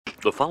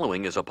The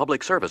following is a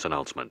public service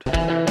announcement.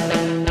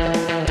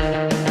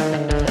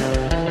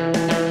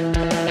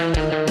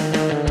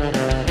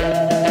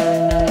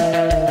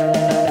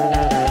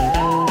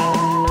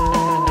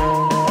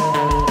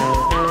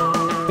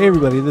 Hey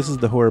everybody, this is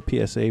the Horror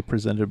PSA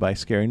presented by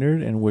Scary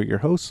Nerd, and we're your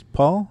hosts,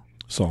 Paul,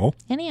 Saul,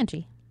 and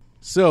Angie.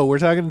 So we're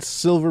talking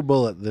Silver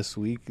Bullet this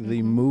week.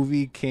 The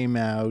movie came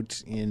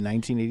out in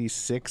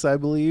 1986, I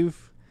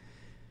believe.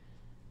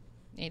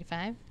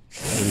 85?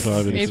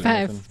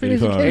 85.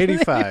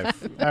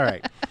 85. All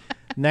right.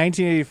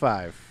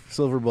 1985,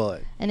 Silver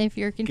Bullet. And if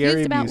you're Gary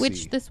confused about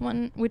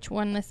Busey. which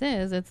one this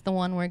is, it's the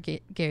one where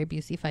Gary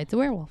Busey fights a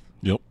werewolf.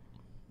 Yep.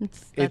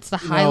 That's the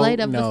highlight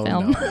of the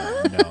film.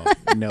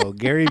 No.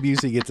 Gary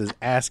Busey gets his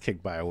ass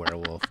kicked by a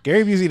werewolf.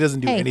 Gary Busey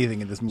doesn't do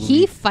anything in this movie.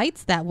 He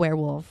fights that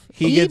werewolf.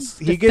 He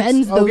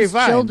defends those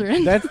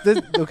children. That's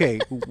okay.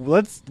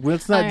 Let's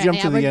not jump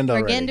to the end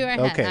already. We're getting to our head.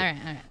 Okay. All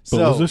right. But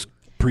was this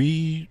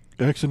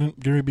pre-accident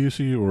Gary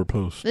Busey or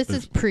post? This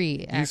is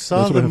pre. You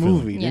saw the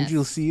movie, Yes. didn't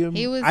you see him?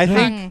 He was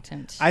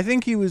I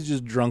think he was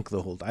just drunk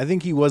the whole time. I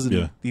think he wasn't.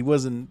 Yeah. He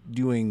wasn't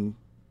doing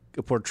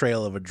a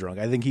portrayal of a drunk.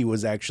 I think he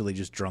was actually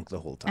just drunk the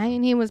whole time. I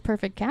mean, he was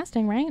perfect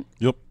casting, right?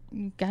 Yep.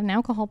 Got an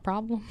alcohol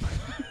problem.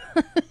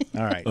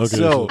 All right. Okay,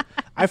 so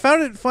I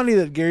found it funny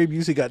that Gary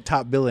Busey got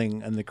top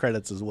billing in the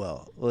credits as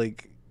well.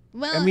 Like,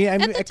 Well, I mean,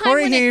 at the time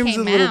Corey when it Haim's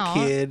a came little out,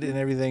 kid and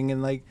everything,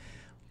 and like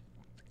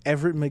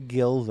Everett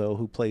McGill though,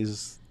 who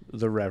plays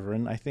the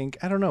Reverend. I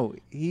don't know.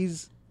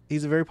 He's a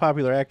very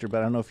popular actor, but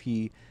I don't know if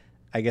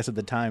I guess at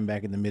the time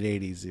back in the mid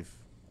 '80s, if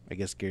I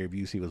guess Gary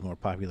Busey was more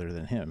popular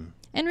than him.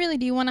 And really,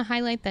 do you want to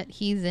highlight that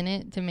he's in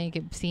it to make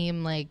it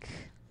seem like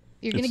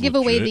you're going to It's give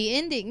away legit. the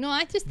ending? No,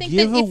 I just think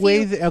Give that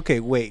away if you... okay,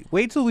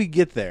 wait till we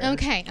get there.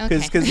 Okay.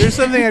 Because there's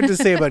something I have to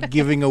say about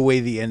giving away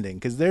the ending.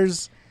 Because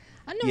there's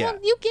I know yeah.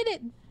 you get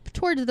it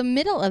towards the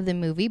middle of the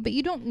movie, but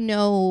you don't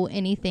know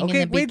anything in the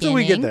beginning. wait till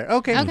we get there.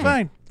 Okay,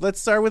 fine. Let's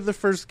start with the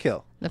first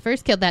kill. The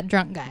first killed that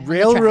drunk guy. on the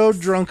Railroad tracks.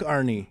 drunk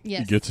Arnie. Yes.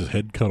 He gets his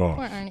head cut off.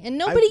 Poor Arnie. And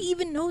nobody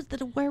even knows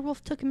that a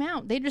werewolf took him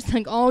out. They just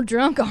think, oh,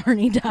 drunk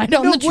Arnie died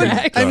on the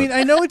track. I mean,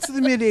 I know it's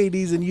the mid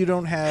 '80s and you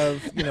don't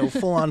have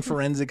full on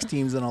forensics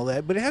teams and all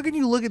that, but how can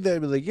you look at that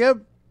and be like, yep,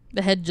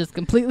 The head just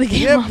completely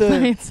came off by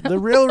itself. the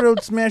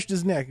railroad smashed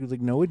his neck. He was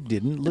like, no, it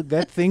didn't. Look,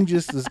 that thing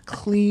just is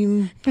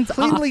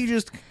cleanly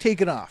just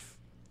taken off.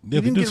 Yeah,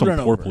 they did some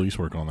poor police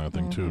work on that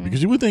thing too,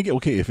 because you would think,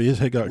 okay, if his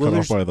head got cut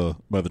off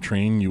by the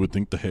train, you would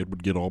think the head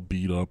would get all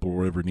beat up or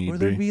whatever it need or be.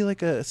 there'd be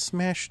like a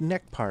smashed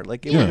neck part,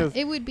 like it Yeah. would have.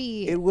 It would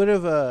be. It would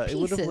have. It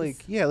would have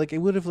pieces. it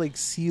would have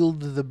sealed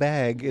the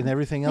bag and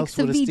everything else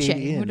would have ceviche.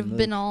 stayed in. Would have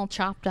been all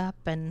chopped up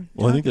and.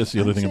 Well, I think that's the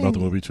other I'm thing about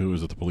the saying- movie too,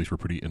 is that the police were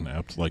pretty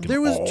inept. Like There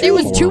was There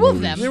was horror two of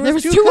movies. them. There There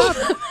was was two two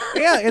cops.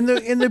 Yeah,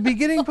 in the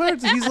beginning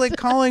parts, he's like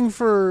calling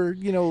for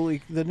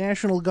like the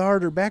National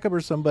Guard or backup or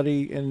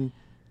somebody, and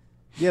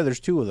yeah, there's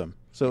two of them.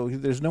 So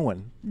there's no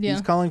one. Yeah.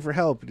 He's calling for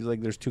help. He's like,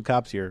 "There's two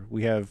cops here.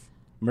 We have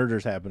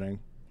murders happening.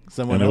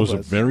 Someone And it help was a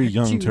us." very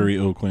young Terry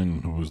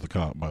O'Quinn who was the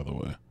cop, by the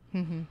way,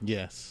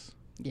 Yes.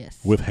 Yes.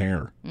 with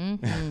hair.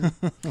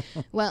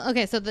 Well,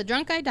 okay, so the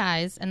drunk guy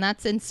dies, and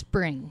that's in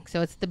spring.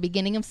 So it's the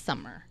beginning of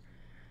summer,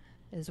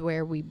 is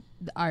where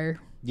our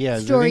Yeah. I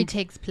story think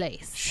takes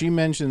place. she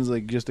mentions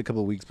like just a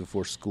couple of weeks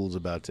before school's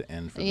about to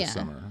end for the Yeah.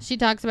 summer. She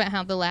talks about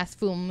how the last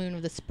full moon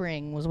of the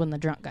spring was when the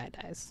drunk guy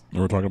dies. And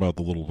we're talking about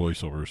the little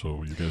voiceover,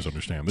 so you guys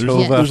understand.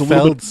 Tova There's a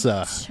little bit.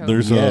 Feldsa.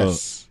 There's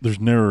Yes. there's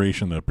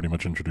narration that pretty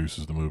much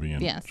introduces the movie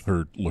and Yes.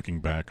 her looking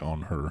back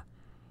on her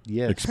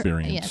Yes.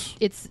 experience. Yes,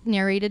 it's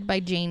narrated by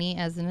Janie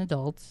as an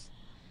adult.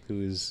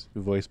 Who is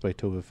voiced by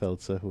Tova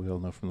Feldsa, who we all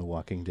know from The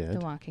Walking Dead.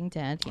 The Walking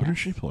Dead. What Yeah. did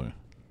she play?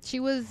 She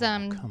was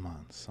Come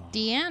on, Saul.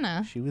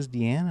 Deanna. She was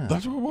Deanna.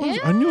 That's what it was.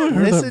 Yeah. I knew I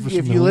heard that. Listen, was if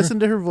you familiar. listen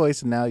to her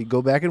voice, and now you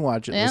go back and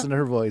watch it, Yep. listen to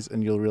her voice,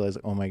 and you'll realize,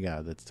 oh my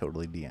God, that's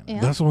totally Deanna. Yeah.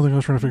 That's the one thing I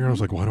was trying to figure out. I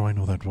was like, why do I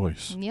know that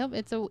voice? Yep,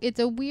 it's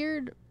a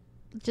weird,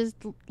 just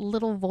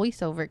little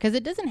voiceover because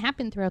it doesn't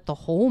happen throughout the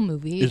whole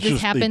movie. It It's just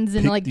they happens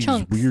in pick like these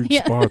chunks. weird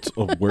Yeah. spots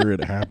of where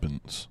it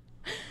happens.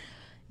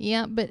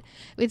 Yeah, but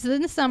it's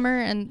in the summer,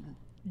 and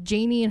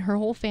Janie and her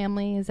whole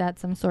family is at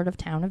some sort of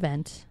town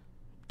event.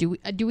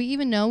 Do we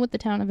even know what the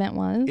town event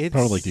was? It's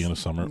Probably like the end of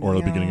summer or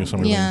the beginning of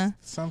summer. Yeah.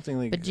 Something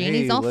like. But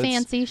Janie's hey, all let's-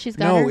 fancy. She's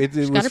No, got her, it she's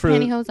was got her for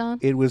pantyhose on.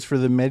 It was for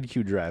the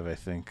MedQ drive, I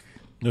think.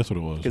 That's what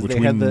it was. 'Cause Which they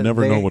we had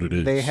never know what it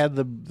is. They had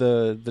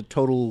the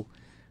total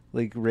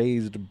like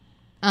raised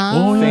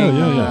Oh, yeah, thing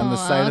yeah, yeah. on the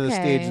side of the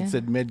stage okay. that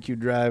said MedQ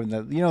drive, and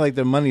that like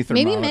the money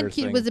Maybe thermometer MedQ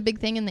thing. was a big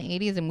thing in the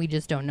 80s, and we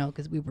just don't know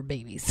because we were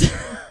babies.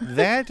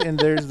 That, and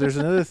there's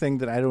another thing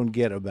that I don't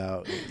get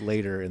about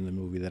later in the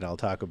movie that I'll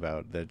talk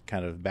about that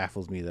kind of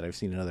baffles me that I've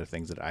seen in other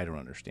things that I don't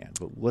understand.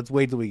 But let's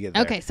wait till we get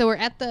there. Okay, so we're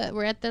at the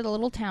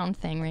little town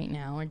thing right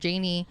now, where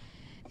Janie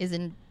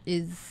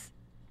is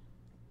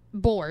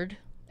bored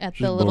at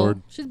She's the little.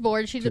 bored. She's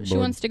bored. She bored.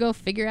 wants to go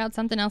figure out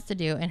something else to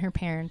do, and her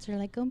parents are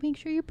like, "Go make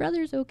sure your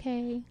brother's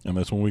okay." And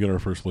that's when we get our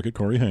first look at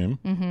Corey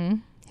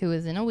Haim. who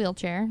is in a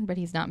wheelchair, but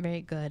he's not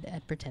very good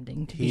at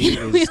pretending to He be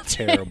in a is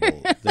wheelchair.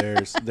 terrible.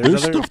 There's There's other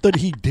stuff that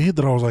he did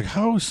that I was like,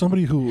 how is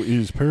somebody who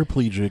is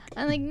paraplegic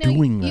I'm like, no,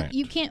 doing you, that?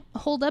 you can't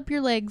hold up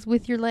your legs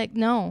with your leg.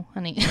 No,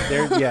 honey.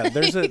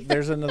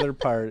 there's another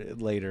part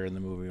later in the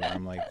movie where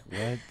I'm like, what?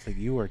 It's like,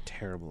 you are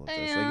terrible at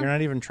this. Yeah. Like, you're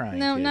not even trying.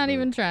 No, kid. not Like,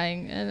 even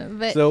trying.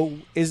 But So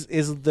is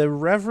the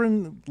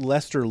Reverend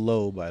Lester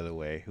Lowe, by the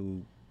way,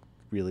 who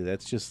really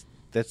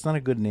that's not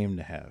a good name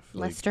to have.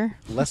 Like,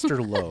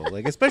 Lester Lowe,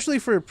 like especially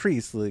for a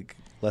priest, like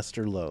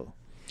Lester Lowe.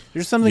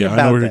 There's something about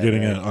I know what that, you're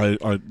getting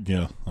right? at.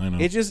 I know.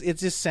 It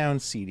just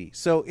sounds seedy.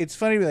 So it's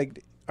funny.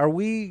 Like, are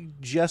we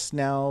just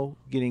now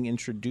getting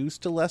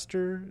introduced to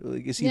Lester?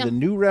 Like, is he Yeah. the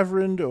new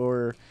Reverend,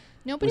 or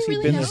nobody was he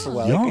really been knows. this a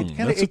while? Young. Like,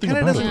 That's the it thing kind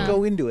of about doesn't it.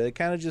 go into it. It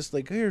kind of just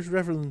like, here's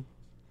Reverend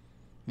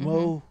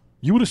Moe.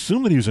 You would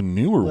assume that he was a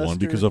newer one Lester.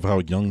 because of how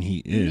young he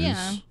is.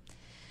 Yeah.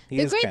 He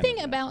The is great kind thing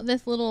of about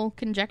this little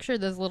conjecture,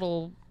 this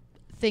little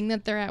thing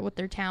that they're at with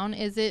their town,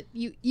 is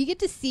you get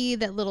to see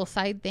that little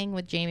side thing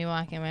with Jamie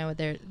walking away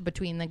with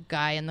between the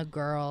guy and the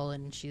girl,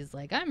 and she's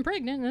like, "I'm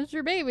pregnant, that's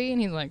your baby,"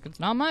 and he's like, "It's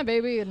not my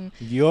baby," and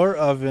your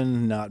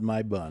oven, not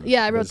my bun.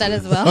 yeah, I wrote that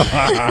as well.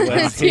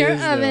 Was It's your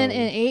his, oven though.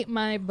 and ate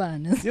my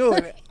bun. Yo,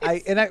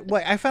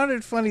 I found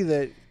it funny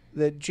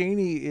that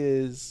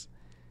Janie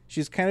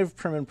she's kind of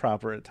prim and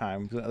proper at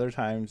times, and other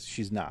times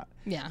she's not.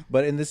 Yeah.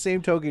 But in the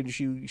same token,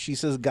 she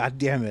says, "God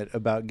damn it,"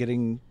 about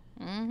getting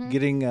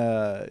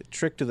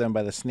tricked to them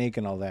by the snake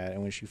and all that,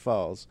 and when she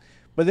falls.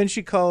 But then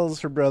she calls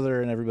her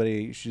brother and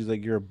everybody. She's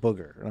like, "You're a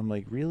booger." And I'm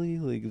like, "Really?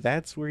 Like,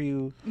 that's where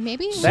you?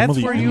 Maybe Some That's of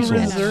the where you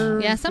insults.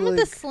 reserve? Yeah, some of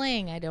like, the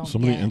slang I don't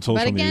Some of the get. insults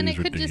But from the again, 80s it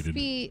are could just dated.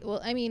 be,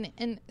 well, I mean,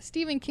 and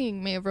Stephen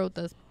King may have wrote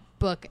this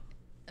book.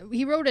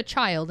 He wrote a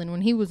child, and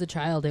when he was a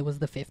child, it was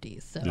the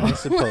 50s. So I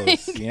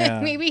suppose,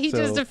 yeah. maybe he So,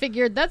 just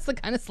figured that's the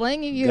kind of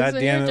slang you use God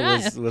when you're damn a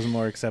it, child. was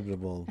more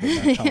acceptable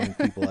than not calling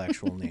people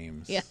actual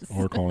names. Yes.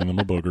 Or calling them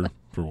a booger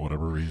for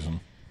whatever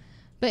reason.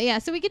 But yeah,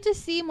 so we get to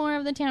see more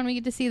of the town. We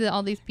get to see that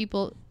all these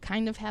people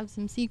kind of have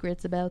some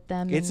secrets about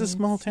them. It's a and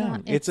small town.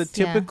 not- It's a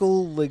yeah.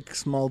 typical like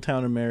small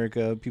town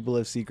America. People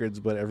have secrets,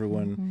 but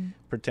everyone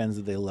pretends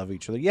that they love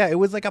each other. Yeah, it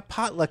was like a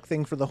potluck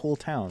thing for the whole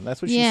town. That's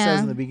what she Yeah.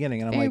 says in the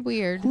beginning, and I'm Very like,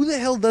 weird. who the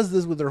hell does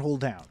this with their whole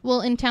town? Well,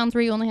 in towns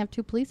where you only have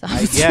 2 police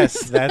officers. Yes,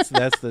 that's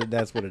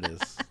what it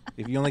is.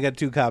 If you only got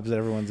 2 cops,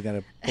 everyone's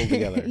gonna pull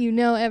together. You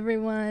know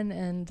everyone,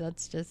 and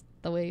that's just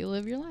the way you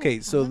live your life. Okay,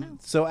 I don't know.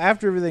 so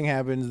after everything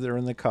happens, they're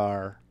in the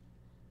car.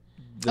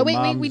 Oh,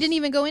 wait, we didn't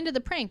even go into the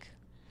prank.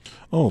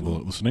 Oh,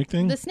 the snake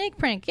thing? The snake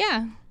prank,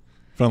 yeah.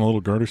 Found a little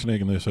garter snake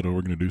and they said, oh,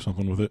 we're going to do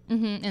something with it.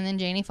 And then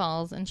Janie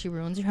falls, and she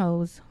ruins your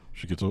hose.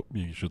 She gets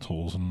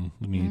holes in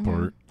the knee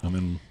part, and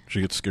then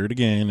she gets scared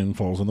again and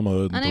falls in the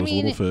mud and And throws a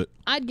little fit.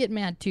 I'd get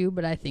mad too,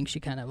 but I think she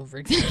kind of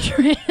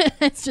over-exaggerated.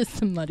 It's just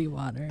some muddy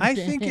water. I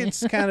think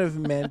it's kind of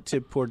meant to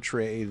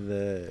portray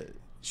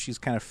she's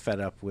kind of fed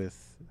up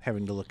with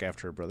having to look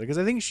after her brother, because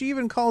I think she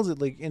even calls it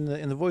like in the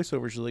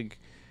voiceover. She's like,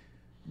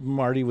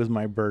 Marty was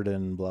my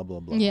burden, blah blah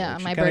blah. Yeah, Like,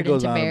 she my kinda burden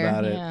goes to on bear,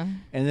 about it. yeah.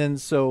 And then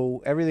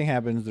so everything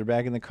happens. They're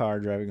back in the car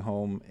driving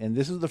home, and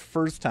this is the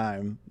first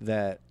time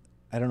that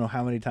I don't know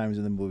how many times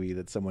in the movie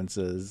that someone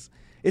says,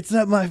 "It's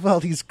not my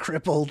fault. He's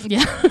crippled."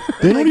 Yeah.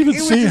 They don't Like, even it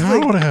was say just how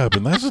like- it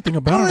happened. That's the thing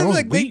about it. I was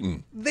like,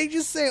 waiting. they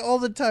just say all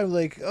the time,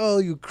 like, "Oh,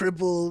 you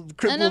crippled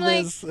And I'm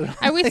like, this."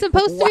 are we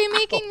supposed to be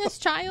making this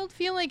child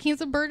feel like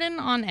he's a burden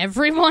on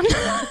everyone?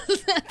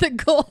 Is that the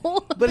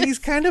goal? But he's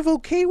kind of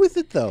okay with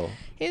it, though.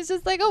 He's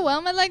just like, oh,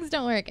 well, my legs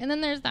don't work. And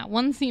then there's that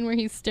one scene where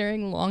he's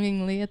staring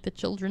longingly at the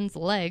children's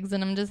legs.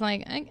 And I'm just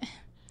like,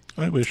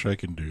 I wish I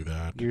could do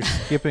that. You're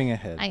skipping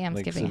ahead. I am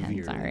like, skipping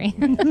ahead. severely.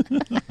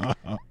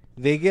 Sorry.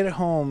 They get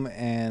home,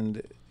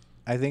 and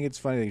I think it's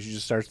funny. Like, she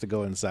just starts to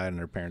go inside, and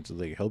her parents are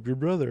like, "Help your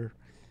brother,"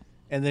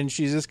 and then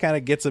she just kind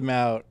of gets him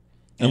out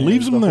And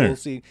leaves him the there. whole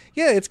scene-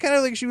 Yeah, it's kind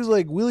of like she was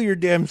like, "Wheel your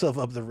damn self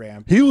up the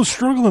ramp." He was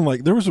struggling.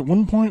 Like, there was at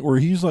one point where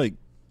he's like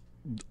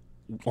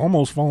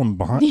almost falling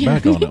back on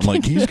it. I'm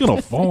like, he's going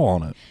to fall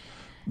on it.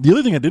 The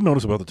other thing I did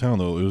notice about the town,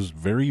 though, it was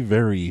very,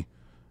 very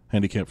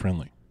handicap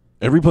friendly.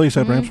 Every place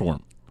had ramps for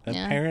him.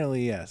 Yeah.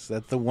 Apparently, yes.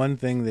 That's the one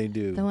thing they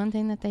do. The one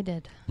thing that they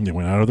did. They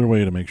went out of their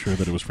way to make sure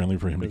that it was friendly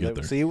for him to get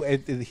there. See,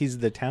 he's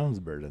the town's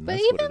burden. But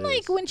That's what even it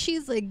like is. when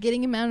she's like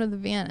getting him out of the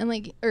van and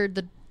like, or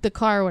the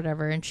car or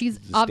whatever, and she's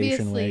station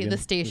obviously wagon, the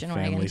station the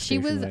wagon. family She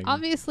was station wagon.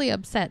 obviously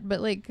upset, but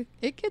like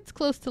it gets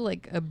close to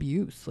like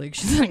abuse. Like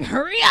she's like,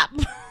 hurry up,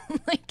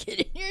 like get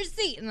in your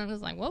seat. And I'm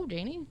just like, whoa,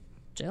 Janie,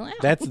 chill out.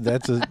 is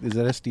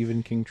that a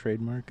Stephen King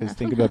trademark? Because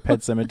think about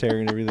Pet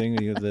Cemetery and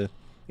everything. You have the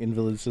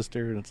invalid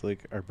sister, and it's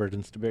like our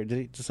burdens to bear.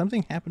 Did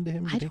something happen to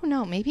him? I don't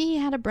know. Maybe he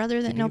had a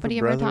brother that Did he have nobody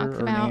a ever brother talks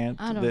or an about.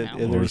 aunt I don't that-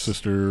 know. Or a there's-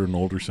 sister, an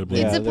older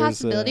sibling. Yeah, It's a there's,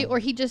 possibility, or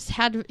he just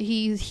had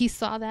he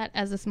saw that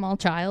as a small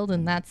child,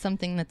 and that's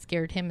something that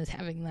scared him, is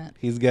having that.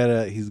 He's got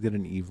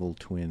an evil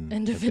twin that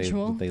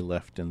Individual. they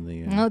left in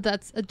the. No,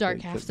 that's a dark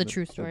that- half that- the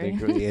true that story.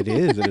 It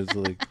is. It is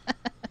like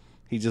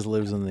he just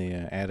lives in the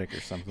attic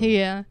or something.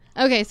 Yeah.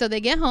 Okay, so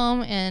they get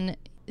home, and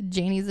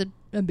Janie's a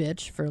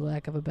bitch, for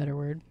lack of a better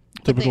word.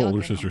 Typical all older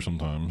get sister along.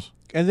 sometimes.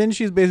 And then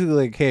she's basically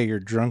like, "Hey, your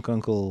drunk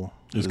uncle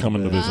Is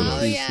coming to visit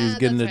us. He's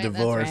getting a that's right,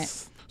 divorce."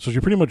 that's So she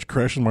pretty much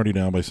crashes Marty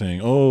down by saying,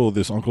 "Oh,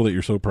 this uncle that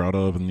you're so proud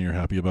of and you're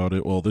happy about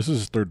it. Well, this is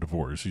his third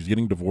divorce. He's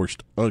getting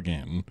divorced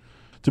again."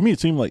 To me,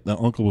 it seemed like that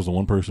uncle was the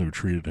one person who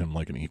treated him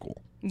like an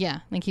equal. Yeah,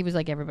 like he was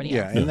like everybody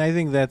Yeah, else. and I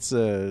think that's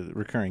a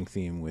recurring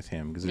theme with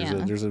him because Yeah.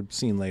 there's a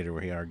scene later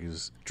where he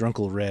argues,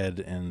 Drunkle Red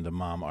and the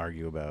mom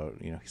argue about,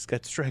 he's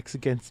got strikes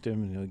against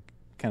him, and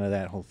kind of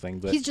that whole thing.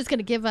 But He's just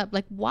gonna give up.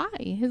 Like, why?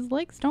 His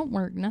legs don't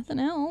work. Nothing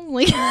else.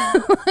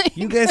 Like,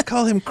 you guys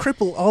call him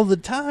cripple all the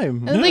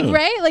time. like Yeah.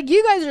 right? Like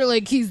you guys are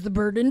like he's the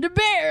burden to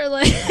bear.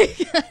 Like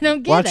I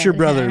don't get Watch it. your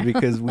brother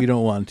because we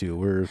don't want to.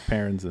 We're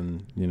parents,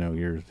 and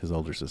you're his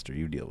older sister.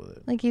 You deal with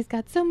it. Like he's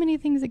got so many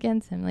things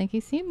against him. Like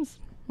he seems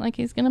like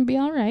he's gonna be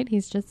all right.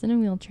 He's just in a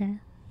wheelchair.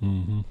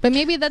 Mm-hmm. But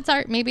maybe that's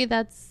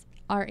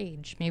our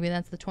age. Maybe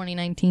that's the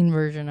 2019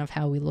 version of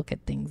how we look at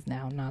things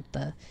now, not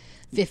the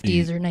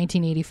 50s or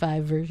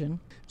 1985 version.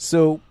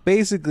 So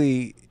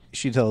basically,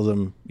 she tells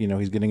him,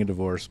 he's getting a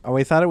divorce. Oh,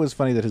 I thought it was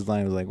funny that his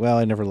line was like, "Well,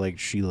 I never liked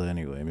Sheila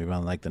anyway. Maybe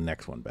I'll like the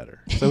next one better."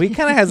 So he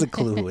kind of has a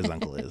clue who his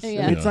uncle is.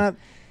 Yeah.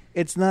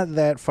 It's not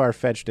that far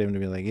fetched to him to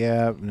be like,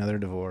 "Yeah, another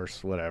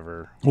divorce,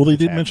 whatever." Well, they It's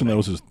did mention that happening.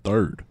 was his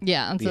third.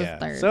 Yeah, it's his Yeah.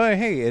 third. So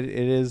hey,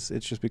 it's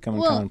just becoming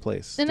Well,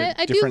 commonplace. and I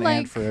do different like-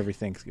 aunt for every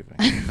Thanksgiving.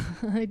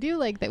 I do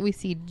like that we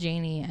see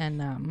Janie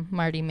and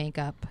Marty make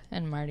up,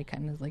 and Marty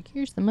kind of is like,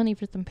 "Here's the money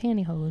for some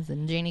pantyhose,"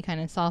 and Janie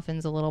kind of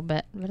softens a little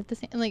bit, but at the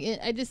same, like,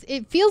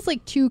 it feels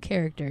like two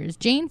characters.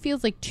 Jane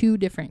feels like two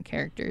different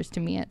characters to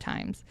me at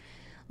times.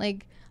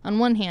 Like on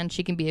one hand,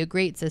 she can be a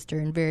great sister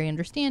and very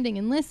understanding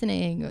and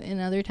listening, and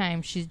other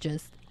times she's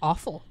just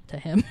awful to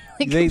him.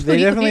 Like, they completely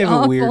definitely have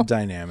awful. a weird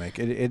dynamic.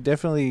 It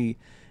definitely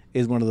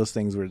is one of those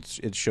things where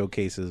it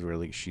showcases where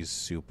like she's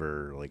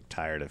super like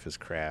tired of his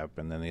crap,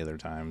 and then the other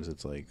times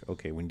it's like,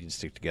 okay, we need to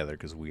stick together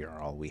because we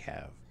are all we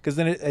have. Because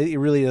then it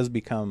really does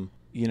become,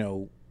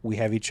 we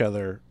have each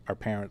other. Our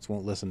parents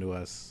won't listen to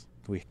us.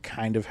 We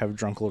kind of have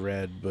Drunkle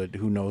Red, but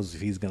who knows if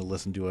he's going to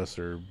listen to us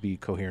or be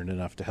coherent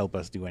enough to help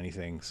us do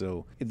anything.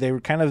 So they were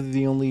kind of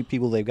the only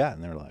people they've got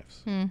in their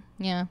lives.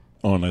 Yeah.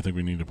 Oh, and I think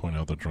we need to point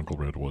out that Drunkle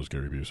Red was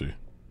Gary Busey.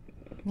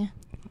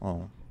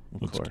 Oh,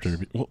 of What's course. Gary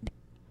well,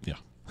 yeah.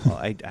 Well,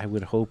 I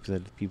would hope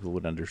that people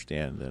would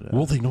understand that.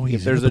 Well, they know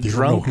he's if there's in it, a but they don't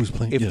know drunk, who's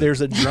playing- if yeah.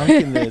 there's a drunk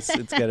in this,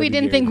 it's got to be. We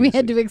didn't Gary think we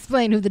had Busey. to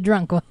explain who the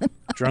drunk was.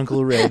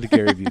 Drunkle Red,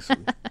 Gary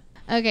Busey.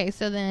 Okay,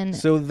 so then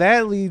So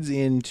that leads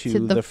into To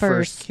the the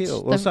first first-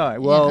 kill. the- Well, sorry.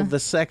 Well, yeah. the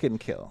second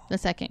kill. the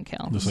second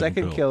kill. The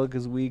Second kill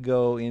because we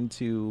go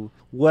into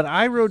what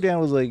I wrote down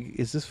was like,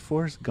 is this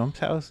Forrest Gump's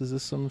house? Is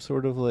this some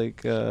sort of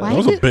like? Why That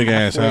was do- a big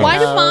ass house. Why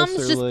do house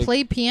moms or, just like-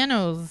 play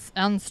pianos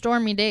on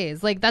stormy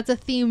days? Like that's a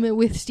theme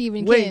with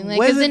Stephen Wait, King.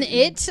 Like, isn't wasn't-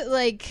 it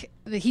like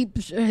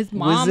his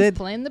mom's it-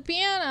 playing the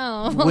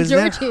piano? while Was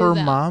that George her is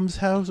out? mom's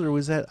house or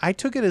was that? I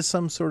took it as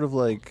some sort of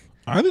like.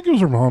 I think it was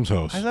her mom's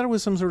house. I thought it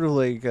was some sort of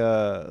like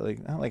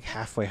not like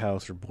halfway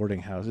house or boarding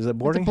house. Is it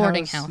boarding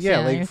boarding house? house, Yeah,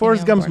 yeah, like you're Forrest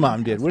thinking of Gump's boarding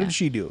mom did. house, What yeah. did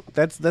she do?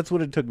 That's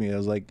what it took me. I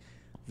was like,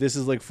 this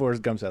is like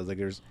Forrest Gump's house. Like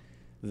there's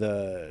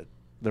the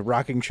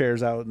rocking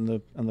chairs out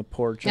on the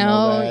porch and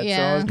all Oh, that. So I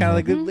yeah. was kind of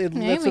like, that's what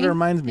Maybe. it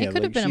reminds me It of.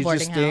 could have Like, been a she's boarding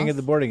just staying house. at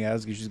the boarding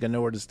house because she's got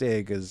nowhere to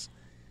stay because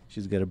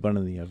she's got a bun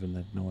in the oven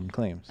that no one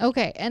claims.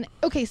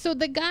 Okay, so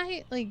the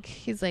guy, like,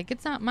 he's like,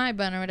 it's not my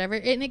bun or whatever,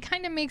 and it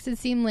kind of makes it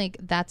seem like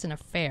that's an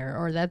affair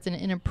or that's an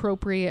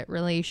inappropriate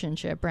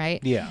relationship, right?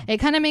 Yeah. It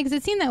kind of makes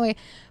it seem that way.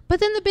 But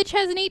then the bitch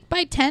has an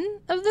 8x10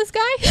 of this guy.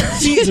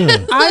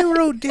 Yeah. I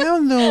wrote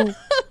down though,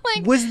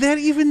 Like, was that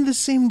even the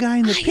same guy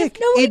in the I have pic?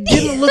 no It idea.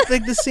 didn't look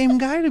like the same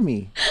guy to me.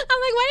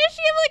 I'm like, why does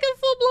she have like a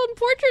full blown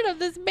portrait of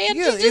this man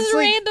Yeah, she's it's just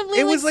like- randomly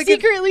it was like like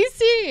a- secretly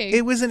seeing?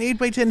 It was an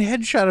 8x10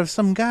 headshot of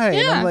some guy, and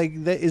Yeah. I'm like,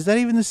 is that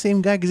even the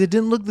same guy? Because it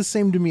didn't look the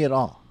same to me at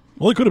all.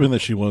 Well, it could have been that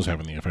she was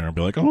having the affair and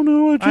be like, "Oh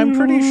no, I'm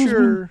pretty I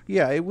sure.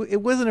 Yeah,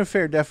 it wasn't a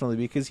fair, definitely,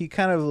 because he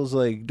kind of was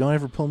like, "Don't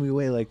ever pull me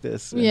away like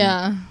this." And,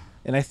 yeah.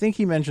 and I think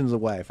he mentions the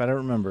wife. I don't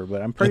remember,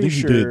 but I'm pretty I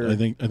think sure. he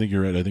did. I think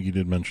you're right. I think he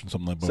did mention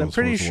something like that. So I'm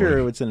pretty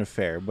sure it's an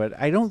affair, but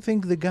I don't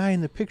think the guy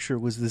in the picture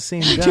was the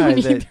same don't guy.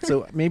 either.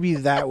 So maybe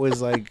that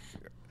was like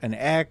an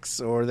ex,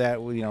 or that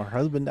her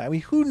husband. I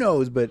mean, who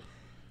knows? But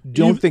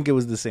don't think it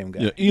was the same guy.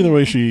 Yeah. Either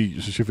way, she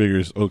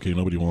figures, okay,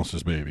 nobody wants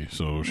this baby,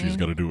 so Mm-hmm. she's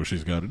got to do what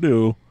she's got to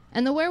do.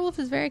 And the werewolf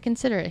is very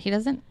considerate. He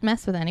doesn't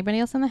mess with anybody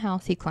else in the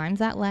house. He climbs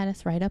that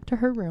lattice right up to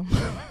her room.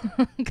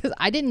 Because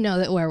I didn't know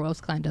that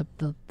werewolves climbed up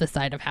the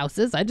side of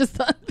houses. I just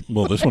thought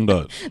Well, this one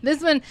does.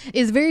 this one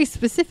is very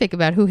specific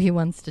about who he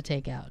wants to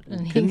take out.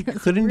 And he goes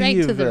Couldn't right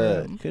he to have? the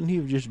room. Couldn't he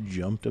have just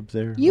jumped up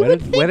there? You why would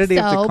did, think why did he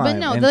have to so, climb? but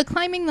no, And the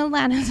climbing the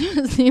lattice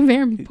was very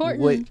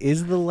important. what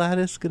is the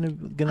lattice gonna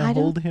I don't-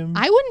 hold him?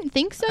 I wouldn't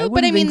think so, I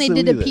but I wouldn't mean, think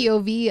they so did a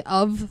either. POV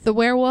of the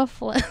werewolf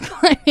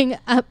climbing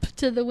up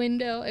to the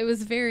window. It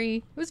was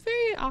very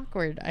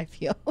awkward. I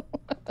feel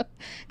because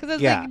I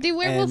was Yeah, like, do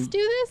werewolves and- do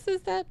this?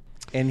 Is that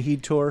and he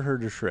tore her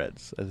to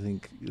shreds. I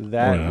think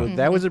that Oh, yeah.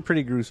 that was a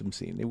pretty gruesome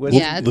scene. It was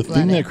Yeah, The it's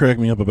thing bloody. that cracked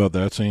me up about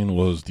that scene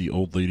was the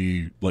old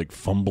lady like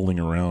fumbling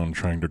around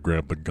trying to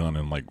grab the gun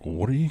and like,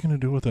 what are you going to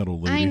do with that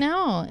old lady? I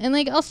know. And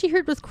like all she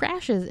heard was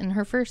crashes, and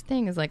her first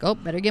thing is like, oh,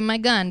 better get my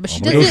gun. But she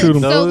I'm gonna does go shoot it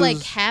him. so Those-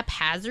 like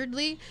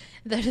haphazardly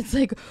that it's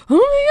like, oh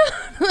my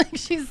god. Like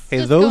she's Hey,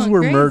 just those going were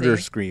crazy. murder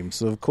screams,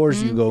 so of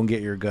course you go and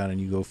get your gun and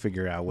you go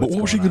figure out what's But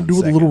what was she going going to do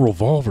with a on little second.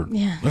 revolver?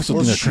 Yeah. That's the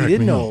Well, thing that she cracked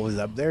didn't me know up. what was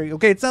up there.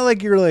 Okay, it's not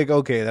like you're like,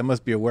 okay, that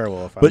must be a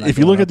werewolf. I'm But not if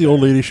you going look up at the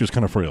old there. lady, she was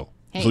kind of frail.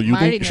 Hey, so you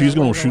Marty think knew she's it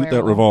going was to a shoot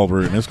that werewolf.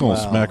 revolver and it's going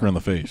to smack her in the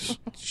face.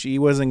 She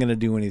wasn't going to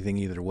do anything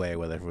either way,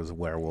 whether it was a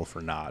werewolf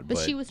or not. But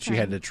But she was she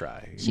had trying. to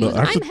try. She No, was,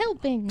 actually, I'm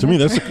helping. To me,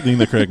 that's the thing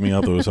that cracked me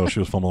out, though, is how she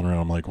was fumbling around.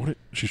 I'm like, what?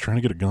 She's trying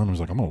to get a gun. I was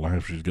like, I'm going to laugh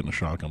if she's getting a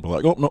shotgun. But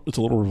like, oh, no, it's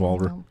a little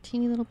revolver. Oh,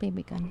 teeny little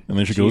baby gun. And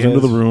then she She goes into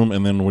the has- room,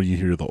 and then what do you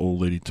hear? The old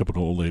lady,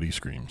 typical old lady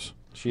screams.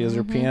 She has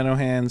her Mm-hmm. piano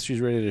hands.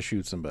 She's ready to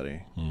shoot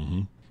somebody.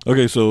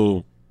 Okay,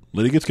 so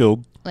lady gets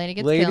killed. Lady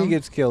gets Lady killed.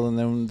 gets killed, and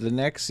then the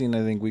next scene, I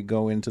think we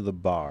go into the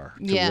bar.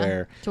 To Yeah,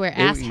 where, to where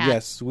Ass Hat-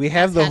 Yes, we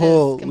have Ass the Hat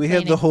whole. is We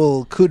have the complaining.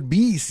 whole could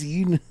be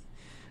scene,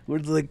 where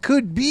it's like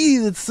could be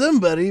that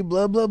somebody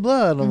blah blah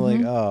blah, and I'm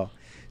Mm-hmm. like, oh.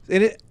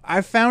 And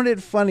I found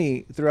it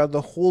funny throughout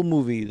the whole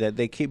movie that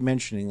they keep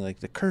mentioning like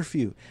the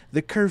curfew.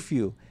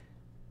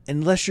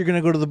 Unless you're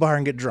gonna go to the bar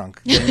and get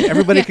drunk, then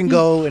everybody can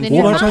go and Then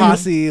form you're a fine.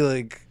 posse.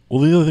 Like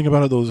Well, the other thing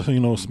about it, though,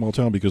 is, small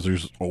town, because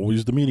there's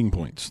always the meeting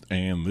points.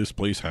 And this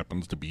place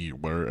happens to be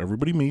where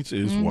everybody meets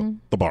is what?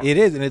 The bar. it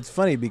is, and it's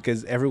funny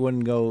because everyone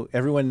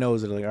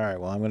knows that like, all right,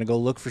 well, I'm gonna go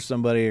look for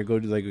somebody or go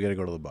to we gotta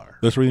go to the bar.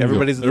 That's where you go.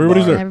 everybody's at the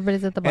Everybody's bar. there.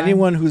 Everybody's at the bar.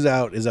 Anyone who's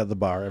out is at the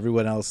bar.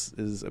 Everyone else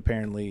is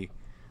apparently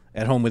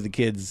at home with the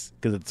kids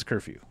because it's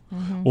curfew.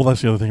 Well,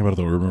 that's the other thing about it,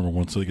 though. Remember,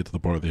 once they get to the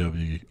bar, they have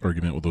the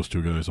argument with those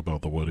two guys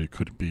about what it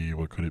could be,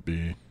 what could it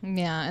be.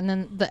 Yeah, and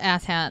then the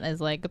ass hat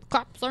is like, the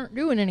cops aren't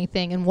doing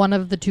anything, and one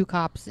of the two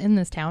cops in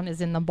this town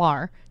is in the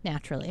bar,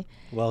 naturally.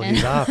 Well, And-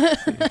 he's off.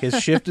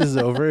 His shift is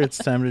over. It's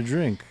time to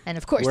drink. And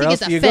of course Where he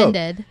else gets do you go?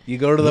 offended. You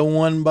go to the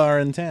one bar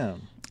in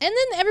town. And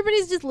then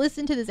everybody's just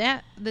listening to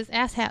this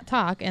ass hat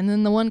talk, and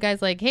then the one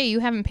guy's like, hey, you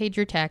haven't paid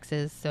your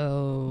taxes,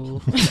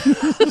 so...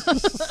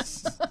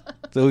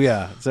 So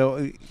yeah,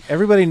 so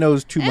everybody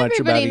knows too much about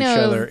Everybody each knows,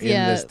 other in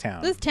yeah, this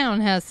town. This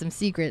town has some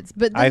secrets,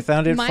 but I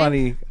found it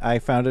funny. I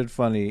found it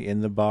funny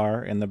in the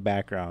bar in the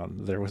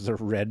background. There was a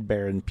Red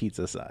Baron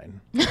pizza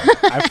sign.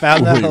 I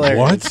found that Wait, hilarious.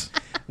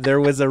 what?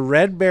 There was a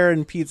Red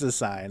Baron pizza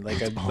sign,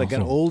 like an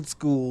awesome. old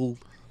school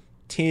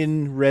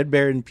tin Red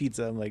Baron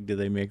pizza. I'm like, do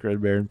they make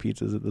Red Baron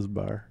pizzas at this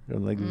bar?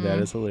 I'm like, that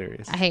is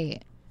hilarious.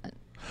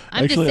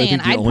 I'm Actually, I just saying,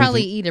 think the I'd only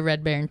probably thing- eat a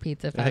Red Baron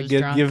pizza if I was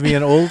Give, drunk. give me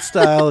an old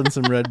style and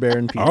some Red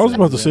Baron pizza. I was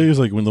about to Yeah. say is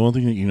like when the one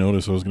thing that you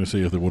notice, I was going to say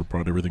if they would have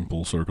brought everything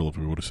full circle, if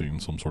we would have seen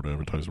some sort of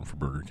advertisement for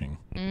Burger King.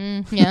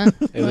 Yeah.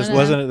 This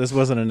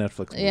wasn't a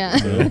Netflix movie. Yeah.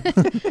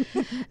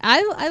 so-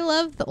 I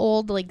love the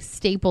old like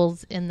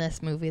staples in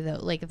this movie though,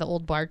 like the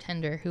old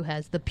bartender who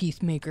has the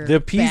peacemaker. The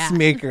bat.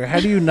 Peacemaker. How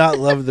do you not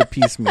love the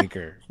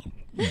Peacemaker?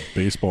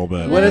 Baseball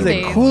bat. What is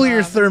They it? Cool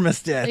your love-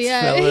 thermostats,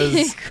 Yeah,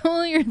 fellas.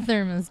 cool your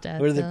thermostat.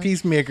 Or the so.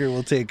 Peacemaker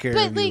will take care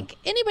But of you. like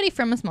anybody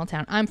from a small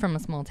town, I'm from a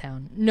small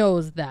town,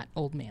 knows that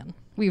old man.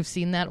 We've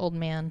seen that old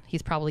man.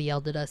 He's probably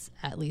yelled at us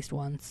at least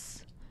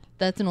once.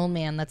 That's an old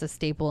man. That's a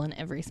staple in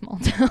every small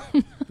town.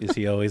 Is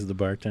he always the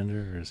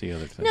bartender, or is he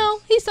other things? No,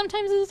 he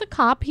sometimes is a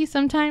cop. He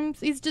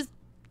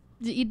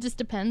just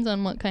depends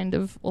on what kind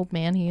of old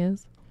man he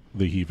is.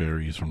 He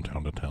varies from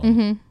town to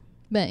town.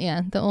 But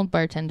yeah, the old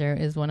bartender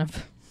is one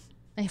of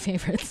my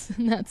favorites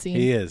in that scene.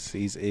 He is.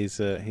 He's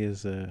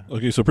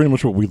Okay, so pretty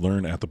much what we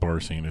learn at the bar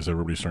scene is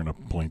everybody's starting to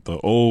point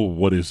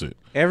what is it?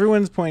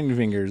 everyone's pointing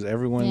fingers. Yeah,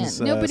 Everyone's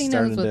nobody knows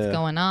starting what's to,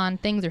 going on.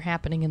 Things are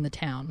happening in the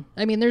town.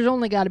 I mean, there's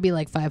only got to be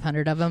like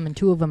 500 of them, and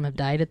 2 of them have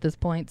died at this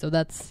point. So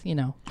that's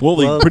Well,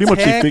 they Well, pretty much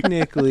they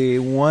technically,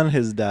 one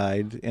has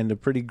died and a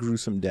pretty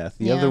gruesome death.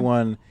 The Yeah. other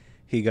one,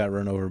 he got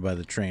run over by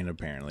the train.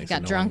 Apparently,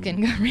 got no drunk one,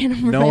 and got ran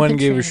over. no by one the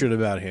gave a train. shit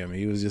about him.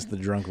 He was just the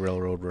drunk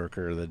railroad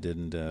worker that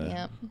didn't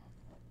Yep.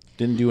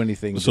 didn't do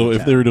anything. to So the if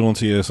town. they were doing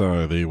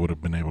CSI, they would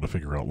have been able to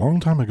figure out a long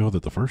time ago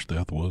that the first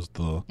death was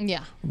the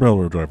Yeah.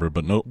 railroad driver.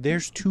 But nope.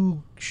 There's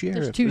 2 sheriffs.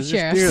 There's 2 There's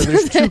sheriffs.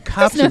 There's 2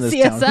 cops no in this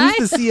town. CSI?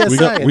 Who's the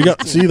CSI? We in got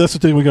this see that's the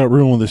thing we got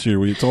ruined this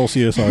year. It's all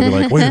CSI. We're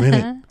like, wait a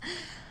minute.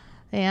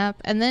 Yep.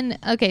 And then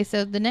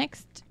so the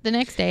next day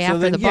So after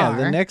then, the bar,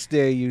 the next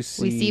day you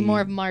see we see more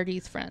of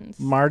Marty's friends.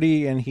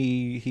 Marty, and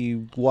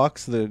he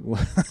walks the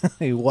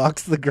he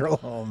walks the girl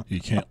home. He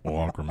can't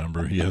walk.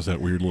 Remember, he has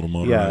that weird little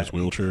motorized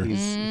wheelchair.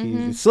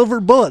 He's Silver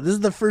Bullet. This is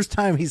the first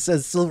time he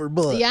says Silver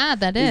Bullet. Yeah,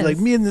 that He's is. like,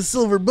 me and the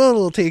Silver Bullet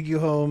will take you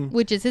home.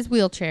 Which is his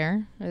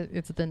wheelchair.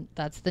 That's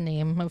the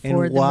name for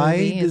And the why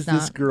movie. does It's this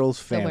not girl's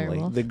the family,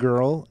 werewolf. the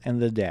girl and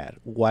the dad,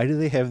 why do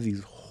they have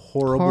these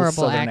horrible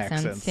Southern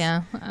accents?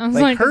 Yeah, I was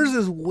Like hers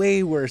is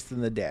way worse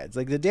than the dad's.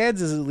 Like the dad's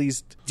is at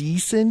least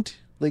decent,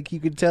 Like you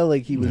could tell,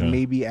 like he was Yeah.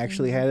 maybe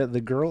actually had it.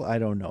 The girl, I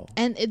don't know.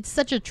 And it's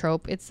such a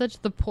trope. It's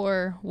such the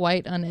poor,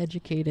 white,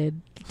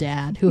 uneducated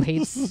dad who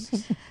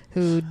hates,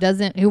 who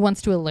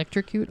wants to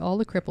electrocute all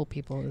the crippled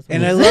people. Is what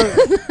And it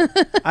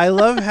I is. I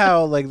love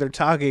how like they're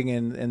talking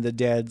and the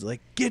dad's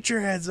like, "Get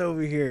your heads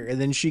over here," and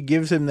then she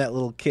gives him that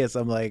little kiss.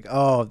 I'm like,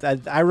 oh,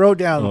 I wrote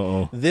down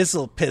Uh-oh.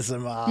 this'll piss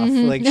him off.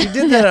 Mm-hmm. Like she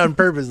did that on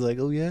purpose. Like,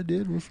 oh yeah,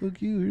 Dad, well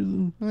fuck you. Here's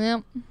them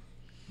Well,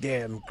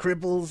 damn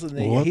cripples, and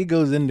then What? he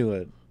goes into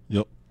it.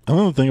 Yep.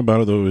 Another thing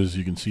about it though is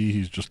you can see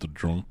he's just a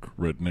drunk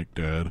redneck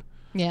dad.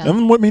 yeah. And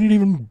then what made it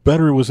even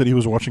better was that he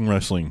was watching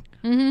wrestling.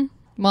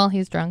 While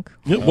he's drunk.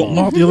 Yeah, well,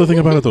 not the other thing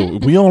about it though.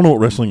 We all know what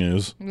wrestling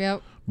is,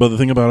 Yep. but the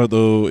thing about it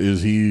though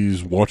is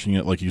he's watching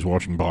it like he's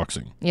watching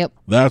boxing. Yep.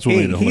 That's what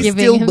Hey, made it he hilarious. Giving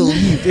still him-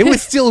 believed it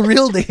was still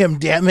real to him.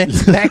 Damn it,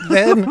 back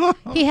then.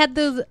 He had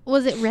those.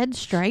 Was it Red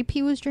Stripe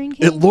he was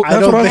drinking? It looked, I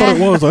that's don't what I thought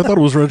think- it was. I thought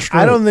it was Red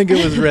Stripe. I don't think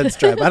it was Red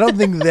Stripe. I don't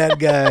think that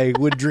guy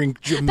would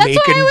drink Jamaican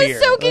That's why I was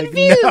beer. so Like,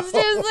 confused. no.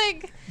 I was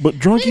like, But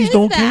drunkies is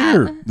don't that?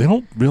 care. They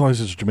don't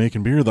realize it's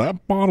Jamaican beer.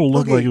 That bottle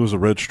looked Okay. like it was a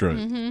Red Stripe.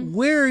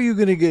 Where are you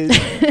going to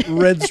get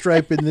Red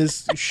Stripe in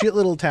this shit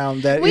little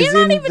town that is we're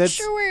not in? even That's,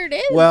 sure where it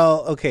is.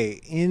 well, okay.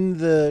 In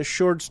the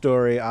short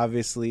story,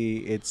 obviously,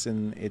 it's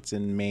in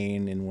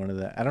Maine. In one of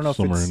the, I don't know if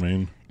Somewhere it's in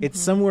Maine. It's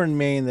somewhere in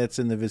Maine that's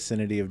in the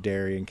vicinity of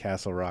Derry and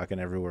Castle Rock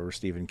and everywhere where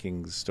Stephen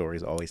King's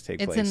stories always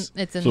take it's place.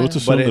 in. It's in. So the, it's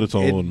assumed But that it's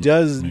all it in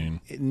does Maine.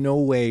 in no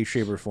way,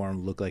 shape, or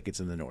form look like it's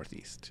in the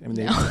Northeast. I mean,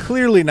 it's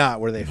clearly not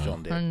where they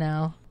filmed Oh it.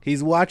 no.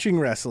 He's watching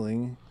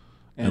wrestling,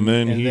 And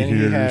then he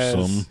hears has,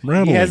 some He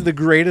rattling. has the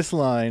greatest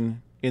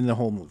line in the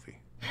whole movie.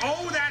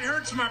 Oh, that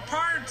hurts my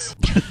parts.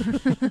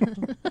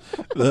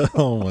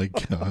 Oh my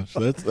gosh,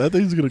 that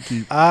thing's gonna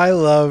keep. I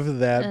love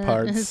that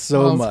part It's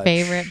so Paul's much.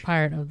 favorite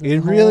part of the It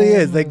really whole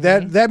is. Like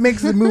movie. that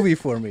makes the movie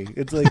for me.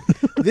 It's like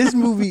this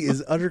movie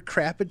is utter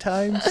crap at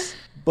times,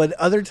 but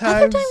other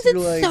times, Sometimes you're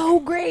it's like, so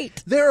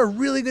great. there are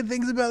really good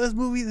things about this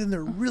movie, then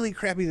there are really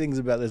crappy things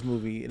about this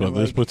movie. And But I'm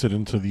this like, puts it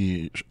into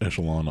the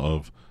echelon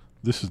of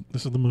this is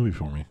the movie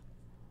for me.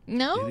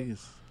 No. it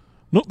is.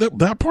 No,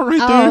 that part right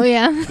Oh there.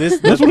 yeah.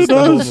 This That's what is it the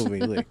whole does. movie.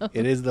 Like,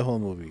 it is the whole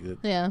movie.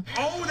 Yeah.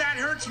 Oh, that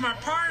hurts my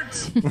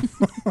parts.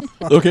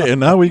 Okay,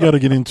 and now we got to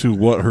get into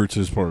what hurts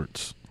his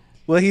parts.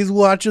 Well, he's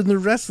watching the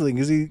wrestling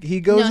because he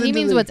goes. No, he into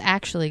means the, what's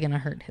actually going to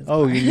hurt his.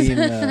 Oh, part. you mean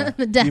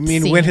The death you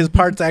mean scene. when his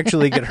parts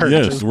actually get hurt?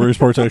 Yes, where his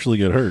parts actually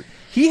get hurt.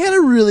 He had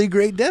a really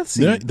great death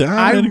scene. Yeah, that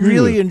I I'd agree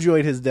really with.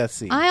 enjoyed his death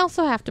scene. I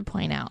also have to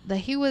point out that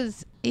he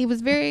was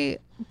very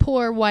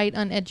poor, white,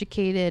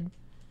 uneducated,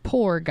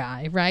 poor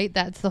guy. Right.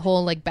 That's the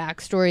whole like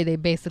backstory they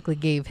basically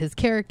gave his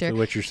character. So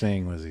what you're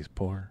saying was he's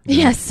poor.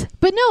 Yes,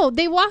 but no,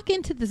 they walk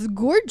into this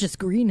gorgeous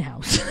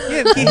greenhouse.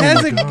 Yeah, he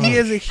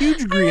has a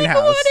huge greenhouse.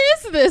 Like, what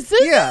is this?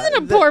 This Yeah,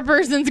 isn't a the- poor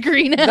person's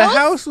greenhouse.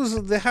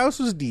 The house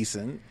was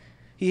decent.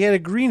 He had a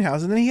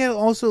greenhouse, and then he had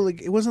also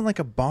like it wasn't like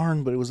a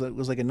barn, but it was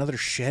like another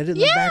shed in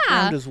the Yeah.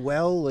 background as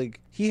well. Like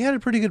he had a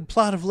pretty good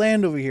plot of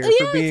land over here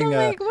Yeah, for being. so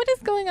I'm like, what is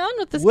going on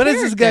with this? What does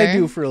this guy character?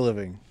 do for a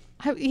living?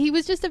 He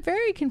was just a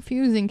very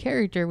confusing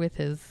character with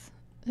his.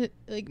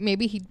 Like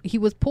maybe he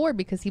was poor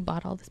because he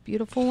bought all this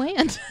beautiful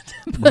land.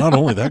 But not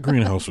only that,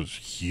 greenhouse was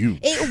huge.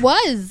 It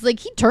was like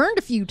he turned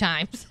a few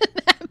times.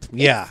 That place,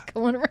 Yeah.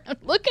 going around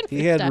looking for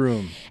He had stuff.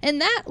 room. And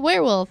that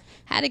werewolf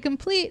had a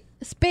complete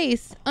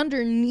space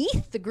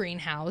underneath the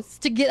greenhouse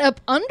to get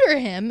up under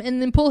him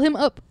and then pull him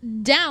up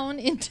down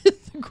into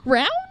the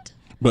ground.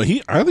 But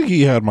I think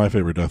he had my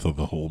favorite death of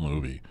the whole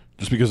movie,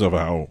 just because of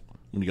how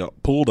when he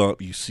got pulled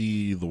up, you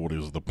see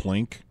the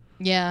plank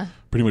Yeah.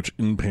 pretty much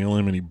impale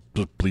him, and he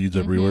just bleeds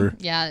everywhere.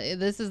 Yeah,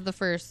 this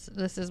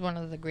is one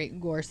of the great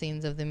gore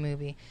scenes of the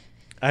movie.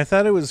 I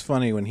thought it was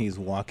funny when he's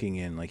walking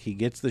in, like he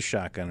gets the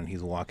shotgun and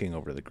he's walking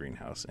over to the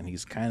greenhouse, and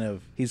he's kind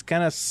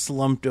of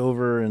slumped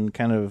over and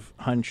kind of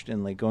hunched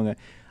and like going.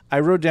 I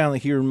wrote down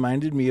like he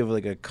reminded me of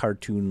like a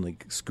cartoon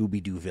like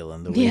Scooby Doo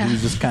villain. The way Yeah.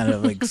 he's just kind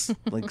of like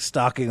like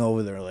stalking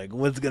over there, like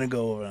what's gonna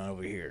go on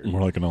over here. More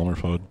like an Elmer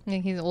Fudd.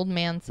 Like he's old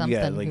man something.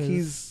 Yeah, like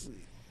who's-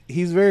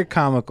 he's very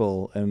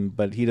comical,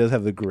 but he does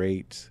have the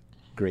great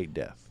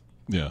death.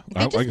 Yeah, They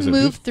like I just said,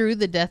 move his- through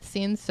the death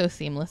scenes so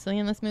seamlessly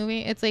in this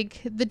movie. It's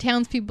like the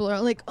townspeople are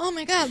like, "Oh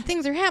my god,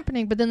 things are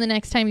happening," but then the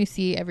next time you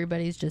see,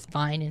 everybody's just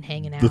fine and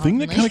hanging out. The thing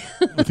that and,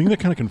 like-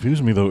 kind of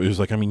confused me though is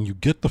like, I mean, you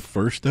get the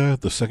first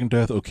death, the second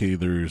death. Okay,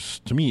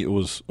 to me it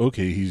was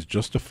okay. He's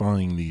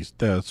justifying these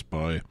deaths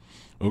by,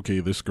 okay,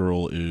 this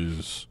girl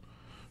is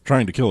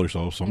trying to kill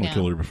herself, so I'm Yeah.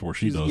 gonna kill her before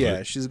she does Yeah,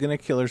 it. she's gonna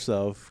kill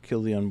herself,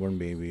 kill the unborn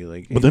baby.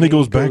 Like, But then it he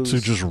goes back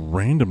to just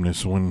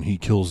randomness when he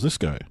kills this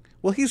guy.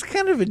 well, he's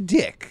kind of a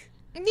dick.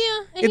 yeah,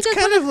 and It's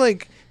kind of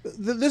like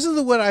this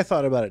is what I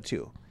thought about it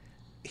too.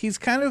 He's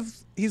kind of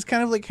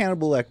like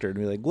Hannibal Lecter and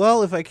be like,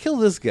 well, if I kill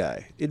this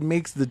guy, it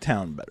makes the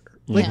town better.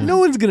 Like Yeah. no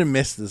one's gonna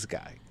miss this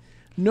guy.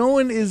 No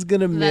one is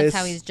gonna miss. that's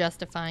how he's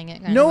justifying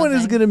it. kind No of one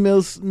is thing. gonna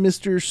miss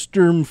Mr.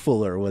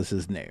 Sturmfuller was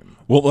his name.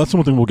 Well, that's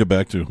something we'll get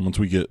back to once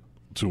we get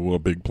to a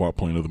big plot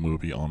point of the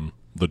movie on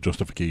the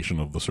justification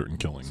of the certain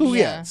killings. So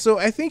Yeah. so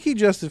I think he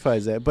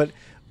justifies that. But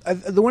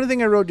the one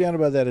thing I wrote down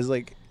about that is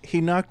like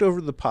he knocked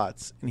over the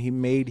pots and he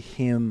made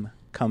him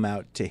come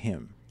out to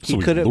him. So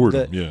he could have lured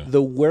him, yeah.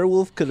 the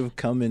werewolf could have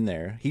come in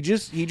there. He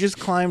just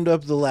climbed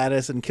up the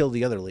lattice and killed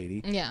the other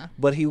lady. Yeah.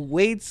 But he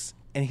waits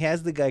and he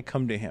has the guy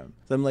come to him.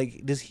 So I'm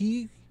like, does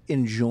he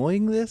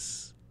enjoying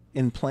this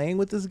in playing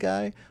with this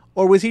guy?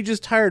 Or was he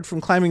just tired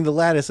from climbing the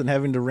lattice and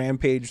having to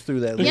rampage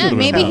through that? Yeah, could've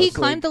maybe been he house.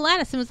 climbed the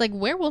lattice and was like,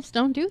 werewolves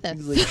don't do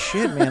He's this. like,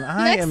 shit, man,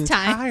 I Next am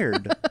time.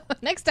 tired.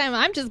 Next time,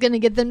 I'm just going to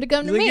get them to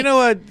come He's to like, me. you know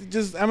what?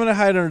 I'm gonna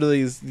hide under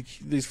these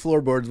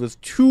floorboards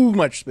with too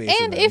much space.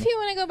 And in if them. you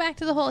want to go back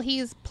to the whole,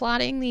 he's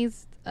plotting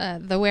these.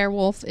 The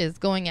werewolf is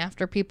going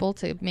after people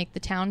to make the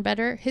town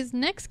better. His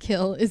next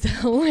kill is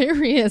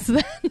hilarious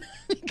then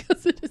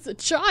because it is a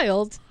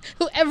child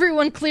who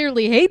everyone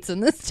clearly hates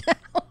in this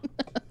town.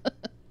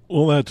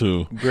 Well, that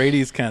too.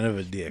 Brady's kind of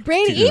a dick.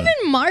 Brady, Yeah.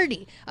 even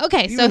Marty.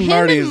 Okay, so Even him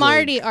Marty and is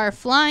Marty like- are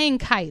flying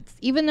kites,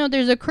 even though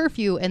there's a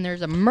curfew and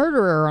there's a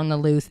murderer on the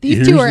loose. These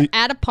Here's two are the-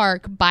 at a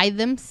park by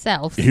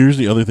themselves. Here's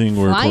the other thing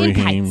where Flying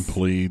Corey Haim kites.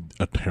 played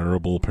a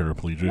terrible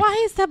paraplegic.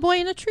 Why is that boy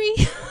in a tree?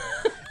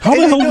 How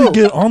the I hell did know. he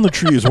get on the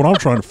tree is what I'm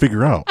trying to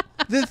figure out.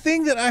 The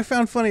thing that I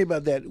found funny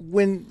about that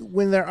when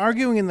they're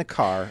arguing in the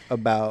car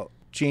about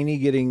Janie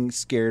getting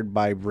scared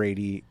by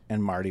Brady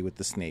and Marty with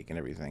the snake and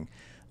everything,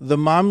 the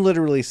mom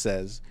literally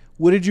says,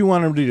 "What did you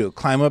want him to do?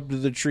 Climb up to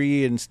the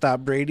tree and stop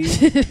Brady?"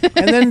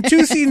 And then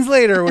 2 scenes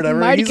later or whatever,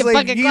 Marty he's can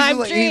like, fucking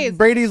climb trees.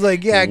 Brady's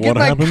like, "Yeah, get What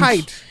my happens?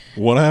 kite."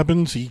 What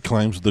happens? He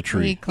climbs the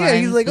tree. Yeah,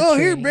 he's climbs like, the "Oh,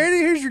 here, tree. Brady,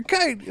 here's your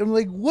kite." I'm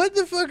like, "What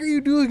the fuck are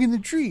you doing in the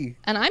tree?"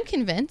 And I'm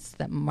convinced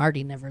that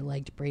Marty never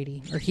liked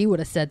Brady, or he would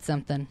have said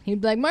something. He'd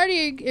be like,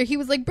 Marty, or he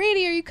was like,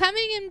 Brady, are you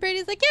coming? And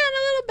Brady's like, yeah, in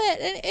a little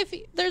bit. And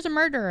if there's a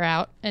murderer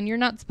out and you're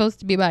not supposed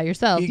to be by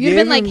yourself, He you'd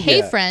have been gave like, him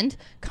hey, that. friend,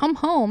 come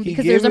home He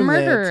because gave there's a him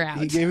murderer that, out.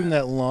 He gave him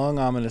that long,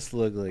 ominous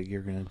look, like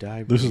you're gonna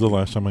die. This is Brady." the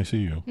last time I see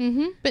you.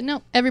 But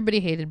no,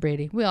 everybody hated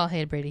Brady. We all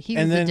hated Brady. He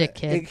And was a then dick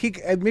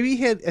kid. maybe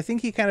he had. I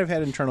think he kind of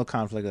had internal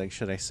conflict. Like,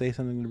 should I say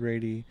something to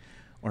Brady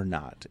or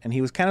not? And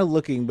he was kind of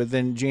looking, but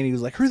then Janie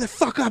was like, "Hurry the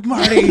fuck up,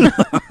 Marty!"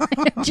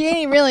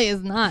 Janie really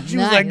is not She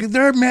was nice. like,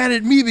 "They're mad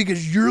at me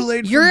because you're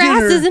late Your for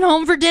dinner." ass isn't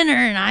home for dinner,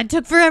 and I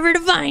took forever to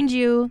find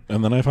you.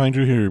 And then I find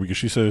you here because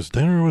she says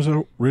dinner was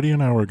out ready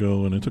an hour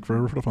ago and it took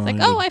forever to find. Like,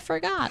 it." oh, I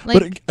forgot. Like,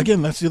 But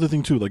again, that's the other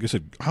thing too. Like I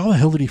said, how the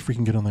hell did he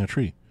freaking get on that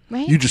tree?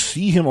 Right? You just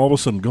see him all of a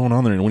sudden going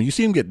on there, and when you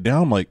see him get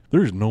down, like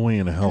there's no way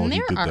in hell and he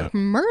there did are that.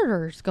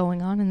 murders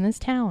going on in this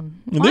town.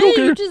 And Why they don't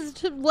are you care.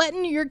 just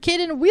letting your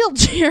kid in a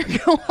wheelchair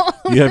go all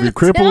over You have your this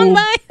crippled, town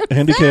by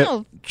handicapped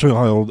himself?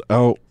 child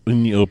out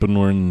in the open,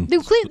 when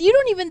Dude, you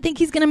don't even think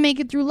he's going to make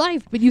it through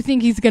life, but you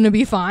think he's going to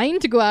be fine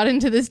to go out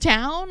into this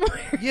town? where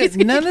Yeah, he's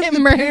gonna none of get the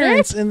murdered?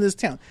 parents in this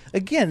town.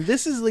 Again,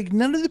 this is like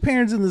none of the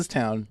parents in this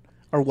town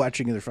are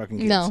watching their fucking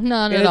kids. No,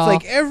 none and at all.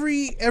 it's like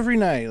every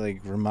night, like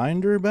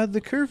reminder about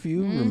the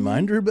curfew,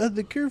 reminder about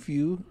the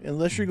curfew,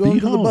 unless you're going be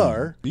to home, the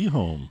bar. be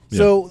home. Yeah.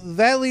 So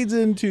that leads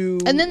into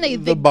And then they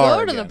the go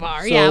bar to the again.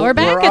 bar. So Yeah, we're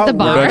back at the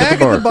bar. We're Back back at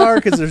the at the bar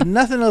because there's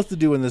nothing else to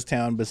do in this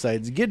town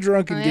besides get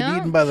drunk and get Yeah.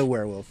 eaten by the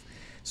werewolf.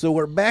 So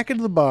we're back at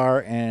the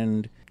bar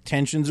and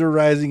tensions are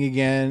rising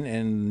again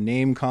and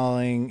name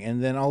calling,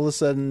 and then all of a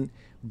sudden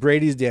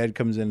Brady's dad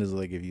comes in and is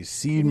like, "Have you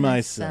seen my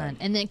son?"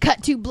 And then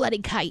cut to bloody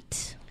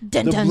kite.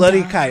 Dun, The dun,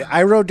 bloody dun. kite.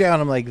 I wrote down,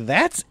 I'm like,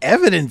 that's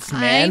evidence, I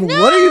man.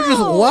 know. What are you just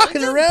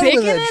walking Just around with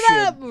picking that it shit?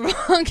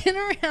 up, walking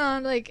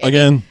around like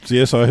Again,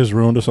 CSI has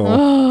ruined us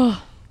all.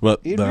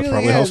 But It that's really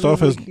probably how has. stuff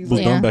He's was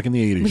like- done Yeah. back in the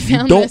We 80s. You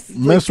found don't this.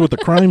 mess with the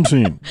crime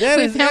scene. That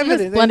We is found this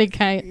evidence. bloody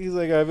kite. He's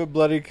like, I have a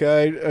bloody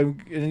kite. And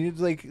he's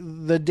like,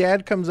 the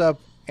dad comes up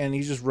and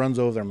he just runs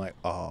over there. I'm like,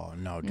 oh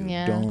no, dude,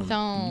 Yeah,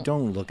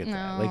 don't look at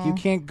that. no. Like you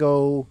can't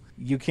go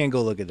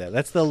look at that.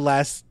 That's the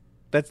last.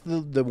 That's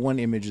the one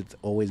image that's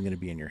always going to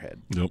be in your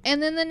head. Nope.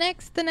 And then the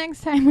next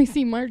time we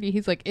see Marty,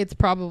 he's like, it's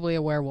probably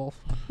a werewolf.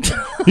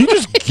 He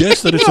just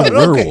guessed that it's a Okay.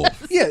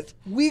 werewolf. Yes,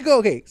 we go.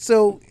 Okay,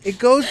 so it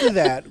goes to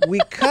that. We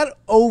cut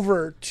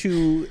over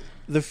to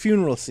the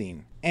funeral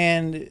scene,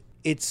 and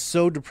it's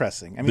so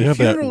depressing. I They mean, have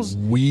funerals.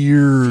 that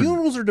weird,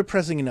 Funerals are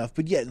depressing enough,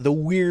 but yet the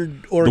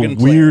weird organ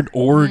the weird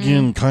player.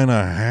 organ kind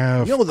of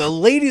half. You know, the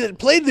lady that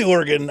played the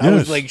organ, I was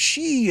Yes. like,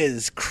 she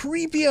is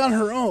creepy on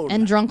her own.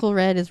 And Drunkle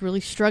Red is really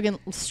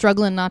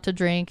struggling not to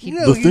drink. He,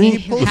 You know, the he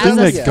thing, pulls the has thing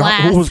a that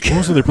got what was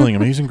flask. they playing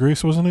Amazing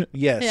Grace, wasn't it?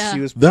 yes, Yeah.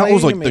 she was. That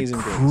was like playing the Amazing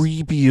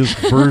Grace.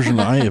 creepiest version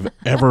I have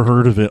ever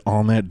heard of it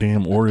on that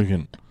damn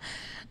organ.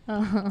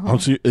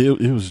 Honestly,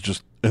 it was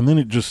just, and then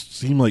it just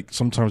seemed like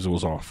sometimes it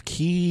was off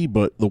key,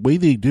 but the way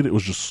they did it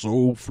was just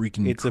so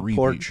freaking It's creepy. a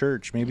poor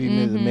church. Maybe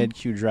the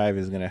MedQ Drive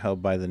is going to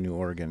help buy the new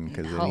organ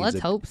because Oh, let's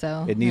hope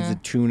so. It needs Yeah. a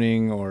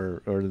tuning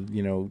or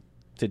you know,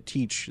 to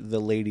teach the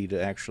lady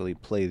to actually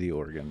play the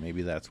organ.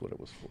 Maybe that's what it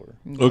was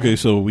for. Okay,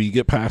 so we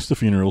get past the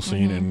funeral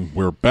scene Mm-hmm. and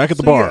we're back at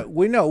the So, bar. yeah,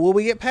 we know. Well,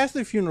 we get past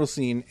the funeral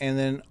scene, and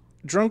then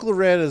Drunk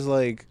Lorette is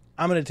like,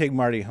 "I'm going to take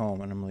Marty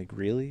home," and I'm like,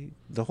 "Really?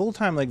 the whole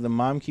time, like the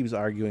mom keeps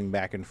arguing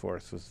back and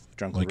forth with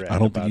Drunk Like, Red. I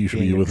don't think about you should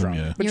being be a with him, drunk.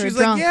 yeah. But You're a she's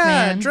drunk, like, yeah,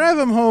 man. drive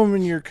him home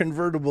in your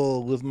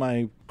convertible with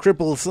my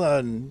crippled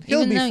son. He'll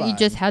Even be though fine. you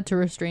just had to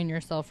restrain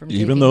yourself from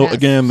Even taking though, that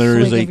again, there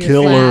is swig a of your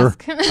killer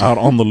flask. out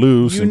on the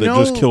loose You and that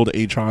just know- killed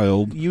a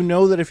child. You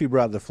know that if he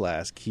brought the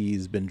flask,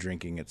 he's been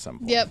drinking at some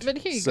point. Yeah, but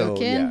here you so, go,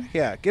 kid.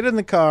 Yeah, get in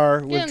the car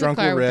in with the Drunk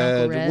car with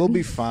Drunk Red. Red. We'll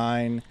be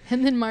fine.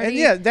 And then Marty And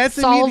yeah, that's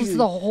solves immediately-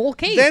 the whole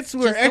case. That's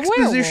where Just a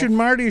exposition werewolf.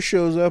 Marty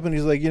shows up, and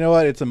he's like, you know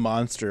what? It's a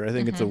monster. I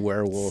think it's a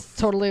werewolf.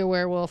 Totally a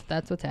werewolf.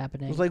 That's what's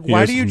happening. I was like, He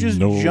why has do you just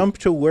no- jump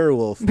to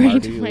werewolf, Why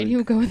Marty? do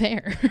you go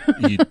there?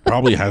 He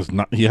probably has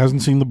not. He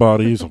hasn't seen the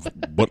bodies of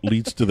what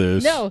leads to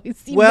this. No, he's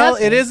seen Well,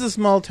 nothing. it is a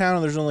small town,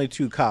 and there's only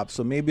 2 cops,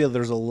 so maybe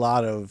there's a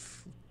lot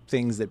of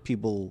things that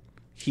people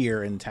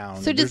hear in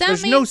town. So does that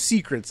there's no make-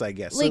 secrets, I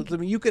guess. like- So I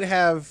mean, you could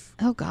have.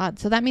 Oh God!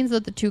 So that means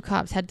that the 2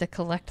 cops had to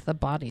collect the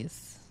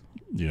bodies.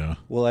 Yeah.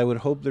 Well, I would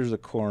hope there's a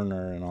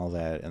coroner and all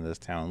that in this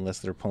town, unless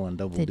they're pulling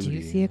double Did duty.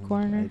 you see a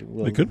coroner?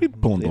 They could be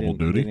pulling they double didn't-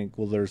 duty. they didn't-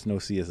 Well, there's no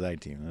CSI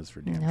team. That's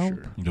for damn Nope.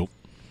 sure. Nope.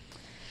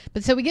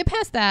 But so we get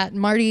past that.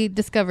 Marty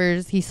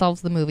discovers he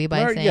solves the movie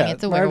by saying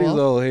it's a Marty's werewolf.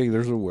 all, hey,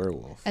 there's a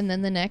werewolf. And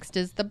then the next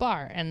is the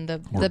bar, and the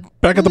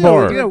Back at the No,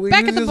 bar. yeah, we-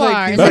 back he's at the just like-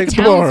 bar. he's the Back at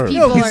the bar.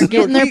 townspeople he's- are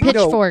getting their he- no,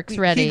 pitchforks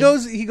ready.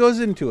 He goes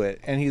into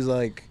it, and he's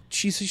like,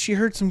 she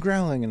heard some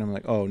growling, and I'm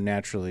like, oh,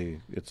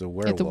 naturally, it's a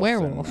werewolf. It's a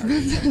werewolf.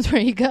 then. That's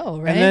where you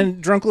go, right? And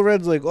then Drunkle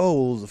Red's like, oh,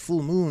 well, it was a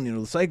full moon. You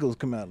know, the cycles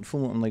come out in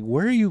full moon. I'm like,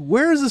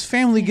 where is this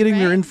family getting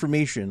their Right.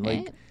 information? Like,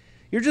 Right.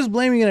 you're just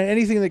blaming it on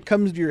anything that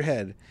comes to your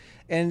head.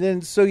 And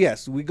then, so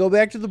yes, we go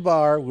back to the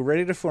bar. We're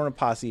ready to form a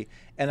posse.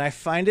 And I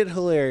find it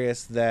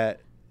hilarious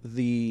that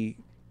the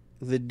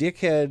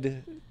dickhead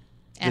that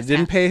Ass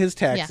didn't hat. pay his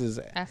taxes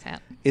Yeah, ass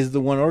hat. is the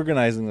one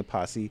organizing the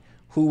posse,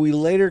 who we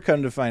later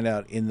come to find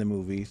out in the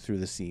movie through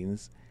the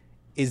scenes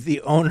is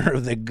the owner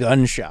of the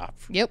gun shop.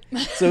 Yep.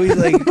 So he's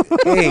like,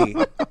 hey,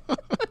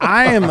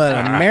 I am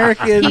an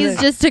American.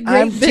 He's just a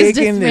great I'm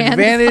taking businessman."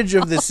 advantage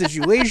of the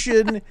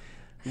situation.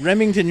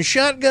 Remington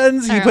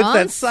shotguns. He Are put on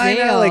that sign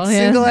out like sale, yeah.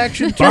 single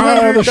action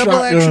Buy the $200,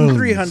 double action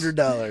shotguns.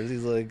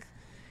 $300.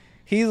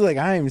 He's like,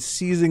 I am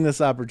seizing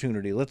this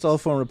opportunity. Let's all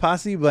form a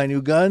posse, buy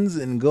new guns,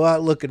 and go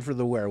out looking for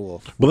the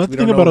werewolf. But that's We the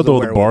thing don't know about it, who though,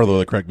 the bar, werewolf though,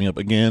 that cracked me up.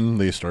 Again,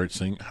 they start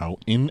saying how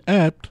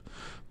inept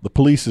the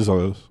police is.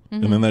 And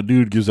then that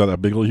dude gives out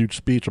that big old huge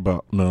speech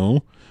about,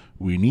 no,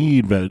 we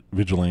need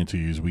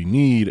vigilantes. We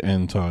need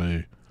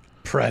anti...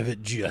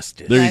 Private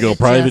justice. There you go,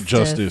 Private private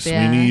justice, justice.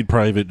 yeah. We need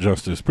private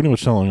justice. Pretty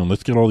much telling them,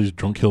 let's get all these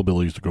drunk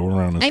hillbillies to go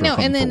around and I start know,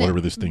 hunting and for then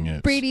whatever this thing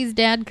is. Brady's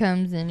dad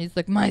comes in. He's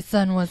like, my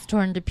son was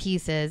torn to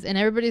pieces. And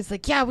everybody's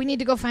like, yeah, we need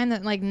to go find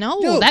that. Like,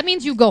 no, that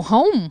means you go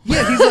home.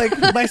 Yeah, he's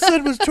like, my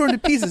son was torn to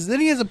pieces. Then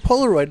he has a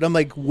Polaroid. And I'm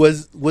like,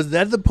 was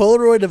that the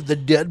Polaroid of the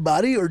dead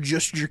body or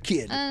just your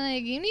kid?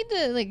 Like, you need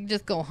to, like,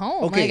 just go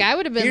home. Okay, Like, I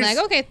would have been here's-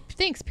 like, okay,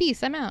 thanks,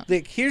 peace, I'm out.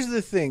 Like, here's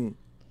the thing.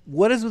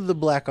 What is with the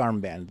black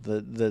armband?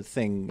 The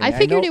thing. I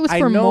figured it was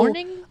for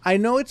mourning. I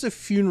know it's a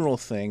funeral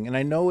thing, and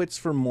I know it's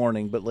for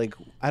mourning, but like,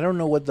 I don't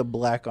know what the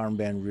black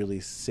armband really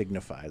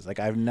signifies. Like,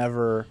 I've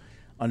never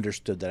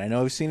understood that. I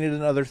know I've seen it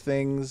in other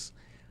things.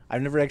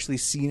 I've never actually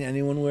seen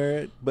anyone wear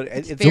it, but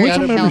it's Very only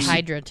time I've Hell ever seen-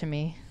 Hydra to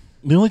me.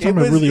 The only time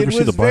I've really ever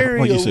seen the black, very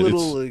like you a said,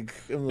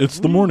 little, it's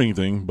the morning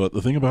thing. But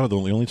the thing about it,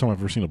 though, the only time I've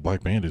ever seen a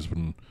black band has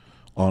been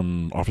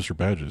on officer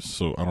badges.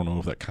 So I don't know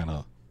if that kind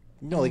of...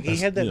 No, like he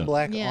had that yeah.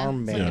 black Yeah,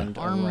 armband it's like an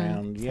arm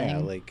around,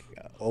 thing. like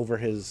over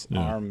his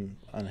arm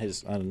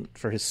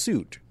for his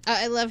suit.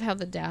 I love how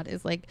the dad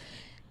is like,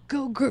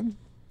 go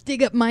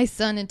dig up my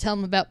son and tell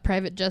him about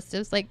private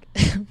justice. Like,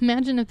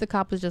 imagine if the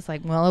cop was just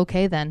like, well,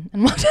 okay then,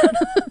 and walked out of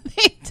the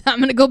thing. I'm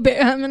gonna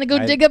go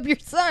dig up your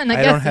son. I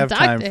guess don't and have talk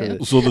time to for him.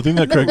 this. So the thing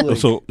that cracked... Like-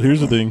 so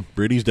here's the thing.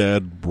 Brady's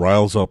dad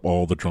riles up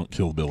all the drunk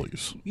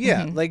hillbillies.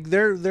 Yeah, like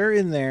they're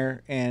in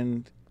there,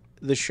 and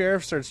the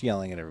sheriff starts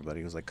yelling at everybody.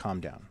 He was like, "Calm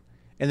down."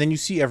 And then you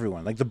see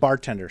everyone, like the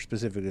bartender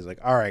specifically, is like,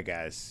 "All right,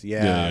 guys,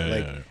 Yeah,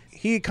 like yeah.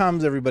 he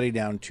calms everybody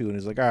down too, and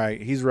is like, "All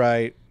right, he's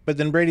right." But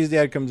then Brady's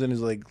dad comes in, and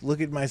is like, "Look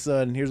at my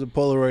son. Here's a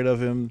Polaroid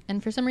of him."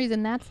 And for some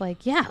reason, that's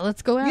like, yeah,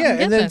 let's go out. Yeah, and,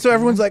 get and then this so guy.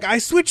 everyone's like, "I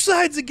switched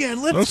sides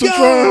again. Let's That's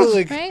go!" right.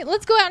 Like, right?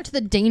 Let's go out into the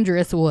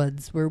dangerous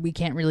woods where we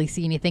can't really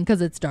see anything because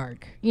it's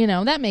dark. You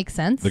know, that makes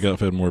sense. They got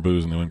fed more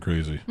booze and they went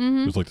crazy.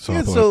 It was like the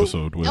Yeah, South so-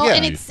 episode. With Oh, Yeah.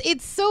 and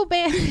it's so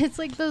bad. It's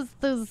like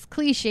those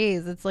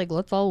cliches. It's like,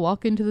 let's all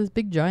walk into this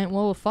big giant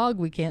wall of fog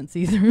we can't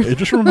see through. It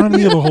just reminded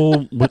me of the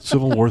whole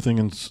Civil War thing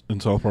in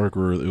South Park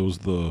where it was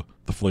the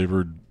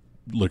flavored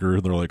liquor.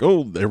 They're like,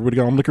 oh, everybody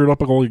got them liquored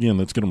up all again.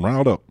 Let's get them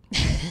riled up.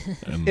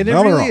 And and it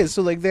now they're really off. is.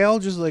 So like they all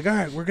just like, "All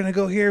right, we're gonna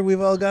go here. We've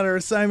all got our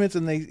assignments,"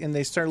 and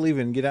they start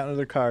leaving, get out into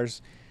their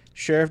cars.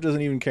 Sheriff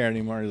doesn't even care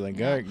anymore. He's like,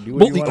 "All right, do what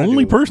Well, you the wanna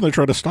only do." person that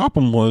tried to stop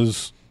him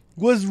was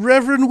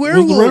Reverend the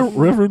Werewolf.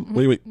 Reverend.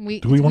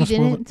 Wait. Do we want to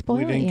spoil didn't it? spoil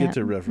We it didn't yet. get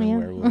to Reverend Yeah.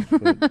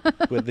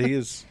 Werewolf, but he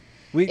is.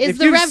 If is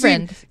the you've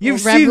Reverend. Seen, you've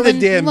seen the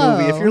Reverend damn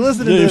movie. If you're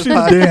listening Yeah, to you've this seen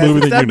the damn podcast, movie,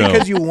 it's then not you know.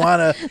 because you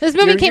want to. This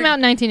movie came out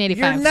in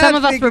 1985. Some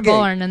of us were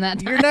born in that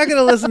time. You're not going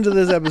to listen to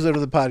this episode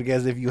of the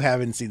podcast if you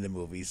haven't seen the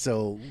movie.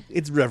 So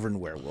it's Reverend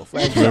Werewolf.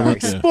 I'm sorry.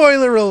 Reverend, yeah.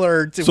 Spoiler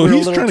alert. If So we're a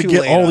he's little trying to too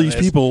get late all on these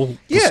this. people to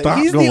Yeah, stop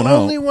he's going the out.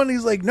 only one.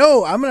 He's like,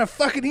 no, I'm going to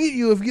fucking eat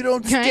you if you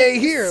don't stay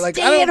here. Like,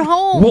 I Stay don't. at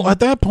home. Well, at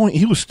that point,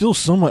 he was still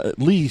somewhat at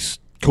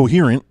least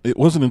coherent. It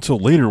wasn't until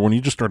later when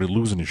he just started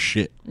losing his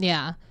shit.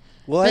 Yeah.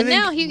 Well, But I think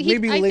now he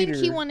maybe I later.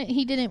 think he wanted.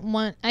 He didn't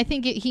want. I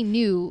think he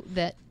knew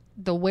that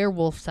the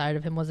werewolf side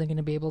of him wasn't going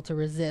to be able to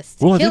resist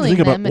Well, I didn't killing think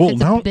about- them well, if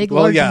it's now- a big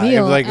Well, large yeah.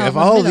 meal. If out if in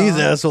all the these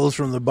middle. assholes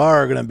from the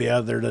bar are going to be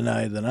out there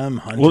tonight, then I'm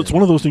hunting. Well, it's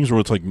one of those things where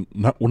it's like,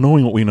 not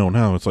knowing what we know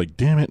now, it's like,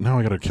 damn it, now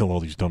I got to kill all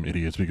these dumb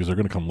idiots because they're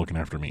going to come looking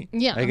after me.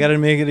 Yeah. I got to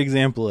make an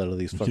example out of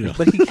these fuckers. Yeah.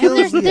 But he and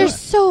kills. they're yeah.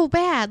 so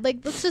bad. Like,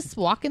 let's just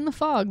walk in the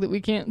fog that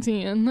we can't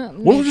see in. That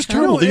Well, makes it's just sense.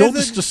 terrible. No, They all it's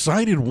just a-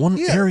 decided one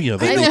Yeah, area. I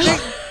That know. they-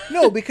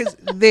 No, because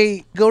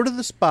they go to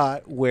the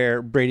spot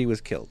where Brady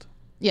was killed.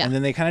 Yeah. And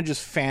then they kind of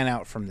just fan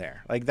out from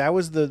there. Like that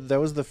was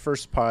the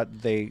first spot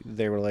they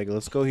were like,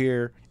 let's go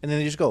here. And then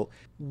they just go,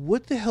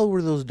 what the hell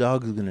were those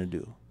dogs going to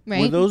do? Were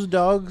Right. those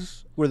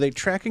dogs, were they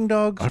tracking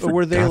dogs? I Or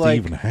were they forgot like,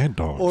 even had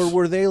dogs. or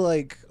were they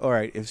like, all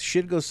right, if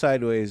shit goes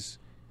sideways,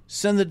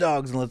 send the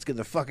dogs and let's get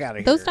the fuck out of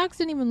here. Those dogs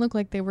didn't even look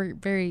like they were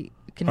very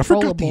I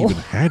forgot they controllable. even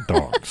had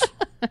dogs.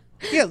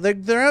 Yeah,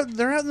 they're out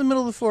in the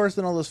middle of the forest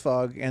in all this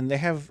fog, and they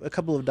have a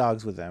couple of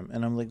dogs with them.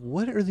 And I'm like,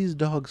 what are these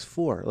dogs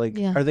for? Like,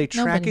 Yeah, are they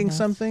nobody tracking knows.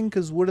 something?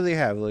 Because what do they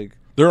have? Like,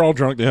 They're all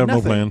drunk. They have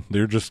Nothing. no plan.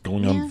 They're just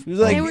going Yeah. on. He was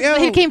like,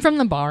 they yo, came from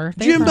the bar.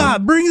 They Jim were-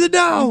 Bob, bring the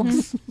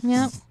dogs.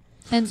 Yeah.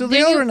 And So they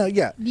then all you, run out.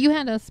 Yeah, you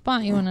had a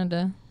spot you wanted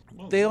to.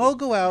 they all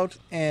go out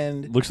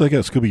and Looks like a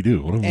Scooby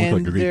Doo. What look like a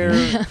great they're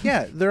movie.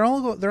 yeah they're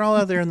all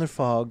out there in the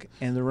fog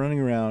and they're running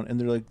around and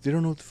they're like they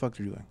don't know what the fuck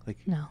they're doing like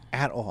No.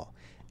 at all.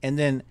 And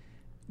then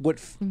what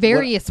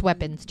Various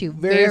weapons, too.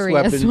 Various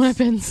weapons.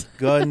 weapons.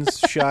 guns,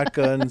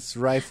 shotguns,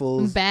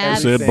 rifles. Bad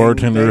Said everything.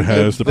 bartender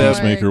has the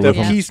peacemaker The with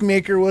Yeah. him.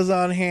 peacemaker was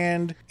on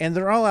hand, and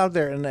they're all out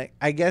there. And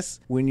I guess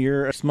when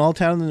you're a small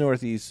town in the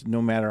Northeast,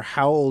 no matter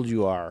how old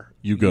you are,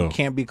 You go.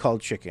 can't be called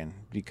chicken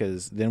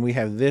because then we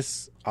have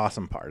this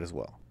awesome part as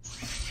well.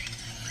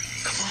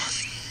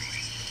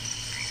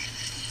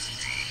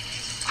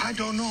 I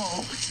don't know.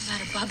 What's the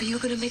matter, Bobby? You're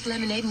gonna make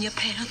lemonade in your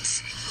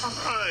pants?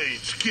 I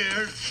ain't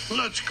scared.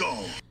 Let's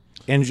go.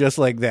 And just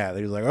like that,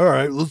 they're like, "All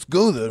right, let's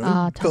go then."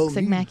 Call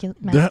Toxic me-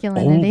 That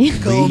old masculinity.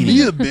 Call lady.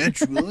 me a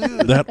bitch, will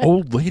you? That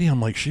old lady,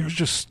 I'm like, she was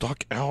just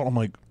stuck out. I'm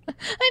like,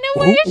 I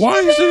know. Where is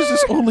why she is there at?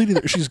 this old lady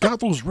there? She's got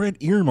those red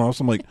earmuffs.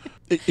 I'm like,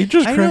 it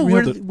just I cracked know. me Were,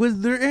 up. that- was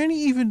there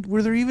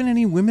were there even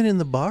any women in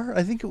the bar?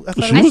 I thought She it was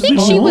I was think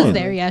the she only was one.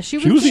 there. Yeah, She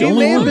was the She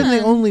only may have one. been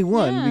the only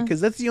one Yeah. because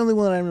that's the only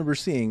one I remember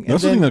seeing.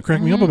 That's the thing that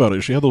cracked me up about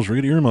it. She had those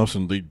red earmuffs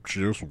and they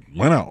just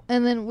went out.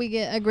 And then we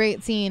get a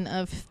great scene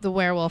of the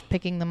werewolf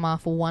picking them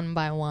off one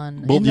by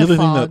one. Well, in the other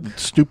fog. thing that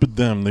stupid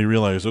them, they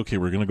realized, okay,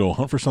 we're going to go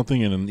hunt for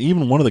something. And then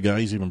even one of the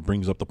guys even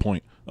brings up the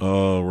point,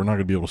 we're not going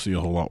to be able to see a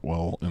whole lot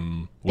well.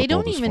 And They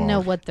don't even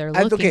know what they're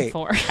looking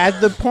for. At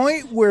the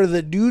point where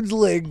the dude's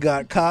leg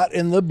got caught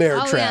in the bear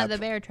Oh trap, yeah, the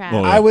bear trap.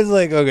 Oh, yeah. I was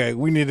like, okay,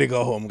 we need to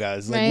go home,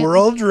 guys. Like, Right. we're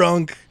all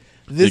drunk.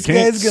 This You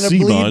can't guy's gonna see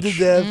bleed much. to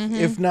death, Mm-hmm.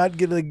 if not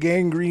get a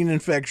gangrene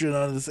infection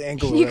on his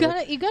ankle. or You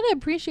whatever. gotta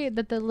appreciate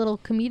that the little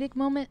comedic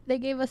moment they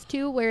gave us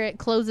too, where it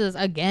closes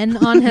again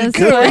on his.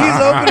 So foot.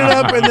 he's opening it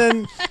up,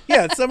 and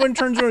then someone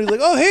turns around. He's like,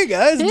 "Oh, hey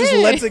guys!" and just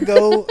Hey. lets it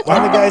go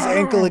on the guy's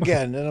ankle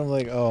again. And I'm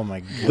like, "Oh my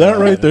god!" That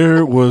right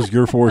there was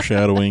your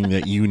foreshadowing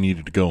that you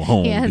needed to go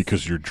home Yes.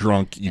 because you're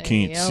drunk, you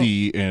can't Yep.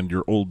 see, and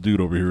your old dude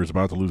over here is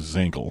about to lose his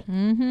ankle.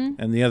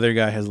 And the other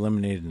guy has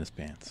lemonade in his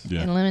pants.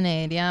 Yeah. And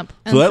lemonade, yep.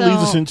 So that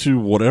leads us into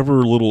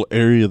whatever little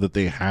area that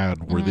they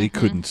had where they Mm-hmm.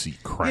 couldn't see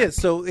crap. Yeah,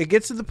 so it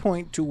gets to the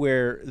point to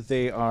where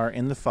they are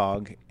in the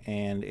fog,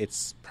 and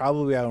it's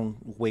probably on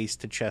waist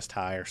to chest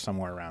high or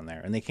somewhere around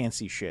there, and they can't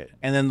see shit.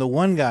 And then the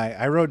one guy,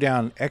 I wrote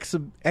down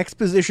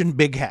exposition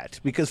big hat,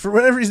 because for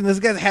whatever reason, this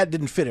guy's hat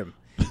didn't fit him.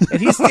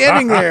 And he's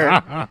standing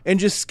there and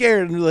just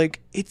scared, and like,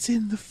 it's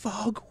in the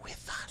fog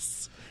with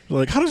us.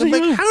 Like, how does I'm he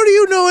like, know? how do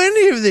you know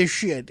any of this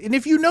shit? And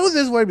if you know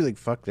this, why be like,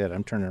 fuck that,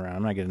 I'm turning around,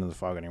 I'm not getting into the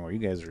fog anymore. You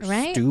guys are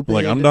Right? stupid.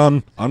 Like, I'm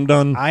done. I'm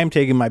done. I'm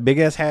taking my big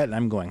ass hat and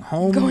I'm going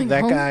home. Going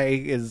that home. guy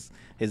is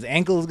his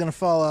ankle is gonna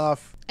fall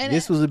off. And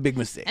this was a big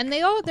mistake. And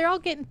they're all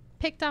getting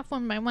picked off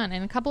one by one,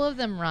 and a couple of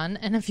them run,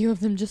 and a few of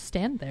them just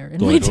stand there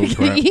and Like, wait to oh, get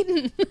crap.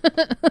 eaten.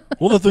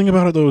 Well, the thing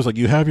about it, though, is like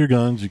you have your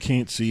guns, you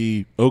can't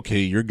see, okay,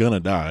 you're going to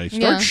die.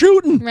 Start Yeah.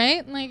 shooting.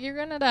 Right? Like, you're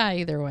gonna die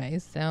either way,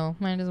 so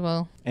might as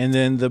well. And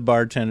then the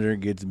bartender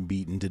gets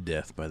beaten to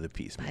death by the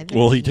peacemaker.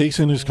 Well, he takes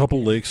in his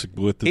couple licks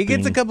with the He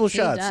gets a thing. couple He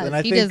shots, does. and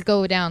I He think does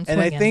go down and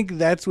I swinging. think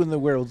that's when the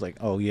werewolf's like,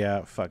 "Oh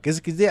yeah, fuck," because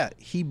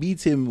he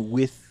beats him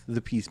with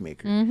the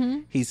peacemaker. Mm-hmm.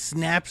 He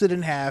snaps it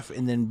in half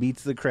and then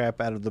beats the crap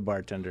out of the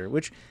bartender,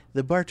 which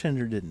the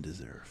bartender didn't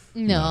deserve.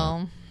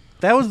 No.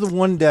 That was the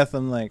one death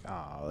I'm like,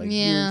 oh, like,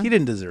 Yeah. he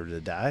didn't deserve to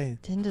die.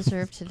 Didn't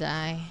deserve to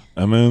die.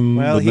 And then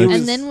Well, the he next, was-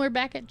 And then we're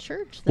back at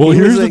church. Well, he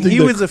here's was the a, thing he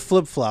that- was a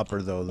flip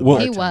flopper though. The Well,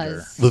 He bartender.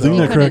 was. The thing He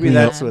that couldn't cracked be me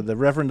That's up- what the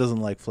Reverend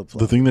doesn't like flip flop.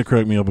 the thing that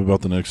cracked me up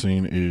about the next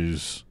scene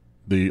is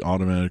they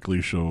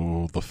automatically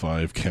show the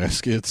 5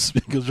 caskets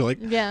because you're like,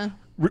 Yeah.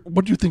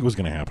 what do you think was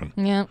going to happen?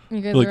 Yeah.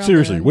 You guys are Like all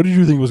seriously, dead. what did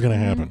you think was going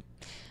to happen?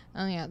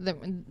 Oh, yeah.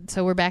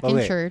 So we're back in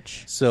Okay.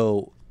 church.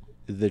 So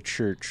the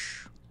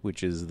church,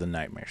 which is the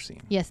nightmare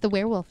scene. Yes, the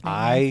werewolf. I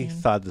nightmare scene.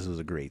 thought this was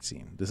a great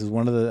scene. This is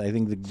one of the, I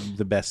think,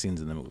 the best scenes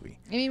in the movie.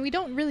 I mean, we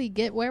don't really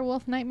get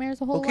werewolf nightmares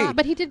a whole Okay. lot,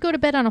 but he did go to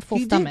bed on a full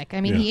He did. stomach.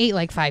 I mean, Yeah. he ate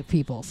like 5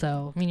 people,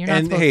 so I mean, you're not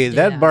And supposed hey, to do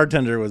that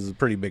bartender was a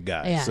pretty big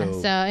guy. Yeah,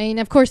 So. so I mean,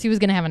 of course, he was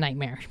going to have a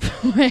nightmare.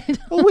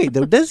 Oh wait,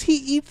 though, does he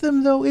eat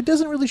them though? It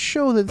doesn't really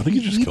show that I think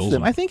he just eats kills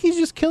them. them. I think he's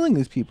just killing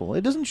these people.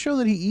 It doesn't show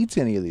that he eats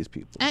any of these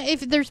people.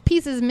 If there's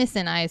pieces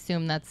missing, I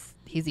assume that's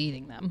he's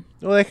eating them.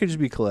 Well, that could just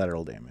be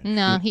collateral damage.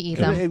 No, he eats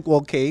them.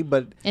 Okay,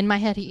 but In my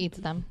head, he eats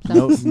them.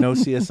 So. no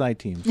CSI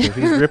team. So if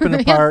he's ripping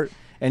apart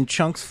and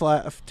chunks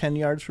fly 10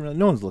 yards from it,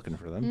 no one's looking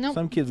for them. Nope.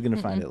 Some kid's gonna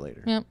find it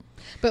later. Yep.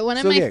 But one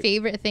of So, my yeah.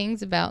 favorite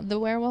things about the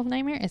werewolf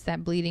nightmare is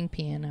that bleeding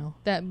piano.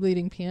 That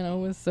bleeding piano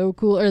was so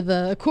cool, or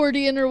the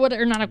accordion, or what?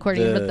 Or not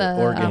accordion, The but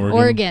the organ.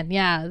 organ.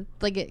 Yeah,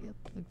 like it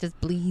just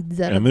bleeds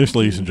out. And of this,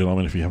 ladies and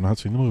gentlemen, if you have not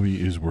seen the movie,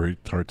 is where he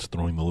starts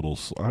throwing the little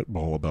slide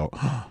ball about,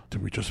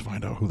 did we just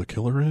find out who the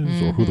killer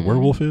is or who the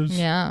werewolf is?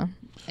 Yeah.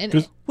 And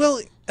 'Cause-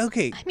 Well,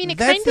 okay. I mean, it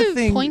that's kind the of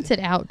thing. points it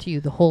out to you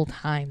the whole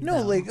time.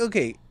 No, though. like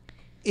okay,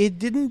 it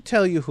didn't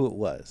tell you who it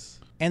was,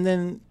 and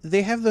then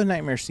they have the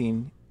nightmare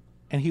scene,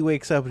 and he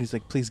wakes up and he's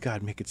like, "Please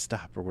God, make it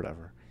stop" or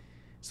whatever.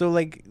 So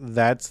like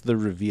that's the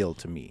reveal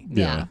to me.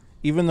 yeah.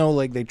 Even though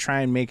like they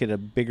try and make it a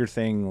bigger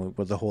thing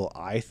with the whole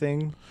eye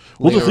thing.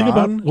 Well, the later thing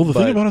about on, the thing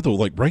but- about it though,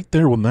 like right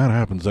there when that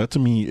happens, that to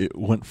me it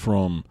went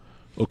from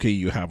okay,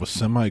 you have a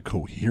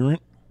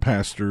semi-coherent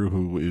pastor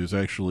who is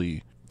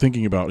actually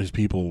thinking about his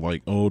people,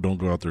 like, oh, don't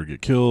go out there and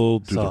get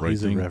killed, do So the right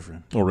he's a thing.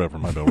 reverend. Oh,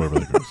 reverend, my bad, whatever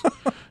that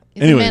goes.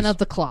 He's Anyways. a man of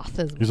the cloth.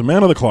 He's a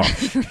man of the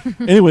cloth.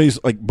 Anyways,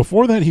 like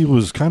before that, he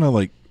was kind of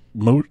like,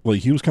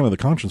 he was kind of the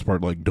conscience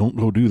part, like, don't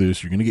go do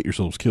this, you're gonna get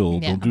yourselves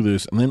killed. Yeah. Don't do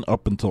this. And then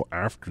up until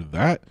after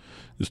that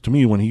is to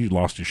me when he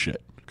lost his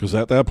shit. Because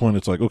at that point,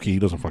 it's like, okay, he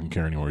doesn't fucking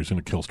care anymore. He's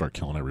gonna start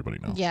killing everybody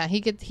now. Yeah, he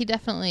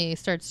definitely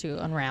starts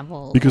to unravel. a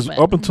little Because bit.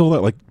 up until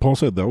that, like Paul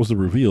said, that was the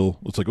reveal.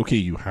 It's like, okay,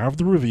 you have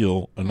the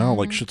reveal, and now Mm-hmm.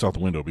 like shit's out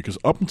the window. Because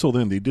up until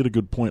then, they did a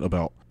good point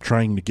about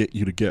trying to get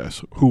you to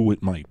guess who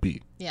it might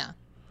be. Yeah.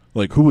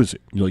 Like, who is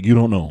it? You're like, you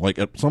don't know. Like,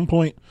 at some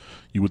point,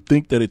 you would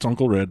think that it's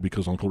Uncle Red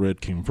because Uncle Red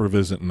came for a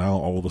visit, and now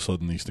all of a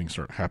sudden these things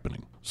start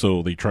happening.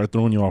 So they tried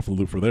throwing you off the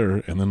loop for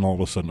there, and then all of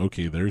a sudden,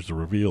 okay, there's the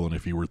reveal. And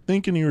if you were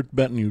thinking you were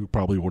betting, you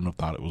probably wouldn't have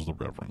thought it was the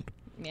Reverend.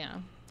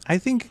 Yeah. I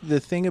think the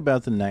thing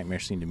about the nightmare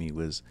scene to me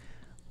was,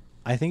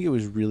 I think it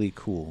was really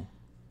cool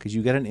because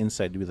you got an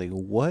insight to be like,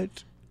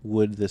 what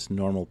would this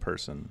normal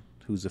person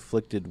who's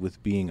afflicted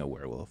with being a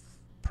werewolf,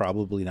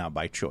 probably not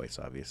by choice,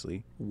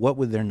 obviously, what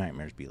would their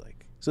nightmares be like?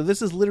 So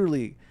this is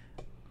literally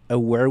a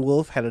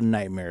werewolf had a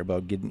nightmare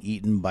about getting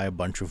eaten by a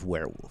bunch of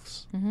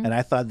werewolves, and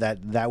I thought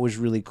that was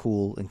really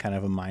cool and kind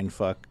of a mind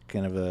fuck,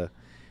 kind of a.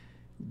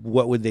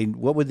 What would they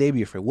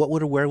be afraid? What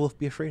would a werewolf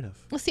be afraid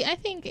of? Well, see, I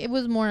think it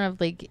was more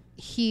of like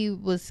he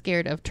was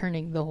scared of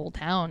turning the whole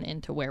town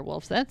into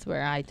werewolves. That's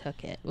where I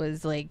took it.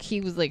 Was like he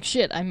was like,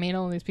 shit, I made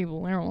all these people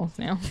werewolves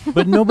now.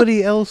 But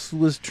nobody else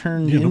was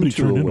turned Yeah, nobody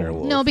into turned a into one.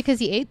 werewolf. No, because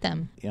he ate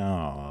them.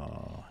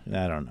 Oh,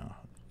 I don't know.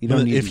 You But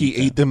don't need if to he eat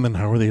ate them, then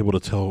how are they able to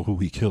tell who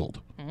he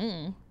killed?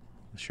 them.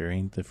 Sure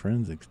ain't the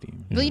forensics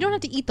team. Well, you don't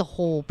have to eat the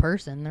whole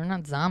person. They're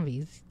not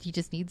zombies. He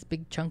just needs a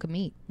big chunk of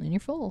meat, and you're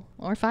full.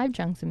 Or 5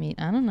 chunks of meat.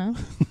 I don't know.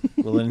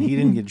 Well, then he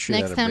didn't get shit out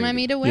Next of time I Brady.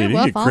 meet a Yeah, he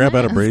werewolf, didn't get I'll crap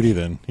out of ask. Brady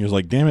then. He was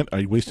like, damn it,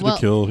 I wasted Well, a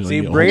kill. He's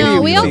see, like, Brady No,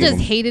 was we all like- just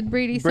hated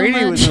Brady so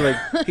Brady much. was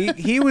like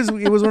he was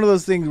it was one of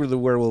those things where the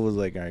werewolf was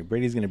like, all right,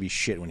 Brady's gonna be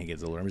shit when he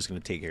gets older. I'm just gonna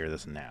take care of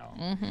this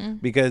now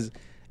because,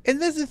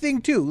 and that's the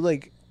thing too.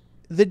 Like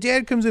the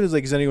dad comes in and is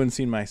like, has anyone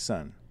seen my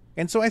son?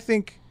 And so I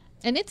think.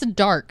 And it's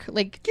dark.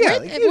 Like, Yeah, where,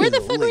 like, it where is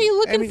the fuck were late. you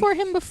looking I mean- for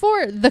him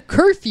before the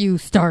curfew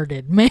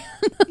started, man?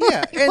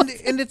 Yeah,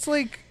 and it's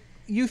like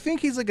you think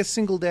he's like a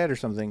single dad or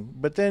something,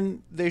 but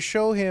then they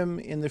show him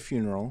in the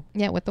funeral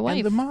Yeah, with the wife.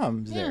 and the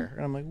mom's Yeah. there,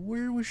 and I'm like,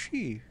 where was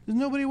she? There's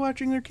nobody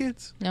watching their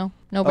kids. No,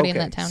 nobody in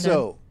that town.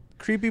 So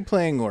creepy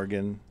playing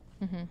organ.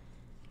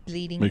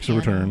 bleeding makes a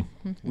piano.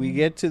 return. We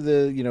get to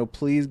the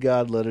please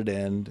God let it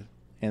end,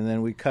 and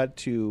then we cut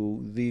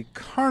to the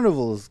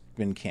carnival's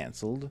been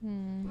canceled.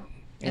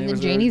 And it then was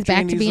Janie's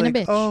back to being a like,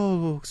 bitch.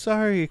 Oh,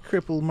 sorry,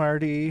 crippled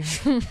Marty.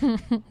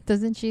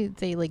 Doesn't she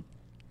say like,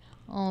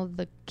 "Oh,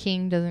 the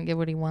king doesn't get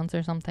what he wants"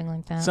 or something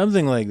like that?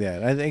 Something like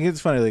that. I think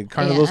it's funny. Like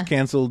carnival's Yeah.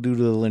 canceled due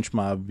to the lynch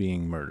mob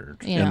being murdered.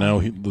 You And know.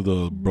 now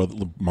the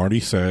brother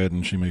Marty's sad,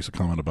 and she makes a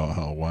comment about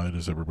how why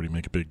does everybody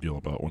make a big deal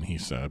about when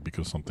he's sad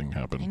because something I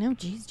happened. know,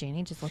 geez,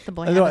 Janie, just let the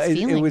boy I know, have his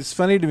it feelings. was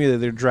funny to me that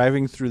they're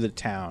driving through the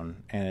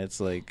town, and it's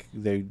like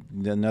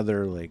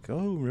another like,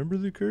 oh, remember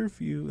the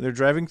curfew? They're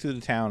driving through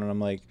the town, and I'm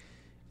like,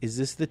 is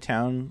this the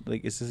town?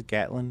 Like, is this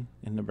Gatlin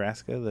in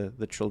Nebraska?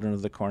 The Children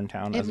of the Corn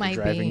town? It as might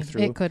they're driving be.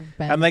 through. It could have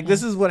been. I'm like, yeah.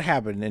 this is what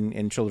happened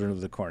in Children of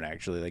the Corn.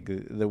 Actually, like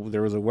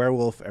there was a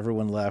werewolf.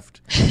 Everyone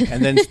left,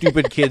 and then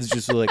stupid kids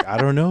just were like, I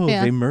don't know.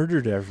 Yeah. They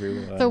murdered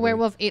everyone. The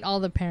werewolf ate all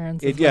the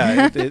parents.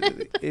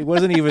 It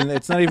wasn't even.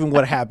 It's not even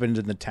what happened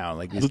in the town.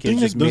 Like these The thing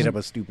kids just that made doesn't- up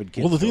a stupid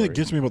kid. Well, the thing that story.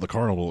 gets me about the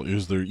carnival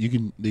is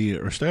they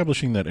are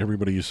establishing that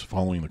everybody's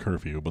following the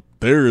curfew, but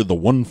they're the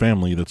one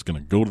family that's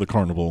going to go to the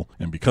carnival,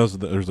 and because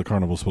there's the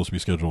carnival supposed to be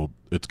scheduled,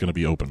 it's going to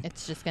be open.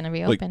 It's just going to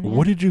be Like, open.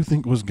 what did you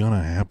think was going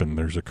to happen?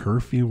 There's a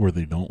curfew where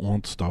they don't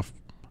want stuff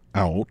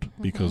out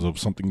Mm-hmm. because of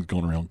something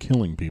going around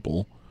killing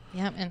people.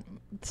 Yeah, and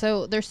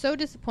so they're so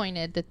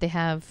disappointed that they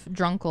have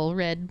Drunkle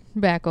Red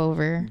back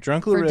over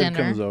Drunkle for Red dinner.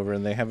 comes over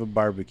and they have a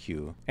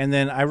barbecue. And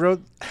then I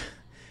wrote,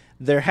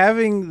 they're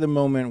having the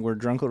moment where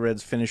Drunkle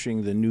Red's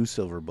finishing the new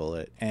Silver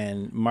Bullet,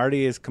 and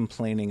Marty is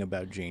complaining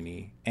about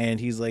Janie, and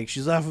he's like,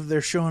 she's off of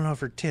there showing off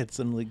her tits.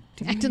 I'm like,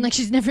 Acting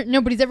like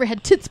nobody's ever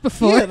had tits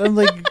before. yeah, and I'm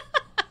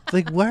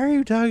like, why are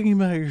you talking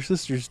about your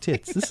sister's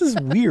tits? This is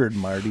weird,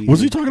 Marty. Was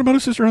he talking about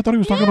his sister? I thought he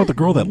was talking about the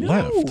girl that No,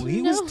 left.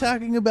 he was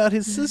talking about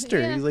his sister.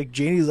 Yeah. He's like,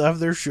 Janie's off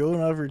there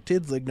showing off her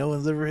tits like no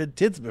one's ever had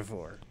tits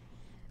before.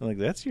 I'm like,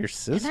 that's your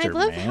sister, And I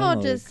love man. how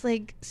Like, just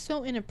like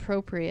so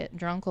inappropriate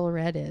Drunkle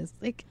Red is.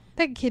 Like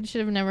that kid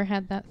should have never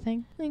had that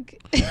thing.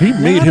 Like He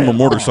made him a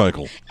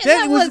motorcycle.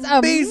 that was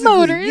a basically-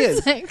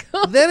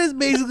 motorcycle. that is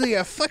basically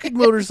a fucking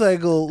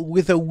motorcycle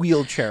with a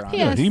wheelchair on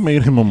Yeah. it. He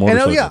made him a And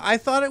motorcycle. oh yeah, I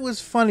thought it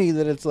was funny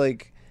that it's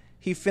like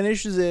he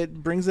finishes it,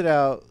 brings it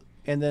out,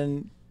 and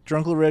then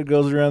Drunkle Red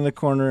goes around the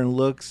corner and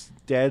looks.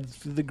 Dad's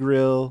through the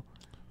grill,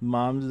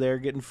 Mom's there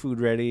getting food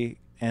ready,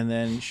 and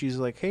then she's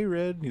like, "Hey,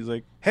 Red," and he's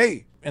like,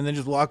 "Hey," and then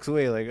just walks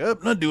away like, "Oh,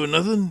 not doing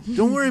nothing.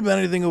 Don't worry about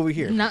anything over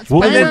here." Not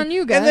Well, spying then- on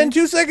you guys. And then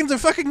 2 seconds, a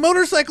fucking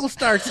motorcycle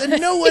starts,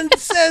 and no one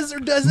says or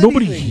does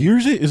Nobody anything.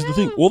 hears it is the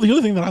thing. Well, the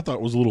other thing that I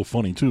thought was a little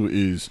funny too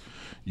is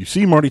you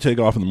see Marty take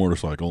off in the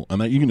motorcycle, and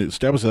that you can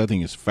establish that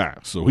thing is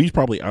fast, so he's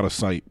probably out of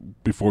sight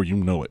before you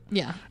know it.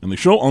 Yeah. And they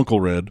show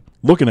Uncle Red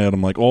looking at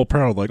him like all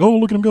proud, like, "Oh,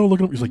 look at him go, look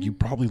at him." He's like, "You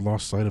probably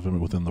lost sight of him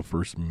within the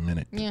first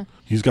minute." Yeah.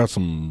 He's got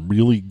some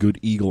really good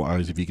eagle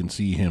eyes if you can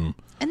see him.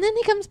 And then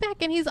he comes back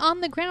and he's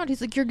on the ground. He's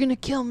like, "You're gonna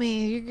kill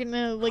me. You're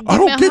gonna like I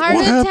give me don't a get heart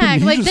what happened. attack."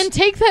 He Like, just- then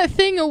take that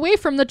thing away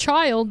from the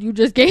child you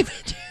just gave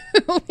it to.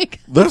 Like,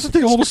 That's the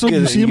thing. All of a sudden,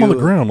 you Yeah, see him on the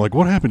you- ground. Like,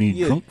 what happened? He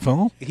Yeah. drunk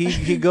fell.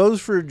 He goes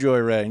for a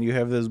joyride, and you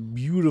have this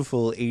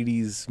beautiful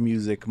 80s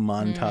music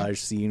montage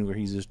scene where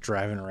he's just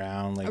driving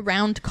around like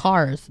around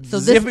cars, so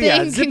this Zipping- yeah,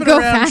 thing can zipping go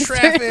around faster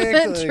traffic,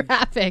 than like-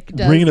 traffic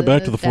does. Bringing it in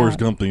back to this the Forrest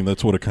town. Gump thing,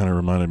 that's what it kind of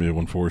reminded me of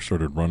when Forrest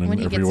started running When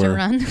he gets to everywhere.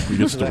 run. He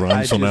gets to I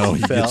run, so just now he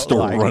gets felt to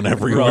like run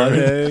everywhere.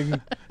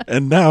 running.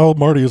 And now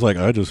Marty is like,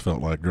 "I just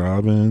felt like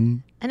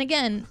driving." And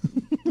again,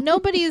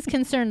 nobody is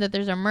concerned that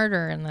there's a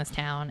murder in this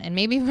town, and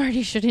maybe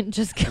Marty shouldn't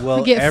just go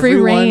Well, get free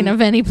everyone- reign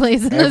of any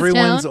place in this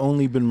Everyone's town.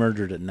 only been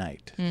murdered at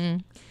night.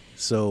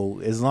 So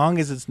as long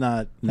as it's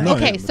not night,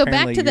 Okay, so back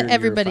apparently to the you're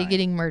everybody fine.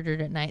 getting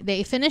murdered at night.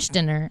 They finish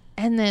dinner,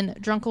 and then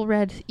Drunkle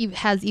Red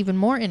has even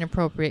more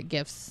inappropriate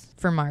gifts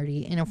for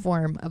Marty in a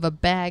form of a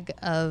bag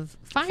of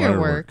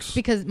fireworks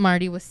because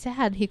Marty was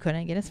sad he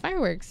couldn't get his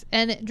fireworks.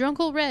 And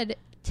Drunkle Red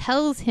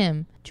tells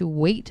him to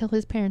wait till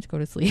his parents go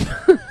to sleep.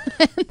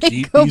 And they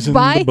Keep go these in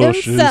by the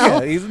bushes.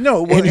 himself. Yeah, he's,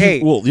 no, well, And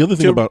hey. well, the other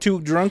thing to, about- to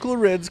Drunkle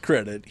Red's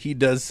credit, he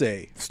does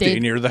say, "Stay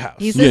near the house."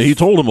 He's Yeah, he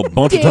told him a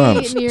bunch of Stay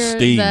times, near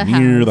 "Stay the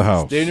near house." the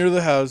house." Stay near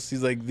the house.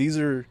 He's like, these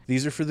are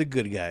for the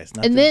good guys.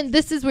 Not And the, then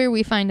this is where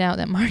we find out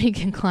that Marty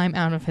can climb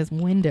out of his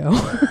window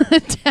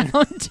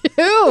down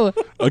too.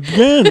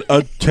 Again,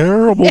 a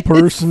terrible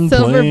person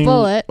Silver playing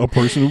bullet. a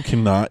person who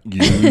cannot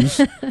use his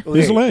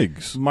Okay,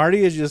 legs.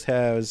 Marty just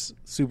has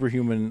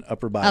superhuman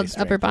upper body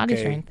strength. Upper body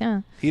okay? strength,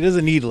 yeah. He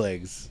doesn't need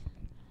legs.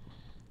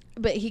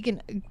 But he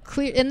can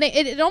clear, and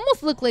it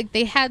almost looked like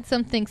they had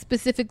something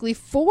specifically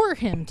for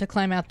him to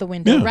climb out the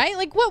window, Yeah. right?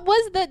 Like, what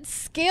was that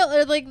scale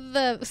or like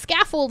the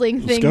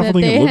scaffolding The thing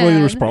scaffolding, that they it looked like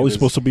there was had? probably It is-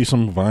 supposed to be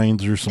some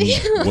vines or some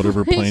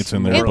whatever plants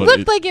in there. It but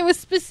looked like it was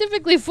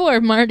specifically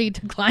for Marty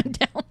to climb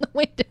down the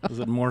window. Was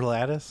it more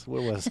lattice?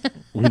 What was it?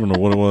 we don't know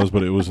what it was,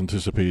 but it was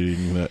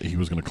anticipating that he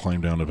was going to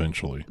climb down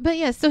eventually. But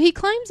yeah, so he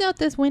climbs out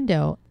this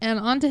window and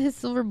onto his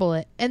silver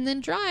bullet, and then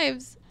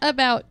drives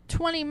about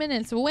 20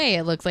 minutes away.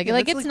 It looks like Yeah,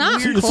 like that's it's like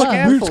not weird It's close.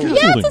 like weird Scaffolding. Yeah,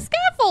 scaffolding. it's a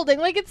scaffolding.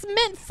 Like it's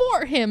meant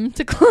for him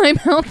to climb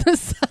out the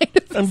side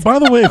of And by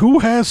the way, who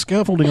has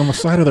scaffolding on the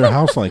side of their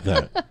house like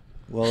that?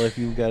 Well, if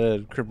you've got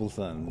a crippled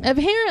son.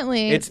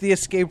 Apparently, It's the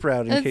escape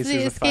route in it's case the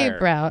there's a escape fire.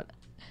 route.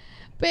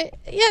 But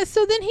yeah,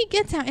 so then he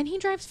gets out and he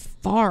drives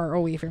far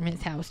away from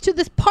his house to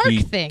this park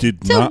He thing. did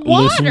to not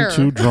water. listen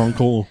to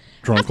Drunkle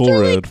After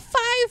Red, like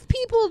 5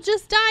 people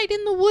just died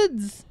in the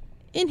woods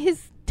in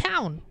his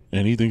town.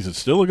 and he thinks it's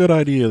still a good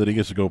idea that he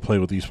gets to go play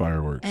with these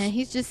fireworks. And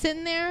he's just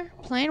sitting there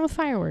playing with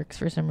fireworks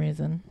for some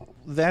reason.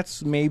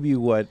 That's maybe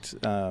what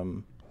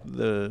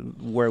the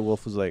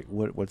werewolf was like,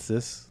 "What's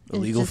this?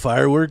 Illegal just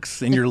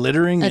fireworks and you're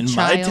littering a in my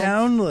child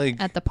town?" Like,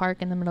 at the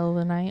park in the middle of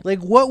the night. like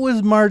what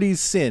was Marty's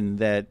sin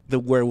that the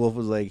werewolf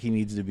was like he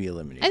needs to be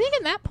eliminated? I think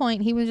at that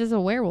point he was just a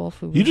werewolf.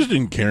 Who He just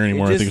didn't care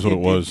anymore. I just- think is what it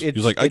was.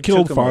 He's like, I it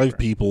killed took him 5 over.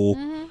 people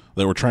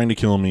that were trying to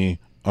kill me.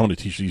 I'm going to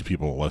teach these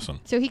people a lesson.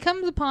 So he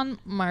comes upon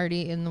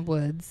Marty in the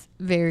woods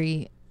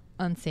very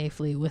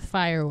unsafely with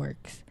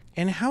fireworks.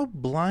 And how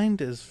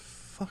blind as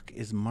fuck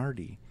is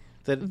Marty?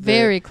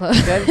 Very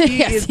close. That he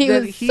yes, is, he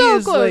that was he so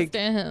is close like to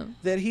him.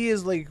 that he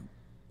is like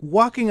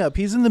walking up.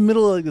 He's in the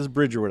middle of like this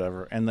bridge or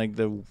whatever, and like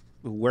the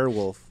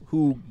werewolf,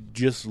 who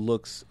just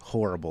looks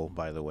horrible,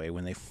 by the way,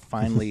 when they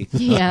finally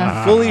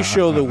Yeah. fully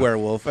show the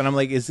werewolf, and I'm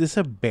like, is this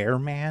a bear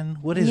man?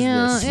 What is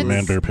this? it's,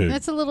 Mander pig.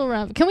 it's a little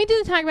rough. Can we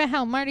just talk about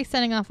how Marty's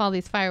setting off all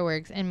these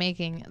fireworks and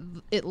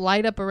making it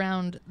light up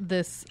around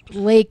this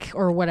lake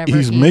or whatever?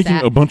 He's making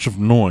at. a bunch of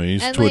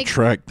noise And, to like,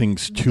 attract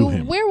things to The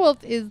him.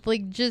 werewolf is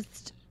like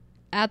just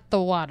at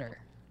the water.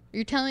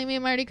 You're telling me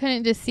Marty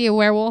couldn't just see a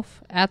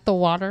werewolf at the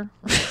water?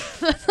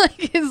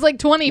 Like it's like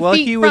 20 Well,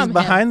 feet he was from him.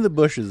 behind the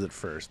bushes at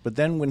first, but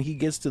then when he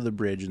gets to the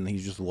bridge and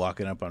he's just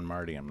walking up on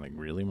Marty, I'm like,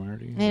 really,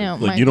 Marty? I know.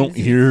 Like you don't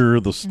Marty's- hear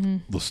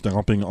the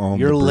stomping on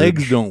Your the legs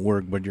bridge don't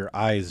work, but your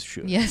eyes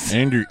should. Yes.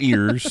 and your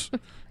ears.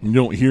 You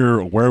don't hear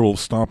a werewolf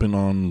stomping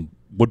on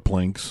wood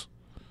planks,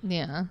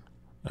 Yeah.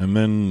 and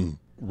then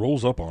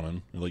rolls up on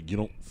him. Like you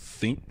don't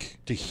think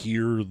to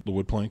hear the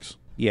wood planks.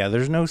 Yeah,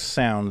 there's no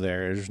sound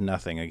there. There's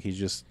nothing. Like he's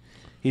just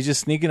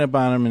sneaking up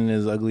on him in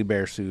his ugly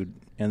bear suit,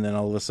 and then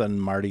all of a sudden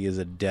Marty is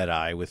a dead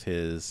eye with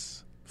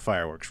his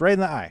fireworks right in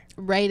the eye.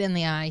 Right in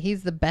the eye.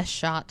 He's the best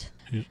shot.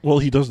 Well,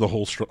 he does the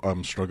whole.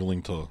 I'm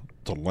struggling to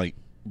light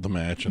the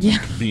match, and then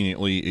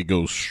conveniently it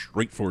goes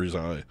straight for his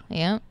eye.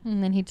 Yeah.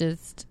 And then he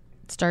just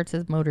starts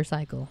his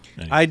motorcycle.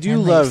 I do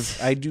And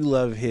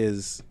love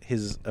his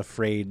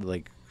afraid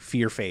like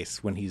fear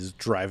face when he's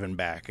driving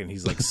back and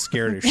he's like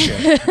scared as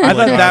shit. I thought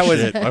that was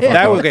shit, I that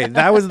forgot. okay.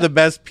 That was the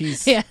best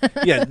piece. Yeah.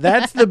 Yeah,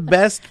 that's the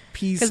best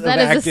piece 'Cause of that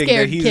is a acting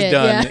scared that he's kid,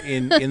 done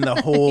yeah. in the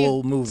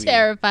whole movie.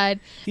 Terrified.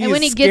 He and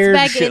when is he gets scared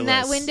back in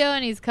that shitless. window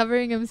and he's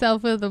covering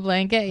himself with a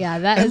blanket, yeah,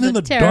 that And is then a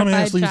the terrified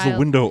dumbass leaves child. the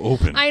window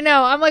open. I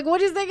know. I'm like,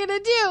 what is they gonna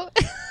do?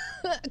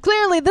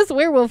 Clearly, this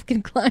werewolf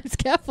can climb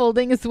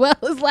scaffolding as well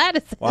as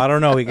lattices. Well, I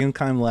don't know. He can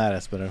climb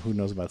lattice, but who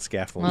knows about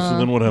scaffolding? So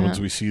then what happens?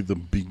 yeah. We see the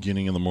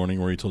beginning in the morning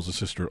where he tells his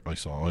sister, "I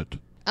saw it."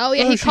 Oh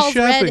yeah, Oh, he she's calls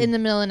Red shopping. in the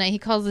middle of the night. He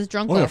calls his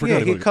drunk Oh, yeah, I wolf. forgot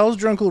Yeah, he about it. calls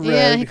Drunkle Red.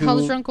 Yeah, he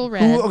calls Drunkle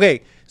Red.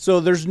 Okay, so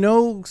there's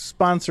no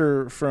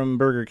sponsor from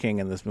Burger King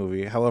in this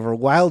movie. However,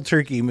 Wild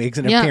Turkey makes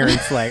an Yeah.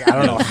 appearance like I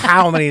don't know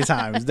how many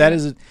times. That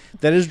is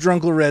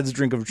Drunkle Red's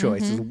drink of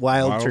choice is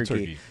Wild, Wild Turkey.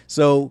 Turkey.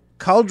 So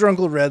call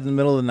Drunkle Red in the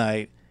middle of the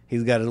night.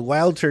 He's got a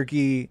Wild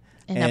Turkey.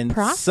 And a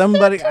prostitute?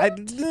 somebody, A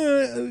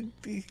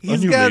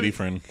new lady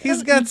friend.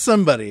 He's got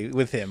somebody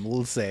with him.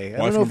 We'll say I Wife don't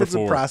know if number it's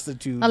 4. a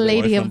prostitute, A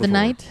lady wife of the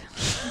number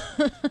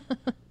night.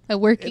 A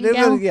working And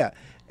gal. yeah.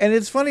 And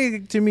it's funny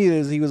to me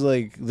that he was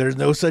like, there's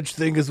no such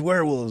thing as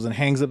werewolves, and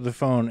hangs up the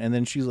phone. And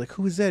then she's like,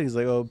 who is that? He's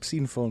like, oh,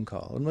 obscene phone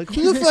call. I'm like,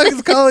 who the fuck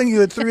is calling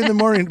you at 3 a.m.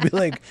 to be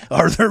like,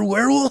 are there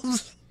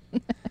werewolves?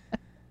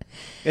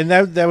 And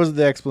that was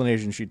the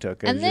explanation she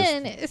took. It And was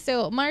just- then,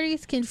 so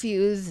Marty's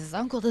confused. His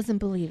uncle doesn't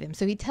believe him.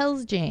 So he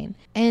tells Jane.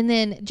 And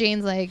then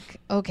Jane's like,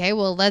 okay,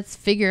 well, let's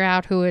figure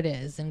out who it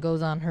is. And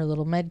goes on her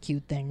little med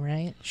cute thing,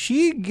 right?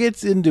 she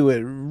gets into it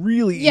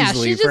really Yeah,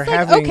 easily she's for just like,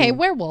 having, okay,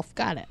 werewolf.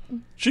 Got it.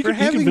 She for could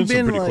he having convinced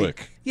him been pretty like,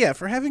 quick. yeah,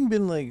 for having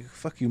been like,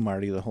 fuck you,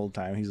 Marty, the whole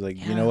time. He's like,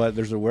 you Yeah. know what?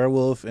 There's a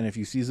werewolf, and if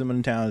you see someone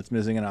in town that's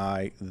missing an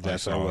eye,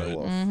 that's a saw it.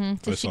 werewolf.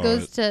 So I she saw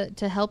goes it.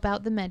 to help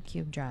out the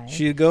Medcube drive.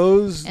 She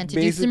goes and to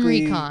do some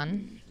basically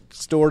recon.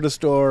 store to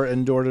store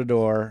and door to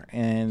door,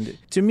 and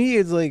to me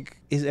it's like,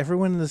 is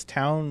everyone in this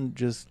town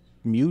just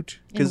mute?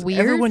 And weird?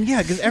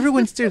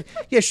 everyone stares.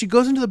 Yeah, she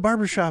goes into the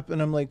barbershop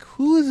and I'm like,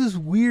 who is this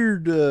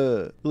weird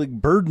like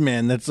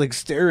Birdman that's like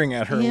staring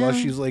at her Yeah. while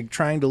she's like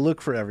trying to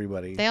look for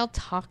everybody? They all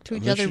talk to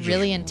each And then other she just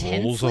really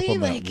rolls up intensely. on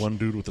Like, that one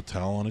dude with the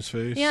towel on his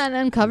face. yeah, and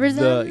uncovers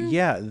him.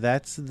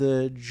 That's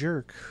the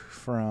jerk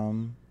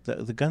from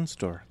the gun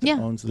store that Yeah.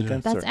 owns the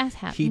gun That's store.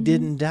 asshat. He Mhm.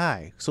 didn't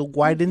die, so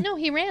why didn't No,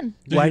 he ran.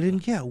 why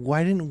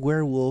didn't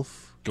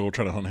werewolf Go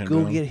try to hunt him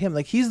go down. get him?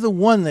 Like, he's the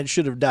one that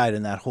should have died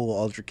in that whole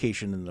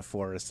altercation in the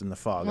forest in the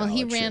fog. Well, and all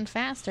he that ran shit.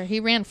 faster.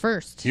 He ran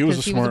first. He was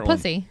 'cause a he was a smart one.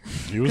 pussy.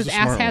 He was Because a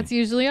smart asshats one.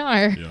 usually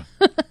are.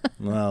 Yeah.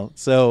 Well,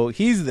 so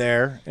he's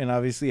there and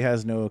obviously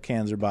has no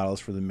cans or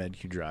bottles for the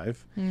MedQ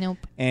drive. Nope.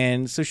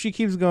 And so she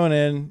keeps going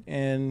in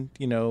and,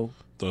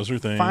 Does her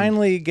thing.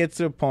 finally gets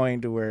to a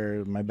point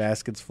where my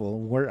basket's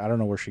full. I don't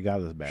know where she got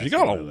this basket. She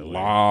got by a the way.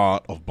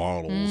 lot of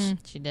bottles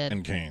She did.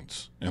 and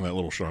cans in that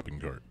little shopping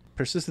cart.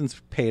 Persistence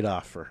paid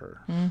off for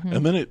her. Mm-hmm.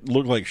 And then it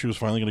looked like she was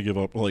finally going to give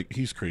up. Like,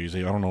 he's crazy.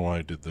 I don't know why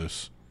I did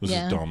this. This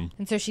is dumb.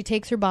 And so she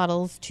takes her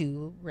bottles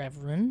to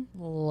Reverend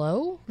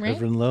Lowe, right?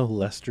 Reverend Lowe,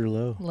 Lester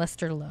Lowe,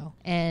 Lester Lowe,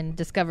 and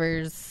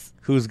discovers.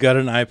 who's got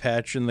an eye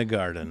patch in the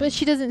garden. But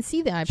she doesn't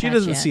see the eye She patch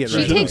doesn't yet. see it She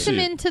right takes away.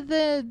 him into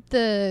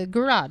the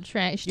garage,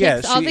 right? She Yeah,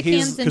 takes all the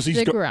cans Because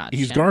into the garage.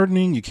 he's yeah.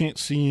 gardening, you can't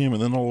see him,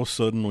 and then all of a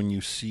sudden, when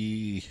you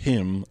see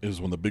him,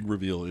 is when the big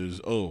reveal is,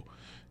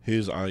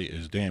 his eye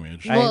is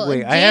damaged. Well,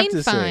 Wait, Jane I have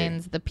to say-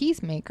 finds the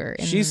peacemaker.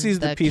 In She sees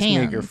the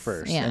peacemaker cans.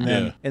 first, Yeah. and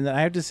then Yeah. and then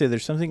I have to say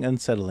there's something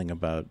unsettling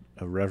about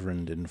a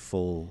reverend in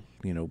full,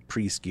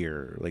 priest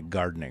gear, like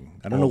gardening.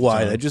 I don't know All the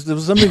why. time. There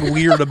was something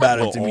weird about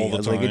it Well, to all me. the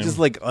It's like it's time. just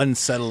like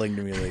unsettling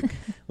to me.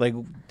 Like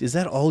is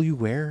that all you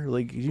wear?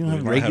 Like you don't You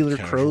have might have regular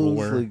casual clothes.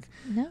 wear. Like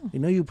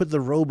No. you put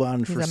the robe on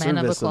He's for a man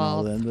of the service and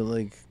all cloth. that, but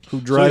like who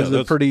drives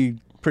a that's-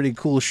 pretty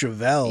cool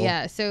Chevelle?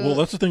 Yeah, so Well,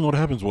 that's the thing. What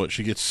happens?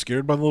 She gets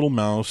scared by the little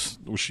mouse,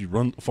 which she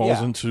falls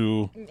Yeah.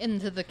 into,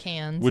 into the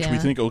cans. which we yeah.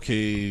 think,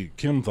 okay,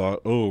 Kim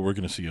thought, we're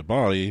going to see a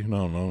body.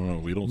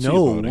 No, we don't see a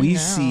No, body. we No.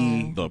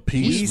 see The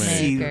we see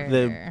Peacemaker.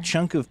 the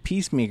chunk of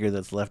peacemaker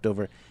that's left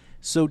over.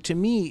 So to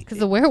me, Because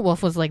the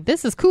werewolf was like,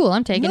 "This is cool.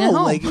 I'm taking it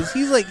home."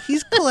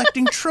 he's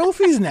collecting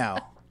trophies now.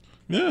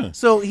 Yeah.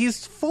 So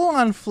he's full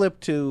on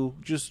flip to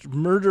just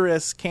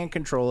murderous, can't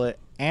control it,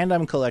 and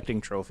I'm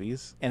collecting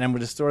trophies, and I'm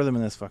going to store them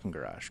in this fucking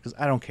garage because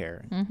I don't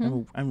care.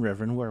 I'm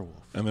Reverend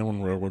Werewolf. And then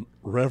when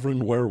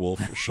Reverend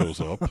Werewolf shows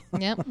up,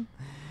 Yep.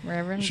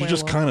 Reverend she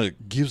just Werewolf. kind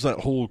of gives that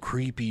whole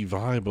creepy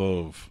vibe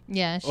of,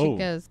 Yeah, she Oh.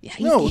 goes. Yeah,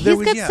 No, he's there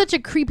was- got yeah. such a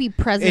creepy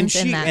presence And she,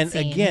 in that and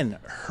scene. again,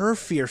 her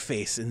fear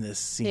face in this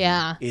scene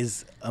Yeah.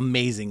 is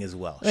amazing as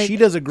well. Like, she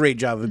does a great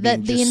job of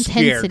being the just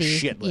scared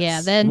intensity, shitless.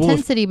 yeah, the Well, if-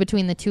 intensity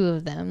between the two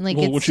of them. Like,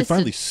 well, it's when she just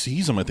finally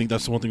sees him, I think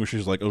that's the one thing where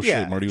she's like, oh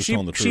shit, Marty was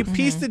telling the She truth.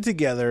 pieced it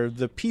together.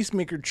 The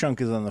peacemaker chunk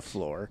is on the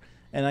floor,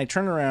 and I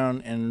turn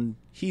around and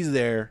he's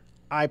there,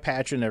 eye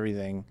patch and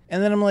everything.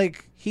 And then I'm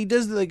like, he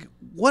does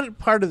what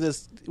part of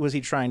this was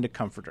he trying to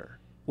comfort her?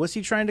 Was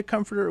he trying to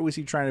comfort her, or was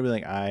he trying to be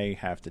like, I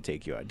have to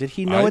take you out? Did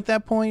he know I at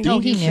that point? No,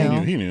 he He knew.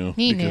 knew. He knew.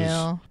 He because,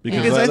 knew.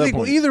 Because, Because at I that think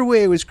point, either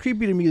way, it was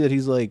creepy to me that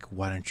he's like,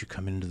 why don't you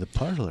come into the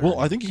parlor? Well,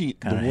 I think he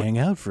kind of hang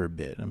out for a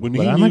bit. when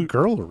But he I'm a knew-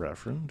 girl,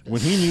 Reverend. when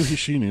he knew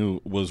she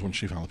knew was when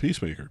she found the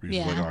peacemaker. Because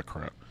he's Yeah. like, oh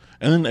crap.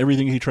 And then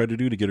everything he tried to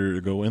do to get her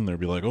to go in there,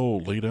 be like, oh,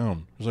 lay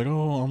down. He's like,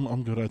 oh,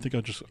 I'm good. I think I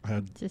just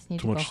had Just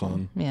need too to much go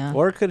home. sun. Yeah.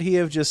 Or could he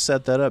have just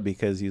set that up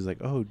because he's like,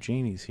 oh,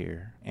 Janie's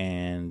here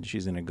and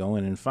she's going to go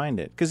in and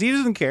find it? Because he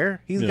doesn't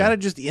care. He's Yeah. got it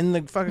just in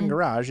the fucking Mm.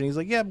 garage. And he's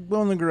like, yeah,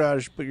 go in the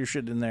garage, put your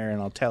shit in there,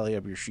 and I'll tally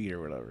up your sheet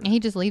or whatever. And he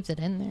just leaves it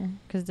in there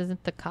because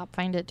doesn't the cop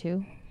find it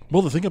too?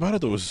 Well, the thing about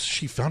it though is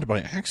she found it by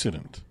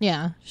accident.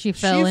 Yeah, she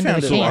fell into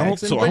found the it So by I can. don't.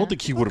 accident, So I but- don't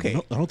think he would have.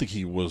 okay. I don't think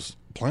he was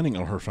planning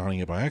on her finding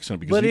it by accident.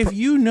 Because But he if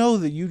you know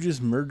that you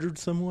just murdered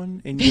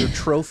someone and your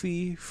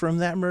trophy from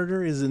that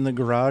murder is in the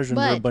garage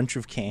under a But bunch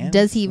of cans.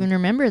 Does he even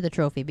remember the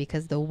trophy?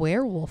 Because the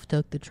werewolf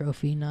took the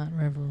trophy, not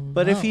Reverend.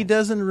 But if he Lowe.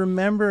 doesn't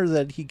remember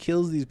that he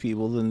kills these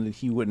people, then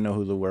he wouldn't know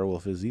who the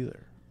werewolf is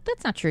either.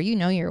 That's not true. You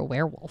know you're a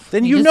werewolf.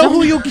 Then you just know don't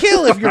who you'll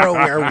kill if you're a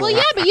werewolf. Well,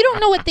 yeah, but you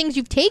don't know what things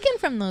you've taken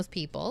from those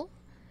people.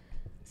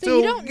 So, So,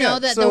 you don't know yeah,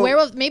 that the so-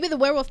 werewolf. Maybe the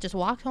werewolf just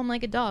walked home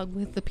like a dog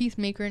with the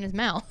peacemaker in his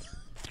mouth,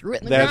 threw it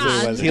in the That's garage.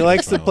 what it was. He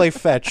likes to play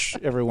fetch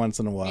every once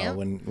in a while Yeah.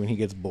 when he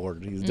gets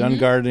bored. He's done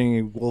gardening,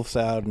 he wolfs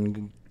out,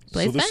 and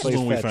Plays so this fetch. is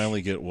when we Fetch.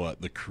 finally get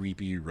the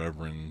creepy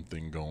Reverend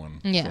thing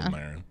going. Yeah.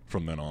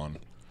 From then on.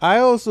 I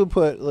also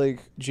put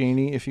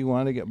Janie, if you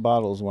want to get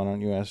bottles, why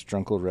don't you ask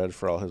Drunkle Red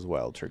for all his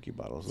wild turkey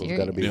bottles? Those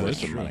got to be Yeah, worth that's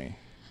some true. money.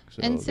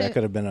 So And so- that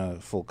could have been a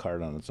full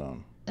card on its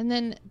own. And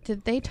then,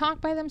 did they talk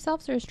by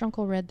themselves, or is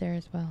Drunkle Red there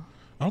as well?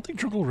 I don't think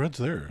Drunkle Red's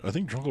there. I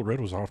think Drunkle Red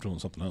was off doing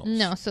something else.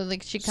 No. So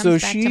she comes So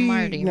back she to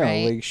Marty,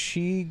 right?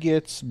 she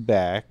gets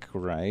back,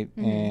 right?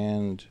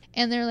 And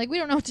And they're like, we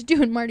don't know what to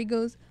do. And Marty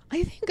goes,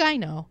 I think I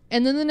know.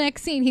 And then the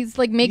next scene, he's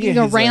like making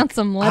Yeah, a he's like,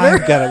 ransom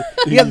letter. I've gotta,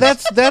 yeah,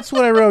 that's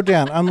what I wrote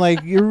down. I'm like,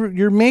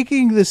 you're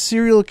making the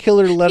serial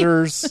killer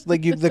letters,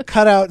 like the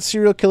cutout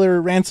serial killer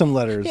ransom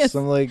letters. Yes.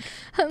 I'm like,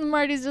 And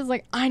Marty's just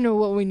like, I know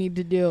what we need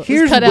to do.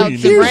 Here's Is cut what out you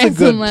some need. Here's a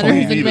ransom good letters We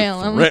plan. need and to mail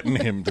them. threaten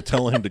him to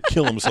tell him to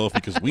kill himself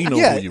because we know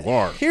yeah, who you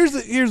are. Here's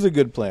a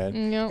good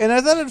plan. Yep. And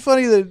I thought it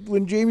funny that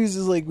when Jamie's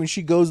is like, when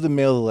she goes to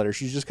mail the letter,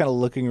 she's just kind of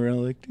looking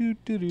around like, I'm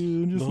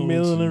just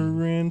mailing a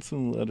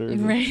ransom letter.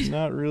 It's Right.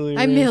 not really.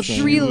 I mailed ransom.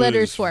 3 was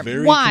letters for him.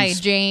 very Why,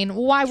 Jane?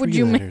 Why would 3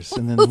 you mail letters,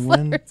 and then those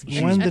one letters? She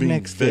one was the being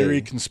next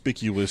very day.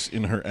 conspicuous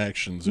in her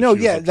actions. if No, she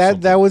was yeah, up to that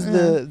something.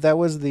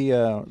 was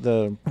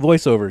the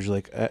voiceovers.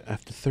 Like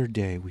after the 3rd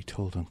day, we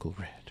told Uncle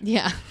Red,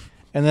 Yeah.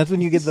 and that's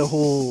when you get the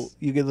whole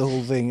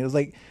thing. It was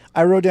like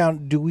I wrote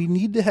down, do we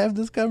need to have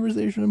this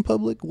conversation in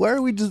public? Why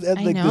are we just at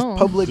I like this know.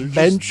 public They're just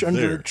bench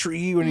under there. a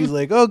tree when he's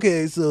like,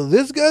 okay, so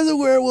this guy's a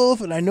werewolf,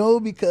 and I know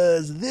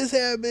because this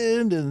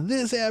happened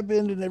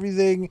and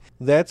everything.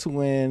 That's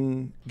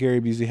when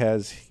Gary Busey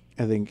has,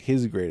 I think,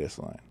 his greatest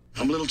line.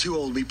 I'm a little too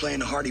old to be playing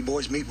the Hardy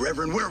Boys meet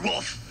Reverend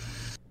Werewolf.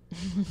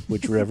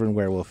 Which Reverend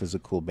Werewolf is a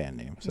cool band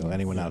name. So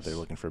anyone out there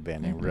looking for a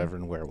band name,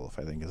 Reverend Werewolf,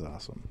 I think is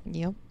awesome.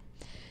 Yep.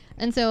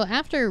 And so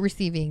after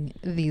receiving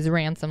these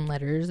ransom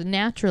letters,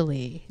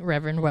 naturally,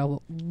 Reverend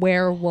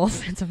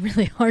Werewolf, it's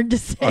really hard to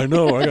say. I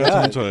know. I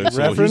got tongue tied. So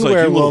Reverend he's like, you little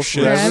Werewolf,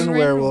 shit. Reverend Reverend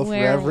Werewolf,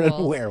 Reverend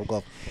Werewolf.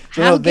 Werewolf.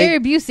 So How they- Gary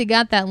Busey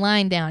got that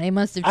line down. It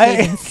must have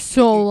taken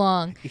so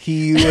long.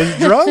 he was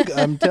drunk,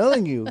 I'm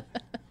telling you.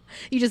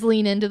 You just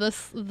lean into the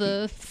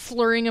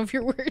slurring of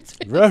your words.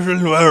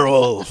 Reverend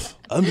Werewolf.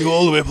 I'm the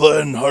all the way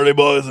playing Hardy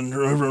Boys and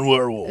Reverend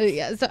Werewolf.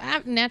 Yeah, so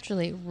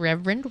naturally,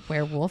 Reverend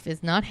Werewolf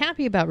is not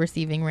happy about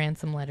receiving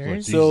ransom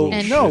letters. These So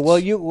little no,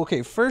 shits.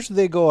 well, first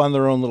they go on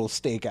their own little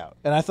stakeout,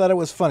 and I thought it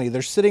was funny.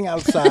 They're sitting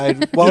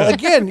outside. Well,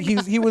 again,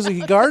 was he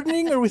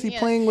gardening or was he Yeah.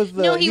 playing with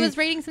the? No, he was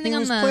reading something he on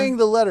was the- playing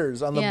the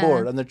letters on the Yeah.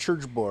 board, on the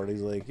church board.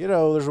 He's like,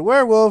 there's a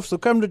werewolf, so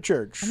come to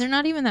church. And they're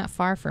not even that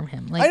far from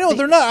him. Like, I know,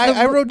 they're not.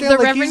 I wrote down, the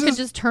like, Reverend he's could just-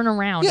 just turn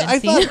around. Yeah, and I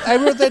see thought I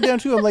wrote that down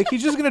too. I'm like,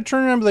 he's just gonna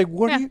turn around and be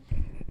like, Yeah.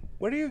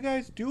 What are you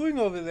guys doing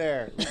over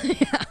there?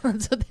 Yeah,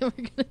 that's what they were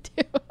gonna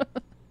do.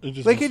 It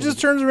just Like he looks just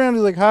turns around and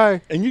he's like,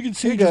 hi. And you can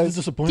see Hey, just guys.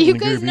 the disappointment Do you in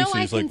Gary guys know Busey.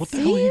 I He's like, can what the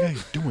hell are see you you?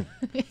 guys doing?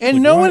 And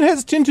Like, no what? one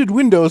has tinted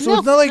windows, so No,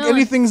 it's not like no.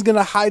 anything's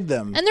gonna hide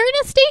them. And they're in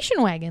a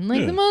station wagon, like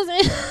Yeah. the most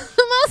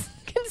the most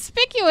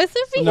conspicuous of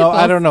vehicles. No,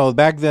 I don't know.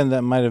 Back then,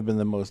 that might have been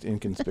the most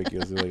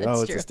inconspicuous. They're like, That's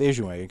oh, it's true. a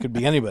station wagon. It could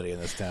be anybody in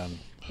this town.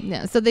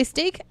 No, so they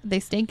stake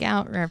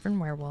out Reverend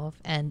Werewolf,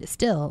 and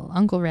still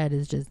Uncle Red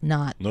is just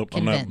not Nope,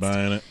 convinced. I'm not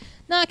buying it.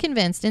 Not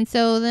convinced. And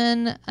so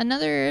then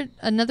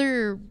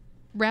another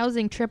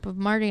rousing trip of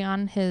Marty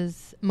on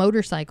his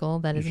motorcycle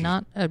that is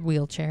not a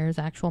wheelchair, his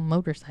actual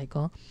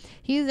motorcycle.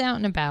 He's out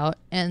and about,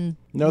 and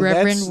No,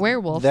 Reverend that's-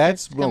 Werewolf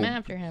that's- come well,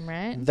 after him,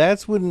 right?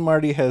 That's when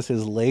Marty has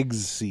his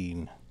legs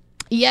seen.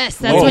 Yes,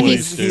 that's when Holy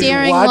he's dude.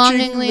 staring Watching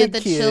longingly at the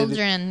kid.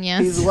 children.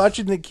 Yes. He's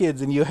watching the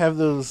kids, and you have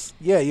those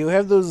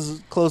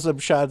close-up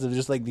shots of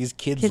just like these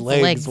kids' Kids'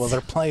 legs, legs. while they're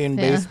playing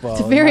Yeah. baseball.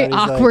 It's And very Marty's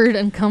like- awkward,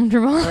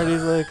 uncomfortable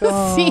Marty's like,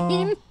 oh.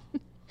 scene.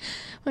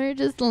 We're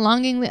just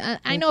longingly.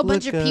 I know a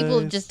bunch Look, of people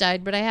have guys. just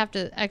died, but I have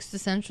to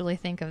existentially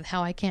think of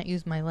how I can't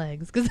use my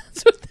legs because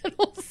that's what that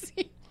whole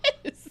scene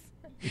is.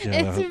 Yeah,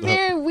 It's a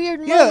very weird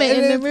Yeah, moment and,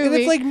 in the and movie.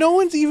 it's like no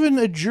one's even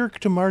a jerk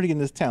to Marty in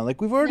this town.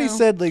 Like we've already No.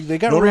 said, like they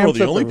got No, ramped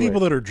the up only everywhere.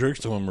 people that are jerks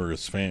to him are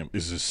his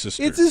his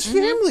sister. It's his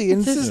family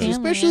and It's his sister, family,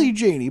 especially yeah.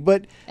 Janie.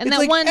 But and it's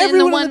that like one,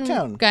 everyone and in the the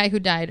one town. guy who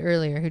died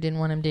earlier, who didn't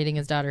want him dating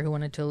his daughter, who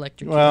wanted to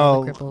electrocute Well,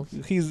 all the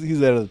cripples.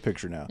 he's out of the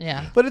picture now.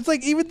 Yeah. But it's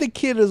like even the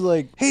kid is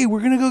like, "Hey,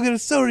 we're gonna go get a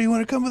soda. You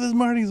want to come with us,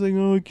 Marty?" He's like,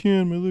 "Oh, I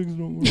can't. My legs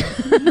don't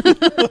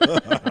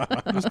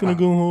work. I'm just gonna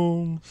go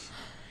home."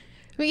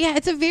 But yeah,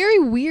 it's a very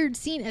weird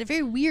scene at a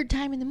very weird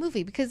time in the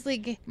movie because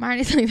like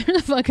Marty's like, there's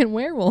a fucking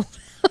werewolf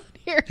out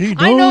here. He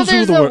I know knows who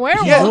there's the a wer-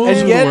 werewolf. he Yeah, knows and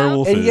who the yet,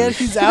 werewolf and yet is.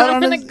 he's out I'm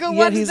on gonna his. go Yet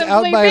watch he's them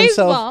out play by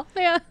baseball.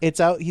 himself.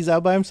 Yeah. He's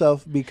out by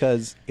himself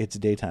because it's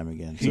daytime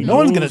again. So He no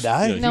one's gonna knows-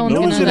 die. yeah, he No one's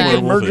one's gonna gonna die.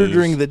 get Werewolf murdered is.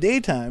 during the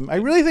daytime. I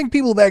really think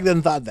people back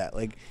then thought that.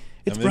 Like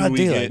it's And then broad we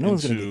daylight. get No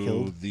one's gonna get into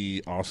killed.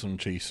 the awesome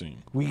chase scene.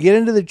 We get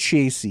into the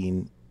chase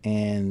scene,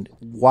 and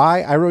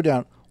why I wrote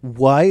down.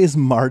 Why is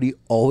Marty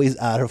always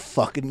out of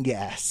fucking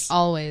gas?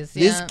 Always.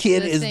 This yeah.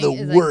 kid This is thing the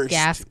is worst. A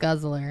gas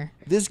guzzler.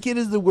 This kid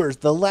is the worst.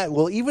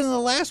 Well, even in the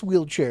last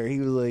wheelchair, he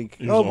was like,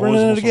 He was "Oh, running always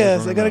out of almost gas.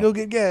 running I gotta out." go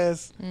get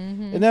gas."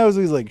 Mm-hmm. And now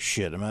he's like,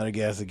 "Shit, I'm out of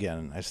gas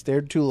again. I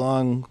stared too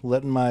long,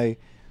 letting my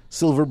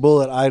silver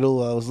bullet idle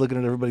while I was looking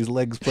at everybody's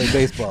legs play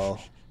baseball.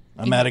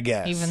 I'm out of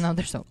gas." Even though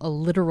there's a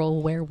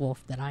literal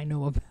werewolf that I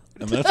know about.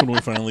 And that's when we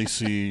finally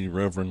see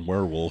Reverend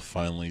Werewolf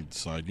finally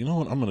decide, you know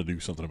what, I'm going to do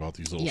something about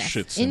these little Yes,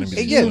 shits in and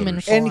these human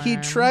letters. form. and he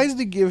tries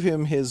to give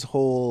him his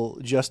whole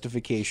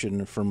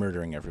justification for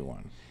murdering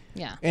everyone.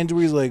 Yeah. And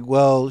where he's like,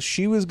 "Well,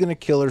 she was going to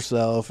kill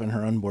herself and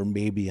her unborn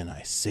baby, and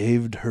I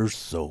saved her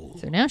soul.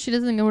 So now she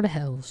doesn't go to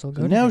hell. She'll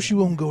go to Now heaven. she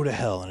won't go to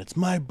hell, and it's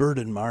my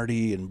burden,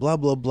 Marty," and blah,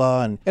 blah,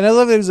 blah. And I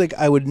love that he's like,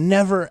 "I would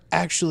never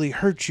actually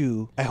hurt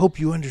you. I hope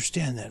you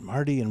understand that,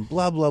 Marty," and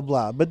blah, blah,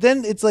 blah. But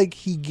then it's like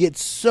he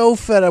gets so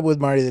fed up with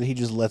Marty that he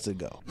just lets it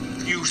go.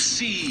 You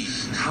see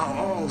how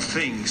all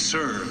things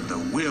serve the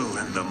will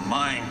and the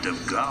mind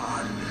of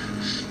God.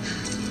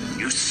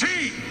 You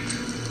see,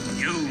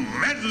 you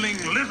meddling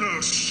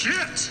little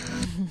shit.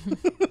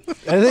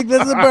 I think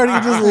that's the part he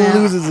just Yeah,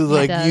 loses. Is he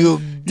like, does. "You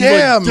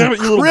damn "Damn it,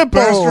 you little cripple."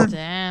 bastard."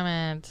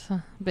 Damn it.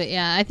 But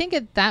yeah, I think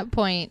at that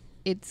point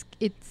it's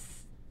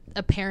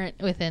apparent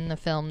within the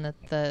film that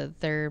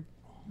their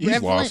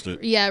He's lost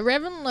it. Yeah,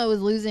 Reverend Lowe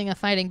is losing a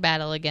fighting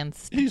battle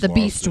against He's the lost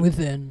beast it.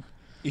 within.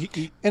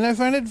 And I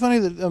find it funny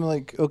that I'm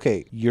like,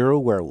 okay, you're a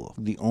werewolf.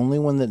 The only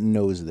one that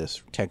knows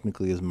this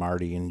technically is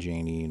Marty and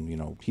Janie,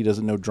 and he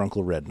doesn't know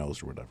Drunkle Red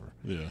knows or whatever.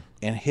 Yeah.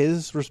 And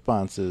his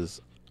response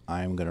is,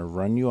 "I'm going to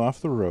run you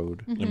off the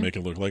road And make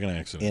it look like an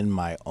accident. in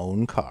my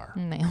own car."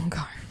 In my own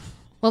car.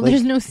 Well,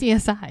 there's no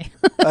CSI.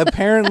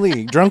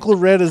 Apparently, Drunkle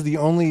Red is the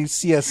only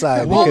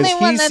CSI Only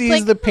because one he that's sees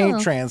like, the paint huh.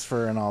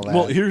 transfer and all that.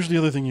 Well, here's the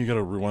other thing you got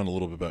to rewind a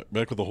little bit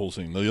back with the whole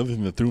scene. The other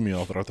thing that threw me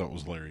off that I thought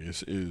was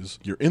hilarious is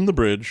you're in the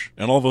bridge,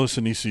 and all of a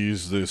sudden he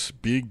sees this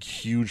big,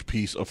 huge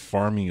piece of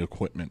farming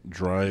equipment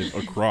drive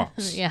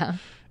across. Yeah.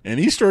 And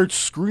he starts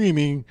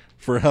screaming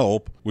for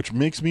help, which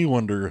makes me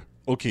wonder,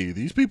 okay,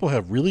 these people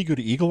have really good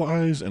eagle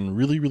eyes and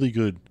really, really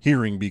good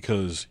hearing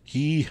because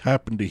he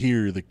happened to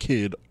hear the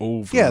kid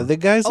over. Yeah, the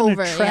guy's in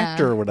Over, a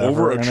tractor yeah. or whatever.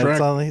 over a and it's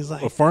track on, he's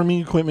like, of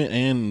farming equipment,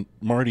 and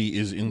Marty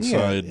is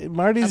inside. yeah,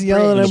 Marty's A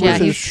yelling at bridge. him Yeah,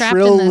 with his he's trapped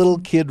shrill in this little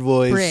kid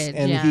voice, bridge,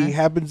 and yeah. he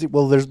happens to,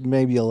 well, there's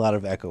maybe a lot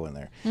of echo in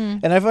there.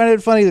 And I find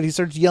it funny that he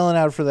starts yelling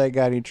out for that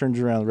guy, and he turns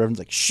around, the Reverend's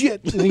like,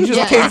 shit, and he just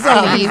Yeah. kicks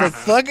off. He's Leaves. like,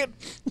 fuck it.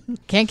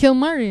 Can't kill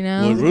Marty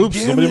now. Like, oops,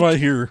 damn somebody it. might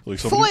hear. Like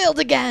somebody, Foiled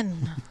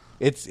again.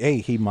 It's, hey,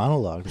 he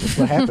monologued. That's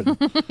what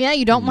happened. Yeah,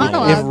 you don't No. If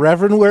monologue.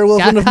 Reverend Werewolf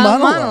Got wouldn't have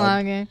caught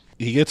monologued. monologuing.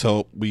 he gets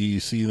help. We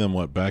see them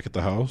back at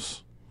the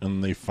house,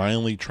 and they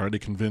finally try to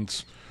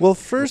convince. Well,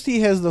 first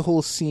he has the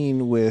whole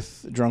scene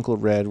with Drunkle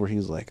Red where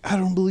he's like, I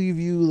don't believe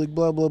you, like,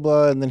 blah, blah,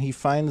 blah. And then he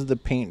finds the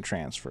paint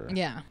transfer.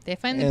 Yeah, they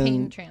find the And-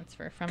 paint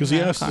transfer from Because the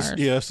he asked cars.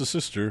 he asked the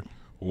sister,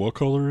 "What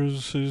color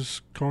is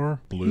his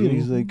car? Blue." And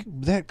he's like,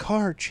 that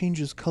car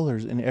changes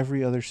colors in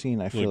every other scene,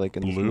 I feel like,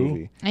 in this blue?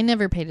 movie. I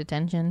never paid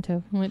attention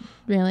to what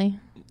really.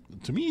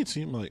 To me, it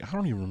seemed like I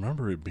don't even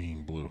remember it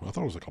being blue. I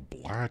thought it was like a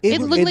black.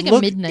 It looked like a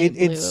midnight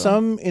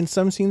blue. In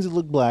some scenes it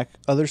looked black,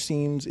 other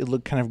scenes it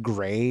looked kind of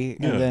gray,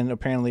 Yeah. and then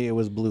apparently it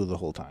was blue the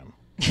whole time.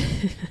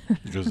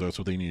 because that's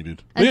what they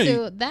needed. And Yeah,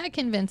 so that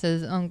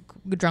convinces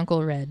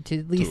Drunkle Red to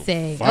at least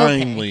say,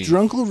 finally.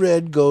 Drunkle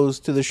Red goes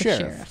to the sheriff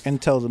sheriff.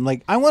 and tells him,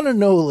 like, I want to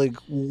know, like,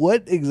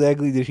 what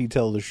exactly did he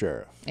tell the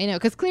sheriff? I know,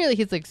 because clearly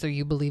he's like, so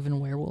you believe in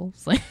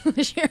werewolves? Like,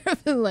 the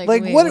sheriff is like,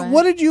 Like, wait,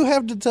 what did you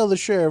have to tell the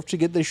sheriff to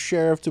get the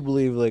sheriff to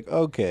believe, like,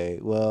 okay,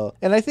 well,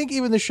 and I think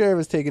even the sheriff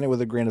is taking it with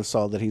a grain of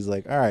salt that he's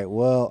like, all right,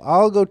 well,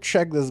 I'll go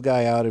check this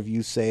guy out if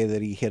you say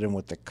that he hit him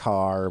with the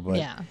car, but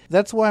Yeah.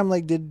 that's why I'm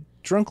like, did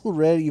Drunkle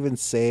Red even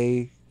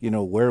say,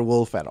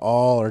 werewolf at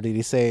all, or did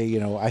he say,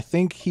 I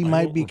think he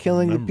might don't be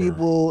killing remember. the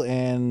people,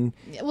 and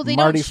Well, they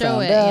Marty don't show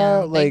found it. Yeah,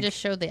 out, they like, just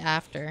show the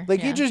after. like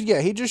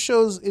yeah. he just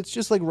shows. It's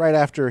just like right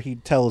after he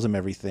tells him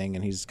everything,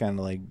 and he's kind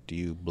of like, "Do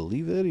you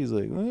believe it?" He's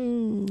like,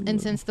 oh.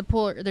 And since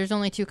there's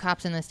only 2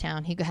 cops in this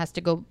town, he has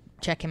to go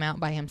check him out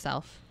by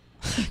himself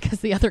because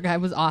the other guy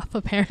was off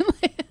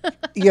apparently.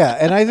 Yeah,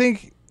 and I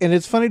think, and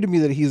it's funny to me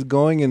that he's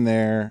going in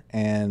there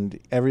and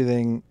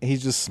everything.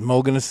 He's just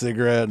smoking a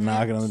cigarette,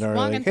 knocking on the door,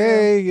 walking like, through.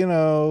 "Hey,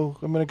 I'm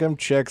gonna come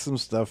check some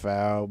stuff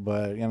out,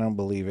 but I don't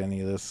believe any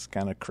of this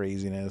kind of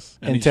craziness."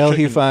 And he's Until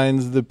he checking-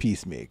 finds the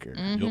peacemaker.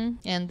 Mhm.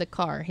 And the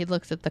car. He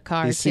looks at the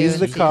car. He too, sees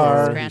and the sees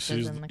car. the scratches He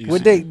sees- in the he car.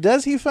 sees-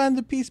 Does he find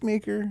the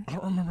peacemaker? I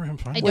don't remember him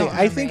finding. I don't Wait, I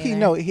remember think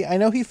either. I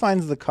know he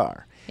finds the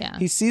car. Yeah.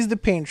 He sees the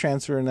paint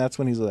transfer, and that's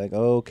when he's like,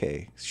 oh,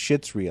 okay,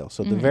 shit's real.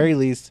 So at Mm-hmm. the very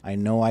least, I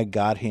know I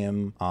got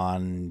him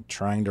on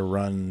trying to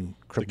run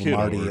Cripple kid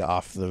Marty over.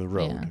 off the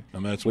road. Yeah.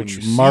 And that's when Which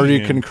you see Marty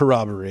him- can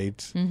corroborate.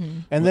 Mm-hmm.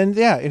 And then,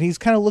 and he's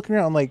kind of looking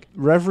around. I'm like,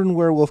 Reverend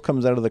Werewolf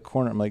comes out of the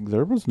corner. I'm like,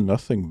 there was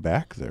nothing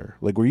back there.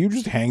 Like, were you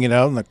just hanging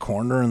out in the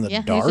corner in the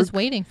Yeah, dark? he's just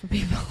waiting for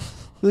people.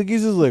 Like,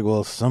 he's just like,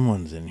 well,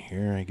 someone's in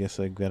here. I guess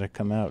I gotta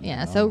come out.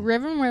 Yeah, now." so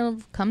Reverend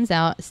Werewolf comes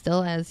out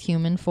still as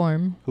human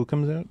form. Who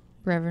comes out?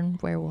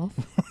 Reverend Werewolf.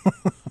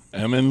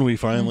 And then we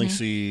finally Mm-hmm.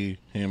 see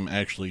him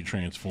actually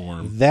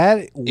transform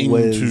That into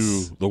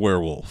was, the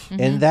werewolf.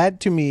 Mm-hmm. and that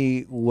to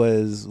me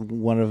was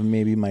one of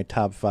maybe my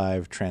top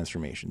 5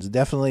 transformations.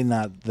 Definitely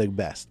not the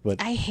best,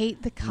 but I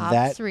hate the cop's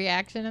That-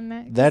 reaction in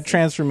that. that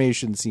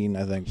transformation scene,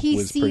 I think, He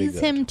was pretty sees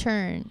good. him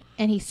turn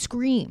and he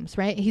screams,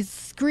 right? He's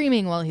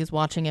screaming while he's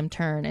watching him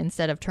turn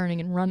instead of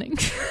turning and running.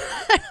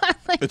 I'm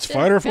like, It's "Just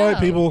fight or flight,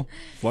 go. people.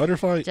 Flight or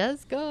fight.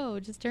 Just go.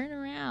 Just turn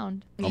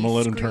around. I'm gonna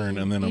let him turn,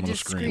 and then He I'm gonna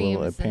just scream.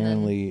 Well, screams, and then-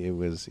 apparently it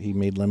was he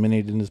made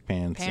lemonade in his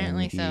pants,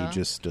 Apparently and he so.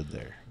 just stood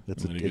there.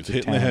 That's And then he it's gets a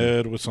hit in the town.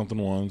 head with something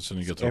once, and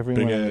he gets a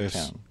everyone big in the ass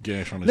town.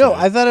 gash on his No,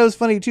 I head. thought it was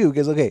funny too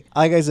because like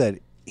I said,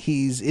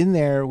 he's in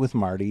there with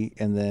Marty,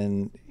 and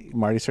then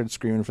Marty starts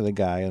screaming for the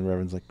guy, and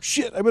Reverend's like,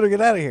 "Shit, I better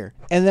get out of here,"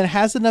 and then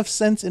has enough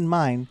sense in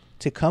mind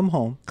to come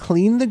home,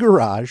 clean the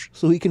garage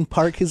so he can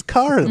park his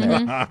car in there.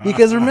 Mm-hmm.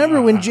 Because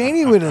remember when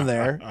Janie went in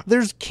there,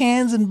 there's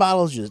cans and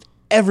bottles just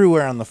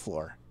everywhere on the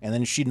floor, and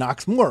then she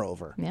knocks more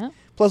over. Yeah.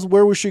 Plus,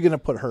 where was she going to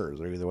put hers,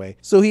 or either way?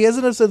 So he has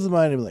enough sense of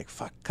mind to be like,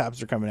 fuck,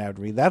 cops are coming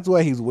after me. That's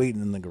why he's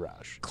waiting in the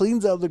garage.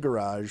 Cleans out the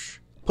garage,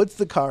 puts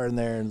the car in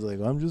there, and is like,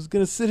 well, I'm just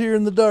going to sit here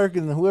in the dark,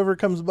 and whoever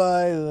comes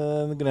by,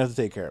 I'm going to have to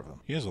take care of him.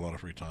 He has a lot of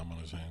free time on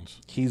his hands.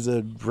 He's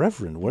a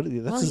reverend. What? That's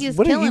Well, his- he's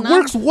what he killing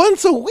works off-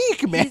 once a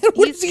week, man.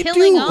 What He's does he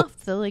killing do?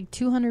 off the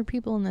 200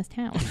 people in this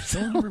town.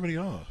 Killing everybody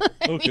off.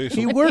 Okay, so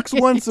He works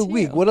once a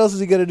week. What else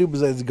has he got to do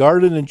besides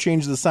garden and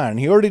change the sign?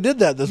 He already did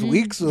that this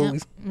week, so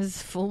Yep. This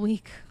is full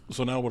week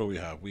So now what do we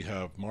have? We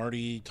have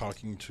Marty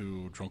talking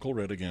to Drunkle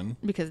Red again.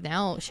 because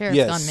now sheriff's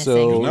yes. gone missing.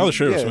 So Because now the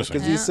sheriff's missing.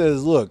 because he Yeah.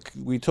 says, "Look,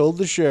 we told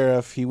the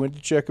sheriff. He went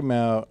to check him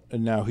out,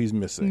 and now he's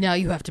missing. Now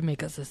you have to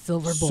make us a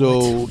silver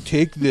bullet. So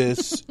take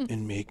this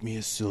and make me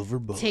a silver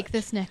bullet. Take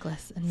this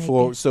necklace and make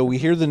For it. so we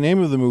hear the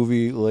name of the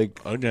movie like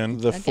Again.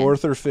 the Again.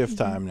 4th or 5th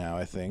time now,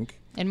 I think.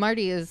 And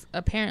Marty is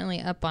apparently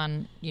up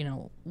on,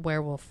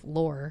 werewolf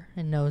lore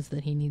and knows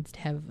that he needs to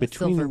have a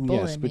silver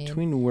bullet made.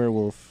 Between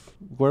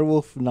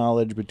werewolf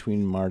knowledge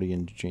between Marty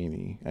and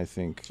Jamie, I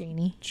think.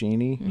 Janie.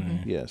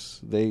 Mm-hmm. Yes.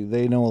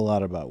 They know a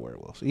lot about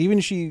werewolves. Even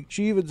she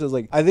even says,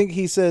 like, I think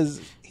he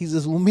says,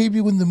 well,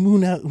 maybe when the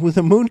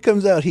moon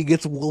comes out, he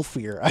gets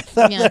wolfier. I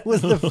thought that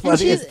was the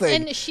funniest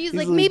thing. And she's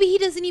like, maybe he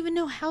doesn't even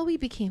know how he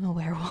became a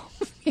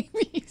werewolf.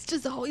 Maybe he's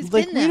just always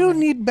been like, that we don't way.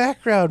 need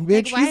background,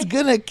 bitch. Like, he's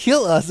gonna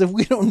kill us if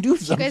we don't do You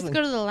something. guys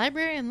go to the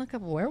library and look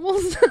up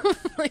werewolves?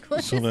 Like,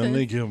 what So is then this?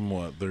 they give him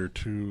what? Their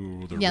they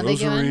give him-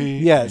 rosary.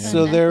 Yeah, and-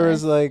 so there necklace.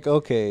 was like,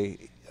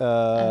 okay,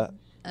 A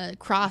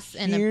cross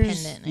and a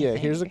here's pendant.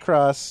 here's a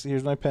cross.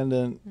 Here's my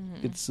pendant.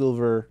 It's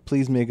silver.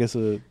 Please make us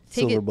a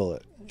silver it-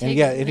 bullet. take And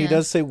it, and he yeah.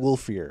 does say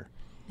wolfier.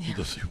 He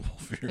does say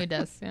wolf here. He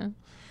does, yeah.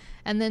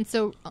 And then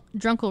so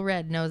Drunkle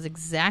Red knows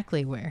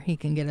exactly where he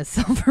can get a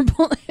silver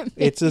bullet made.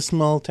 It's a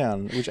small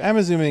town, which I'm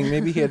assuming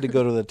maybe he had to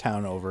go to the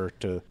town over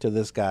to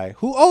this guy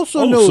who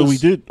also knows. So we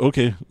did.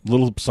 Okay,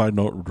 little side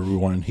note to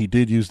rewind. He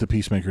did use the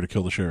peacemaker to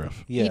kill the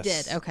sheriff. Yes, He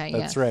did, okay,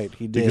 that's yes. right.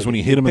 He did Because when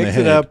he hit him in the picks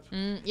it head- up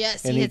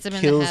Yes, and he he hits him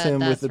in kills the head. him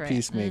with That's the right.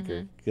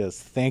 peacemaker. Yes,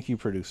 thank you,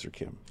 producer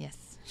Kim. Yes.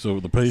 So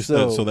the pace.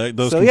 So that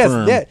does so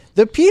confirm. yes,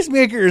 the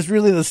peacemaker is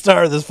really the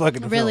star of this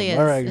fucking It really film. is.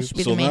 All right, It should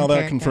be So the main now that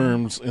character.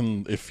 confirms,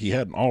 and if he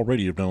hadn't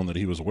already have known that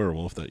he was a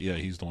werewolf, that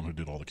he's the one who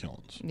did all the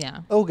killings. Yeah.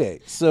 okay.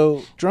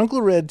 So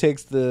Drunkle Red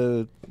takes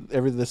the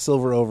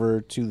silver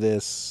over to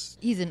this.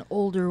 He's an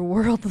older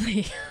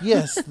worldly.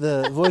 Yes,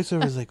 the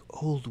voiceover is like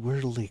old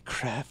worldly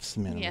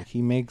craftsman. Yeah. Like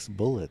he makes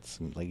bullets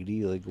and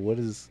what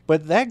is?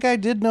 But that guy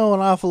did know an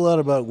awful lot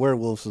about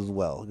werewolves as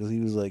well because he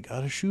was like,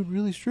 "Gotta shoot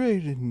really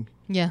straight and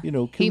Yeah.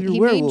 kill He your made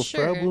werewolf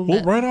sure problem."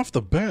 Well, right off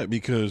the bat,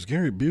 because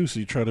Gary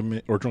Busey tried to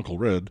make, or Drunkle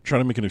Red tried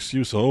to make an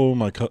excuse. Oh,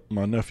 my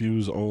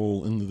nephew's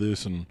all into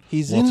this, and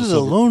He's wants into a the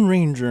silver-" Lone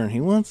Ranger and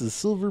he wants a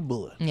silver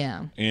bullet.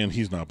 Yeah. and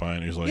he's not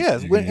buying. He's like,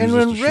 Yes, "You when, can and use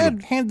this when to shoot Red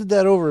a-" handed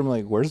that over, I'm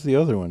like, "Where's the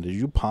other one? Did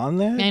you pawn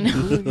that?" I know.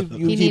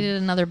 You- He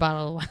needed another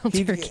bottle of wild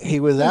he, turkey. he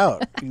was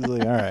out. He was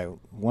like, "All right,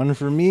 one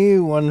for me,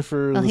 one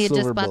for Well, the he had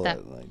silver just bought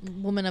bullet." that Like,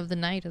 woman of the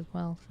night as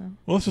well. So.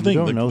 Well, that's the you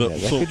thing. don't know that.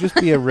 That so- could just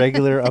be a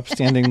regular,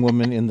 upstanding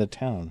woman in the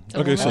town.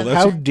 Okay, so How,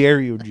 that's how dare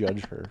you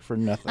judge her for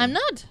nothing? I'm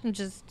not. I'm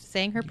just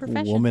saying her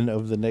profession. Woman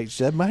of the night. She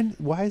said,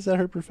 why is that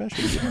her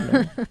profession? I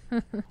don't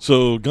know.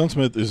 So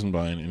Gunsmith isn't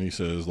buying, and he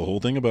says the whole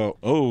thing about,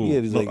 Yeah,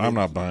 he's like- I'm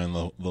not buying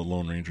the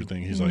Lone Ranger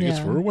thing. He's like, it's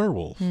Yeah. for a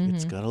werewolf.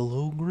 It's got a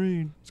low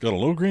grade. It's got a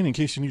low grain in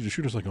case you need to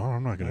shoot. It's like, oh,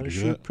 I'm not going Gotta to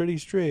do shoot that. pretty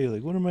straight.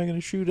 Like, what am I going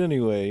to shoot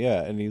anyway?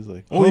 Yeah, and he's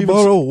like, Oh, "How even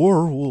about so- a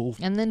werewolf?"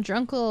 And then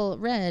Drunkle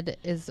Red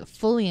is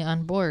fully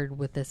on board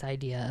with this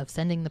idea of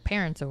sending the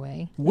parents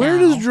away. Where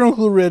now. does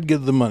Drunkle Red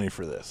get the money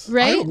for this?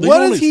 Right? don't- They What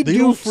don't does he they do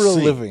don't for a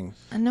say. living?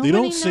 They Nobody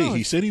don't knows. say.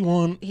 He said he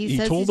won. He He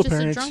says told he's the just a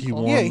parents he drunkle.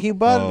 won. Yeah, he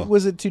bought.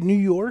 Was it to New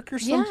York or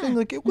something? Yeah.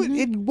 Like it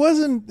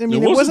wasn't. I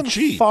mean, It it wasn't wasn't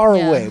cheap. far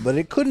Yeah. away, but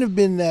it couldn't have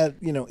been that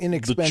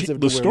inexpensive.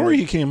 The to where, story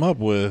he like, came up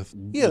with.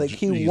 yeah, like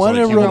he he's won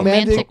like, a he won-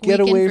 romantic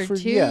getaway weekend for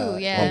two,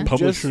 yeah. On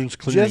Publishers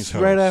Clearinghouse. just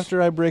right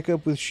after I break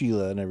up with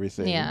Sheila and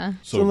everything. Yeah.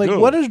 So, So I'm like, go.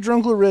 what does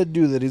Drunkle Red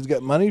do that he's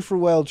got money for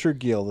wild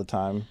turkey all the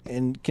time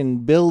and can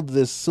build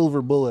this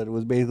silver bullet? It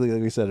was basically,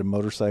 like we said, a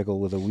motorcycle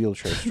with a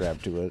wheelchair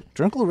strapped to it.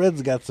 Drunkle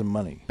Red's got some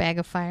money. Bag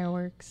of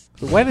fireworks.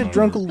 So why did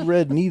Drunkle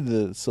Red need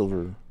the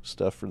silver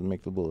stuff to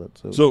make the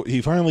bullet? So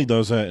he finally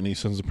does that, and he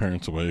sends the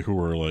parents away, who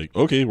are like,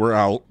 "Okay, we're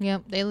out."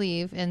 Yep, they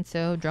leave, and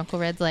so Drunkle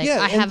Red's like, Yeah,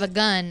 "I and- have a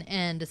gun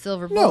and a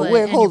silver No, bullet,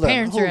 wait, and hold your on,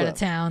 parents hold are out on. of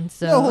town."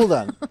 So No, hold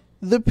on.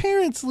 The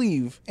parents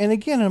leave, and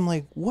again, I'm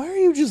like, why are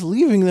you just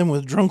leaving them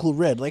with Drunkle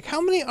Red? Like, how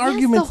many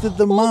arguments did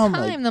the whole mom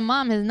time like? the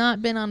mom has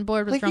not been on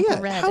board with Like, Drunkle yeah,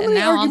 Red, how and many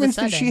now arguments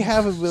all of did a she sudden,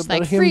 have she's about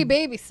like him- free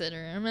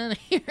babysitter? I'm out of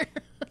here.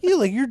 Yeah,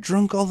 like you're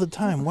drunk all the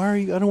time. Why are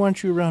you? I don't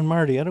want you around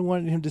Marty. I don't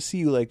want him to see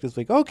you like this.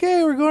 Like,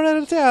 okay, we're going out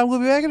of town. We'll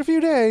be back in a few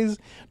days.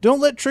 Don't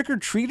let trick or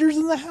treaters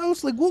in the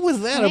house. Like, what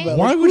was that Right? about?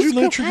 Why Like, would who's you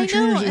let com- I know.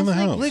 trick-or-treaters in It's the like,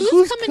 house? Like, who's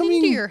who's coming coming-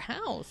 into your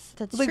house?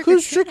 That's Like,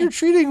 who's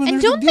trick-or-treating when And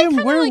there's don't a they damn kind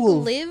of like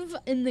werewolf? live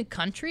in the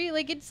country?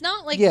 Like, it's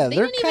not like Yeah, they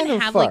they're don't even kind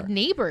of have far. like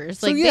neighbors.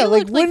 So, Like yeah, they like,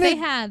 looked like when they it-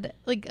 had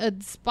like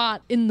a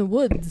spot in the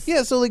woods.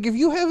 Yeah, so like if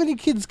you have any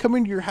kids come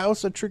into your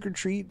house at trick or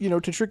treat, to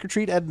trick or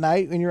treat at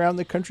night when you're out in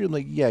the country, I'm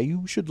like, yeah,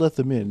 you should let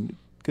them in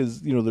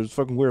because there's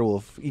fucking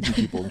werewolf eating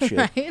people and shit.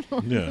 Right?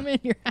 Let Yeah. them in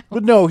your house.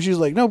 But no, she's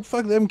like, no,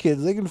 fuck them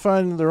kids. They can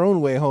find their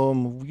own way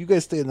home. You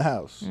guys stay in the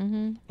house.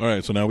 All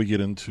right, so now we get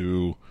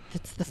into,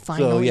 It's the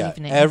final So yeah,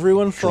 evening.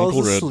 everyone falls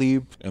Drunkle Red.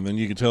 asleep. and then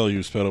you can tell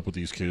you sped up with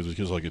these kids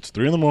because like it's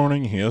 3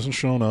 a.m. He hasn't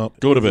shown up.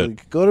 Go to bed.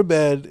 Like, go to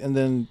bed, and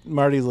then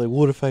Marty's like,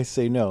 "What if I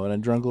say no?" And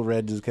then Drunkle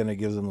Red just kind of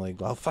gives him like,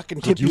 "I'll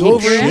fucking tip you you little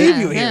over and shit. leave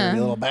you here, Yeah.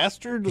 you little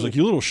bastard." He's like,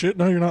 "You little shit!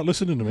 Now you're not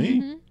listening to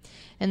me."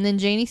 And then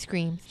Janie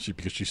screams.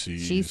 Because she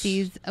sees. She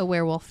sees a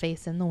werewolf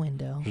face in the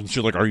window. Isn't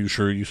she like, are you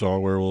sure you saw a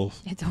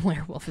werewolf? It's a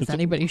werewolf. Is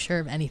anybody sure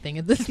of anything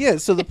at this? Yeah,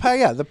 so the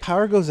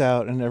power goes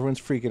out and everyone's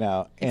freaking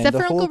out. And Except the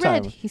for whole Uncle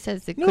time, Red. He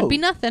says it No. could be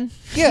nothing.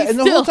 Yeah, and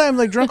the whole Still. time,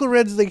 like, Drunkle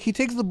Red's like, he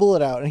takes the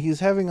bullet out and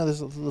he's having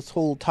this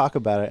whole talk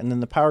about it, and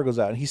then the power goes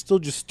out and he's still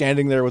just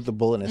standing there with the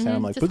bullet in his hand.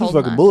 I'm like, just put this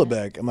holding fucking on bullet to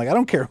it. back. I'm like, I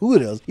don't care who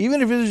it is.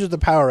 Even if it is just a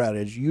power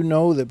outage, you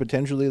know that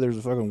potentially there's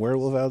a fucking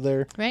werewolf out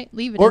there. Right?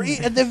 Leave it Or in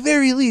there. at the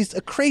very least,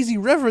 a crazy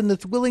reverend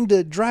that's willing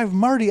to drive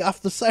Marty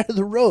off the side of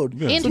the road.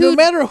 Yeah. And So no who-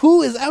 matter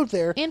who is out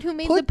there, And who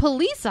made put- the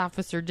police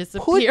officer put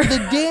disappear?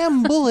 the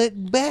damn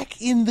bullet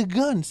back in the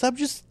gun. Stop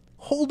just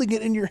holding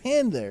it in your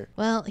hand there.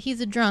 Well,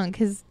 he's a drunk.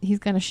 He's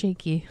got a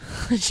shaky.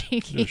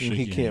 shaky. Shaky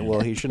He can't. hand.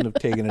 Well, he shouldn't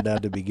have taken it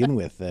out to begin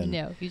with. Then.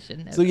 No, he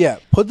shouldn't have. So yeah,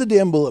 put the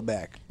damn bullet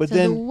back. But So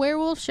the then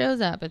werewolf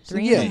shows up at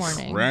 3 yeah, in the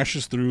morning.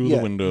 Crashes through yeah,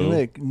 the window.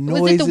 like,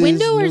 Was it the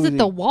window or is it the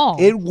noises. wall?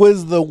 It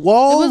was the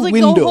wall It was like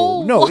the window.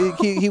 whole No, wall.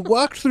 he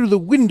walked through the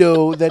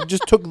window that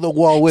just took the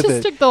wall with Just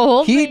it. took the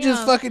whole He thing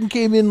just out. fucking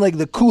came in like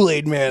the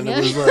Kool-Aid man. It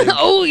was like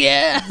oh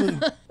yeah.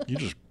 You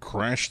just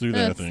crash through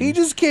that thing. he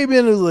just came in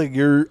and was like,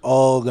 "You're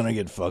all gonna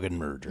get fucking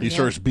murdered." He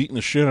starts beating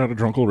the shit out of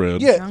Drunkle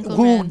Red. Yeah, Drunkle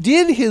who Red.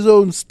 did his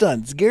own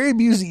stunts. Gary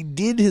Busey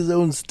did his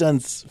own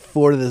stunts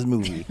for this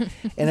movie.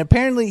 And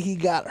apparently he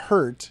got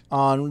hurt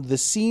on the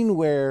scene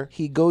where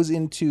he goes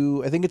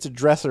into, I think it's a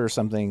dresser or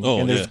something, Oh,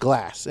 and there's yeah.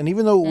 glass. And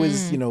even though it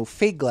was,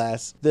 fake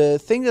glass, the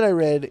thing that I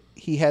read,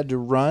 he had to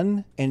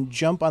run and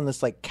jump on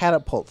this like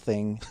catapult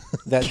thing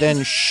that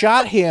then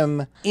shot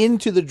him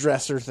into the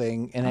dresser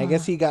thing. And I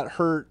guess he got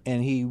hurt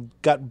and he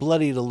got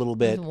bloodied a little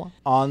bit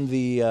on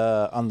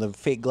the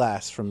fake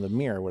glass from the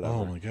mirror or whatever.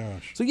 Oh my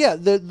gosh. So yeah,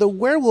 the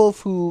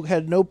werewolf who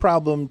had no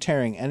problem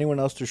tearing anyone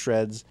else to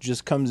shreds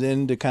just comes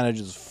in to kind of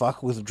just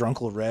fuck with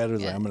Drunkle Red.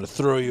 Like, I'm going to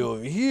throw you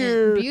over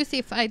here.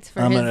 Busey fights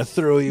for I'm his going to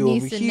throw you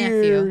niece over and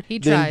here. nephew. He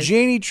Then tries.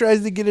 Janie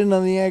tries to get in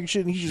on the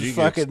action. He She just gets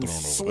fucking thrown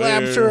over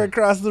slaps there. her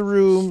across the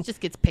room. Just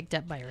gets picked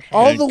up by her head.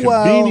 All And the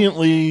while,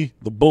 conveniently,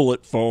 the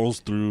bullet falls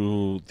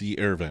through the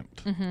air vent.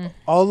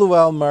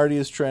 Marty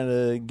is trying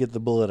to get the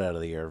bullet out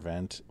of the air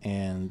vent,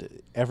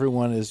 and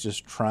everyone is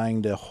just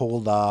trying to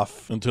hold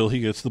off. Until he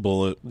gets the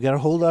bullet. We got to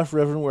hold off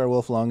Reverend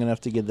Werewolf long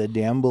enough to get the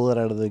damn bullet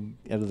out of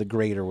the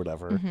grate or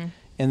whatever.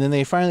 And then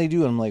they finally do,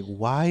 and I'm like,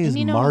 why does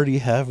you know- Marty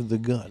have the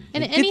gun?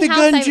 And Like, any get the house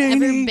gun, I've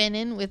Janie. ever been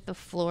in with the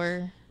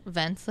floor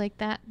vents like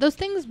that, those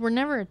things were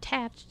never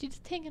attached. You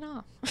just take it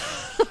off.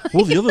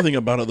 Well, the other thing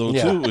about it, though,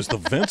 Yeah. too, is the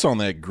vents on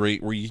that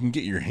grate where you can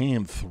get your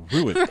hand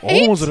through it. All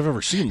the ones that I've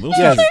ever seen, those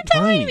Yeah, things are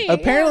they're tiny. tiny.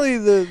 Apparently,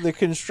 the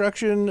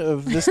construction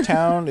of this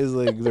town is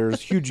like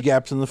there's huge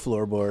gaps in the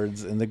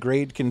floorboards, and the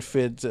grate can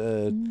fit.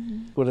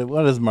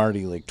 What is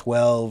Marty, like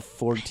 12,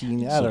 14?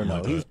 I don't Something know.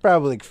 like He's that.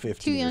 probably like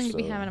 15. Too young or to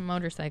be so. having a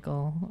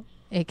motorcycle,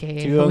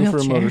 aka Too young for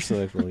a wheelchair.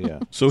 motorcycle, yeah.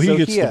 So he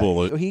gets the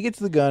bullet. So he gets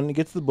the gun, he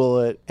gets the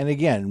bullet, and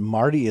again,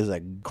 Marty is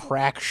a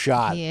crack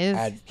shot. He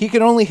is. He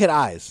can only hit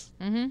eyes,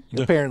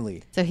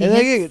 apparently. So he and,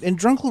 hits- and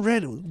Drunkle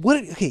Red,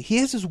 he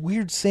has this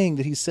weird saying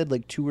that he said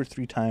like 2 or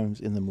 3 times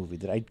in the movie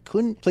that I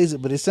couldn't place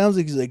it, but it sounds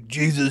like he's like,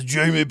 Jesus,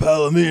 Jamie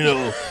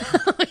Palomino.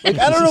 Like,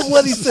 I don't know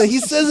what he said. He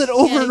says it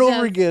over Yeah, and he over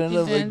does. again, and He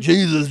I'm like, does.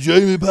 Jesus,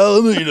 Jamie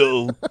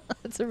Palomino.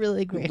 That's a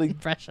really great Like,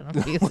 impression of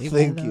Busey,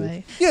 Thank by the you.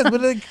 way. Yeah, but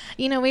like,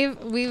 You know,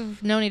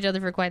 we've known each other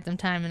for quite some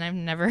time, and I've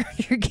never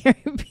heard your Gary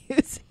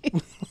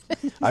Busey.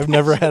 I've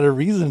never had a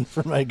reason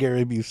for my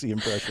Gary Busey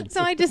impression.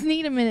 So I just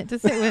need a minute to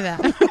sit with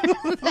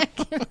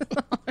that.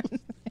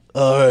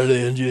 All right,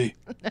 Angie.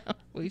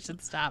 We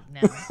should stop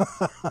now.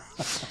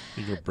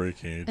 You go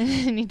break age. I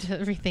need to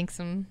rethink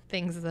some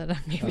things that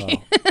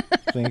maybe.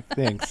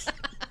 Thanks.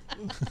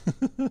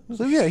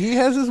 So yeah, he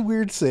has this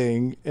weird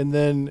saying, and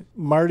then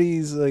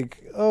Marty's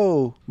like,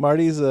 "Oh,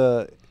 Marty's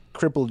a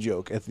cripple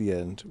joke at the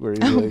end where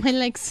he's Oh, like, my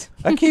legs.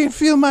 I can't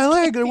feel my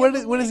leg." Or what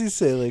does he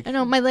say? Like, I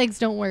know my legs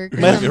don't work. or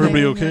He's like, something.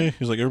 everybody okay?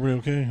 He's like, everybody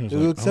okay? I was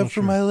like, I'm except not for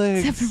sure. my legs.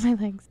 Except for my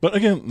legs. But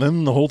again,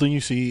 then the whole thing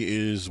you see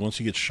is once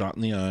he gets shot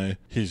in the eye,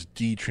 his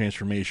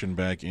de-transformation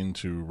back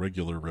into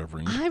regular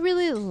Reverend. I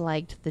really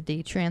liked the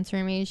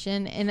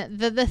de-transformation, and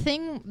the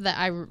thing that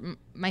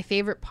my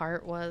favorite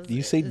part was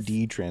You say is-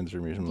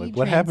 de-transformation. Like,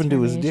 what happened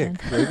to his dick?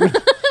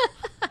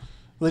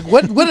 Like,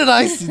 what did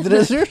I see?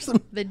 Is there some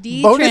the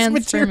bonus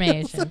material?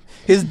 de-transformation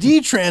His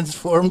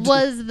de-transformed.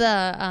 was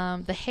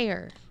the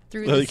hair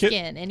through Well, the they can't-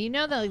 skin, and you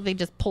know that like, they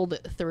just pulled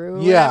it through,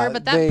 or Yeah, whatever.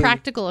 But that they-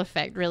 practical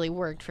effect really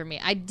worked for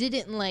me. I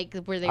didn't like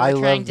where they I were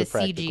trying love to the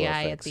practical CGI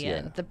at effects, the yeah.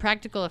 end. The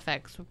practical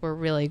effects were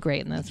really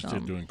great in this Just did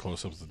film. doing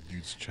close-ups of the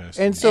dude's chest.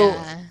 And so,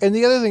 Yeah. and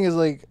the other thing is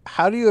like,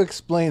 how do you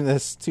explain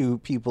this to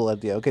people at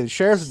the okay? The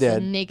sheriff's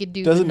dead. naked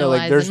dude doesn't with know. no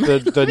Like, eyes there's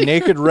and the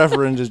naked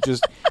reverend is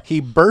just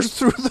he burst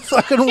through the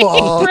fucking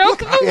wall. broke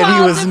the and he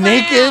wall was to the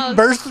naked, house.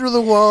 burst through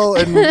the wall,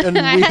 and we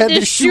I had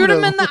to shoot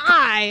him in the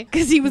eye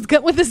because he was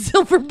got with a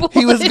silver bullet.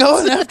 He was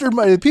going after after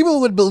Marty.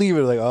 People would believe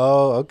it. Like,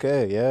 oh,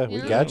 okay, yeah,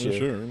 we got you.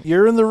 sure.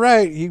 You're in the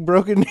right. He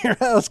broke into your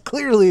house.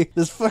 Clearly,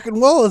 this fucking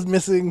wall is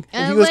missing,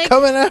 and And he was like,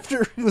 coming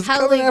after. He was how,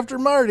 coming like, after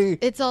Marty.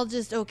 It's all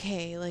just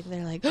okay. Like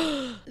they're like,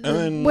 the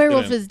then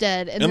werewolf it is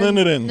dead, And then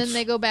it ends. Then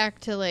they go back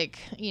to like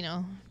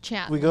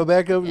chat. We go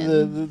back over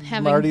and the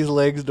having- Marty's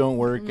legs don't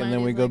work, and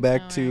then we Marty's go legs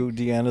back don't to work.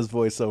 Deanna's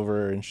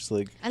voiceover, and she's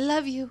like, I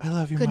love you. "I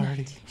love you, Good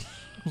Marty. night.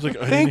 I was like, I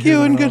didn't Thank hear you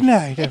that and enough. good night,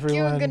 Thank you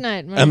everyone." and good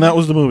night. And that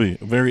was the movie.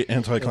 Very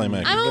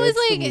anticlimactic. I'm always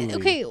That's the like, movie.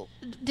 okay,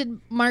 did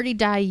Marty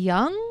die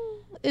young?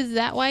 Is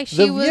that why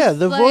she was?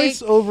 The like,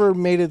 voiceover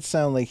made it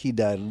sound like he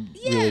died really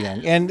Yeah,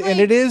 young, and like-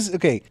 it is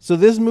okay. So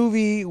this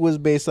movie was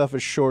based off a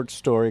short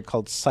story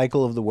called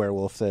 "Cycle of the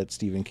Werewolf" that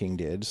Stephen King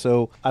did.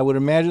 So I would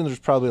imagine there's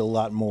probably a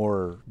lot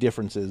more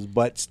differences,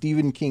 but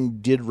Stephen King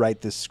did write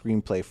this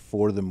screenplay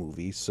for the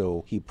movie,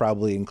 so he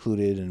probably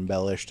included and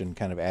embellished and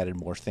kind of added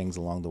more things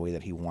along the way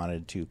that he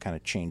wanted to kind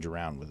of change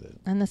around with it.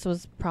 And this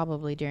was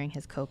probably during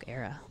his Coke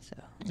era, so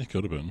It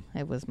could have been.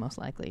 it was most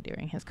likely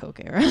during his Coke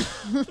era.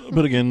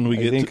 But again, we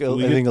I get think to-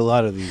 we I get- think a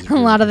lot of these. A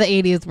lot of the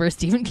 80s were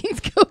Stephen King's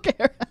Coke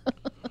era.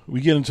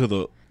 we get into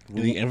the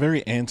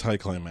very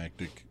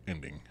anticlimactic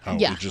ending. How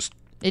Yeah. it just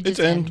It it's just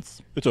end.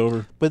 ends. It's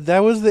over. But that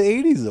was the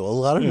 80s, though. A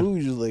lot of Yeah.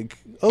 movies was like,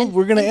 oh,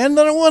 we're going to end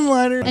on a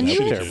one-liner. And That's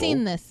you had terrible.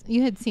 seen this.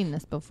 You had seen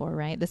this before,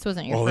 right? This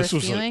wasn't your Oh, first this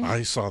was viewing. like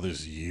I saw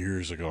this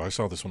years ago. I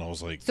saw this when I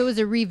was like, So it was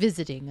a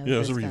revisiting of yeah, it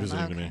was a this film.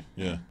 revisiting to Okay. me.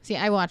 Yeah, See,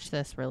 I watched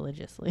this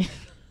religiously.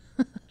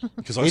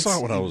 because I saw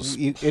it when I was.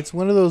 It's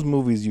one of those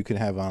movies you can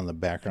have on the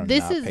background.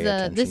 This not is pay the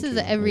attention this is to.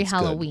 the every It's good.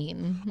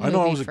 Halloween. I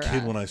know I movie was a for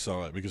kid us. when I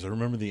saw it because I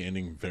remember the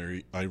ending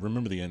I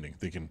remember the ending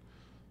thinking,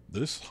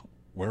 this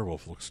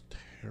werewolf looks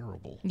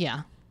terrible.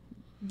 Yeah,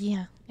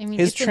 yeah. I mean,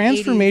 His it's an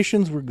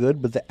transformations were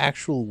good, but the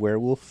actual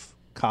werewolf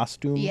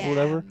costume, Yeah. or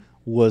whatever,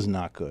 was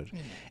not good.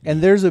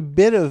 And there's a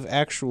bit of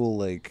actual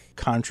like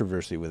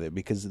controversy with it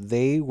because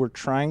they were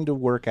trying to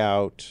work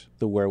out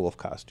the werewolf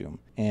costume,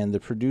 and the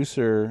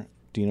producer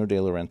Dino De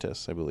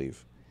Laurentiis, I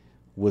believe,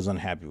 was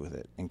unhappy with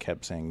it and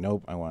kept saying,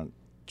 "Nope, I want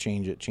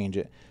change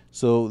it."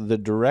 So the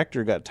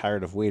director got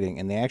tired of waiting,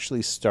 and they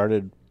actually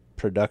started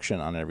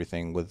production on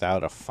everything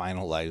without a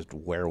finalized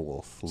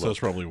werewolf look. So that's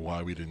probably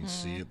why we didn't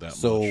see it that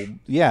So much.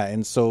 yeah,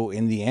 and so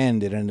in the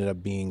end, it ended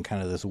up being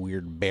kind of this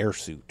weird bear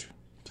suit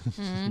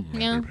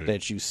Yeah,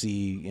 that you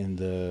see in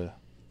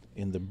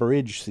the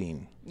bridge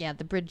scene. yeah.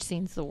 The bridge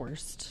scene's the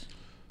worst.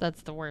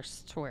 That's the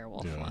worst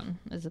werewolf Yeah. one.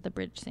 Is it the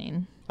bridge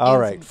scene? All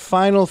Is- right,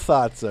 final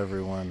thoughts,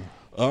 everyone.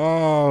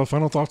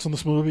 Final thoughts on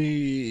this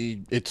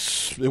movie.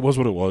 It was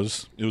what it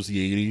was. It was the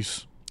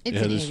 80s. It's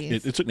It an had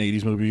 80s. it's an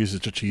 80s movie. It's a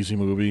cheesy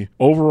movie.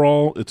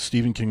 Overall, it's a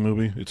Stephen King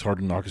movie. It's hard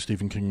to knock a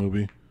Stephen King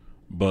movie,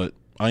 but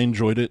I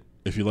enjoyed it.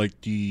 If you like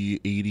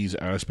the 80s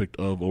aspect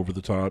of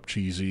over-the-top,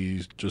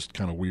 cheesy, just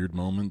kind of weird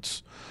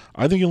moments,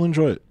 I think you'll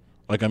enjoy it.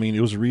 Like, I mean,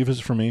 it was a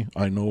revisit for me.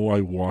 I know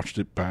I watched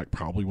it back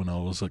probably when I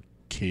was a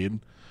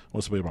kid. I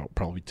was about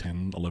probably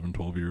 10, 11,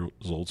 12 years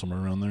old, somewhere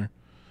around there.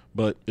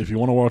 But if you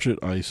want to watch it,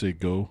 I say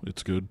go.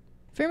 It's good.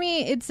 For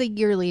me, it's a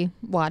yearly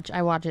watch.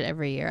 I watch it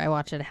every year. I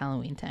watch it at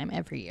Halloween time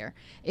every year.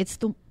 It's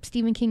the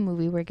Stephen King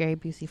movie where Gary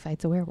Busey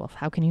fights a werewolf.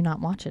 How can you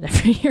not watch it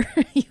every year?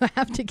 You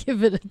have to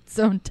give it its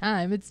own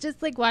time. It's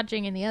just like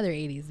watching any other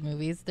 80s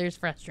movies. There's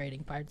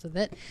frustrating parts of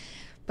it,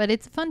 but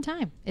it's a fun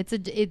time.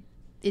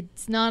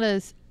 It's not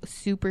a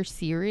super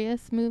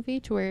serious movie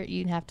to where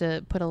you'd have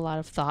to put a lot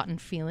of thought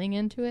and feeling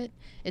into it.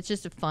 It's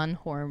just a fun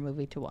horror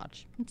movie to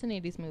watch. It's an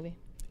 80s movie.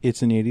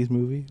 It's an 80s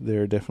movie.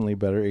 There are definitely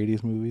better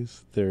 80s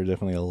movies. There are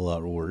definitely a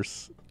lot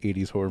worse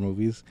 80s horror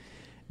movies.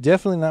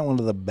 Definitely not one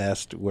of the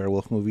best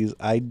werewolf movies.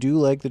 I do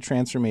like the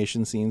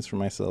transformation scenes for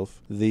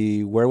myself.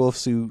 The werewolf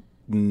suit,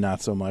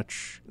 not so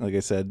much. Like I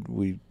said,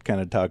 we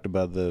kind of talked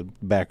about the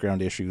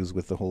background issues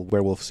with the whole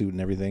werewolf suit and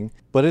everything.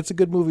 But it's a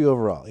good movie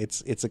overall.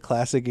 It's a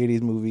classic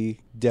 80s movie.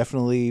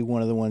 Definitely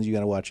one of the ones you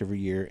got to watch every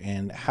year.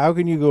 And how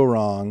can you go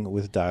wrong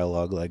with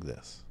dialogue like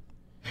this?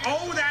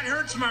 Oh, that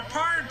hurts my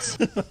parts!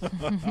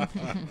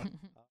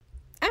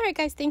 All right,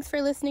 guys, thanks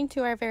for listening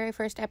to our very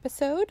first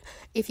episode.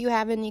 If you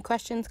have any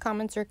questions,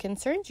 comments, or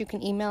concerns, you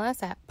can email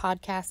us at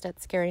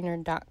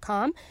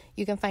podcast@scarynerd.com.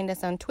 You can find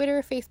us on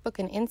Twitter, Facebook,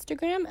 and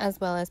Instagram, as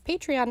well as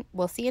Patreon.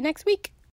 We'll see you next week.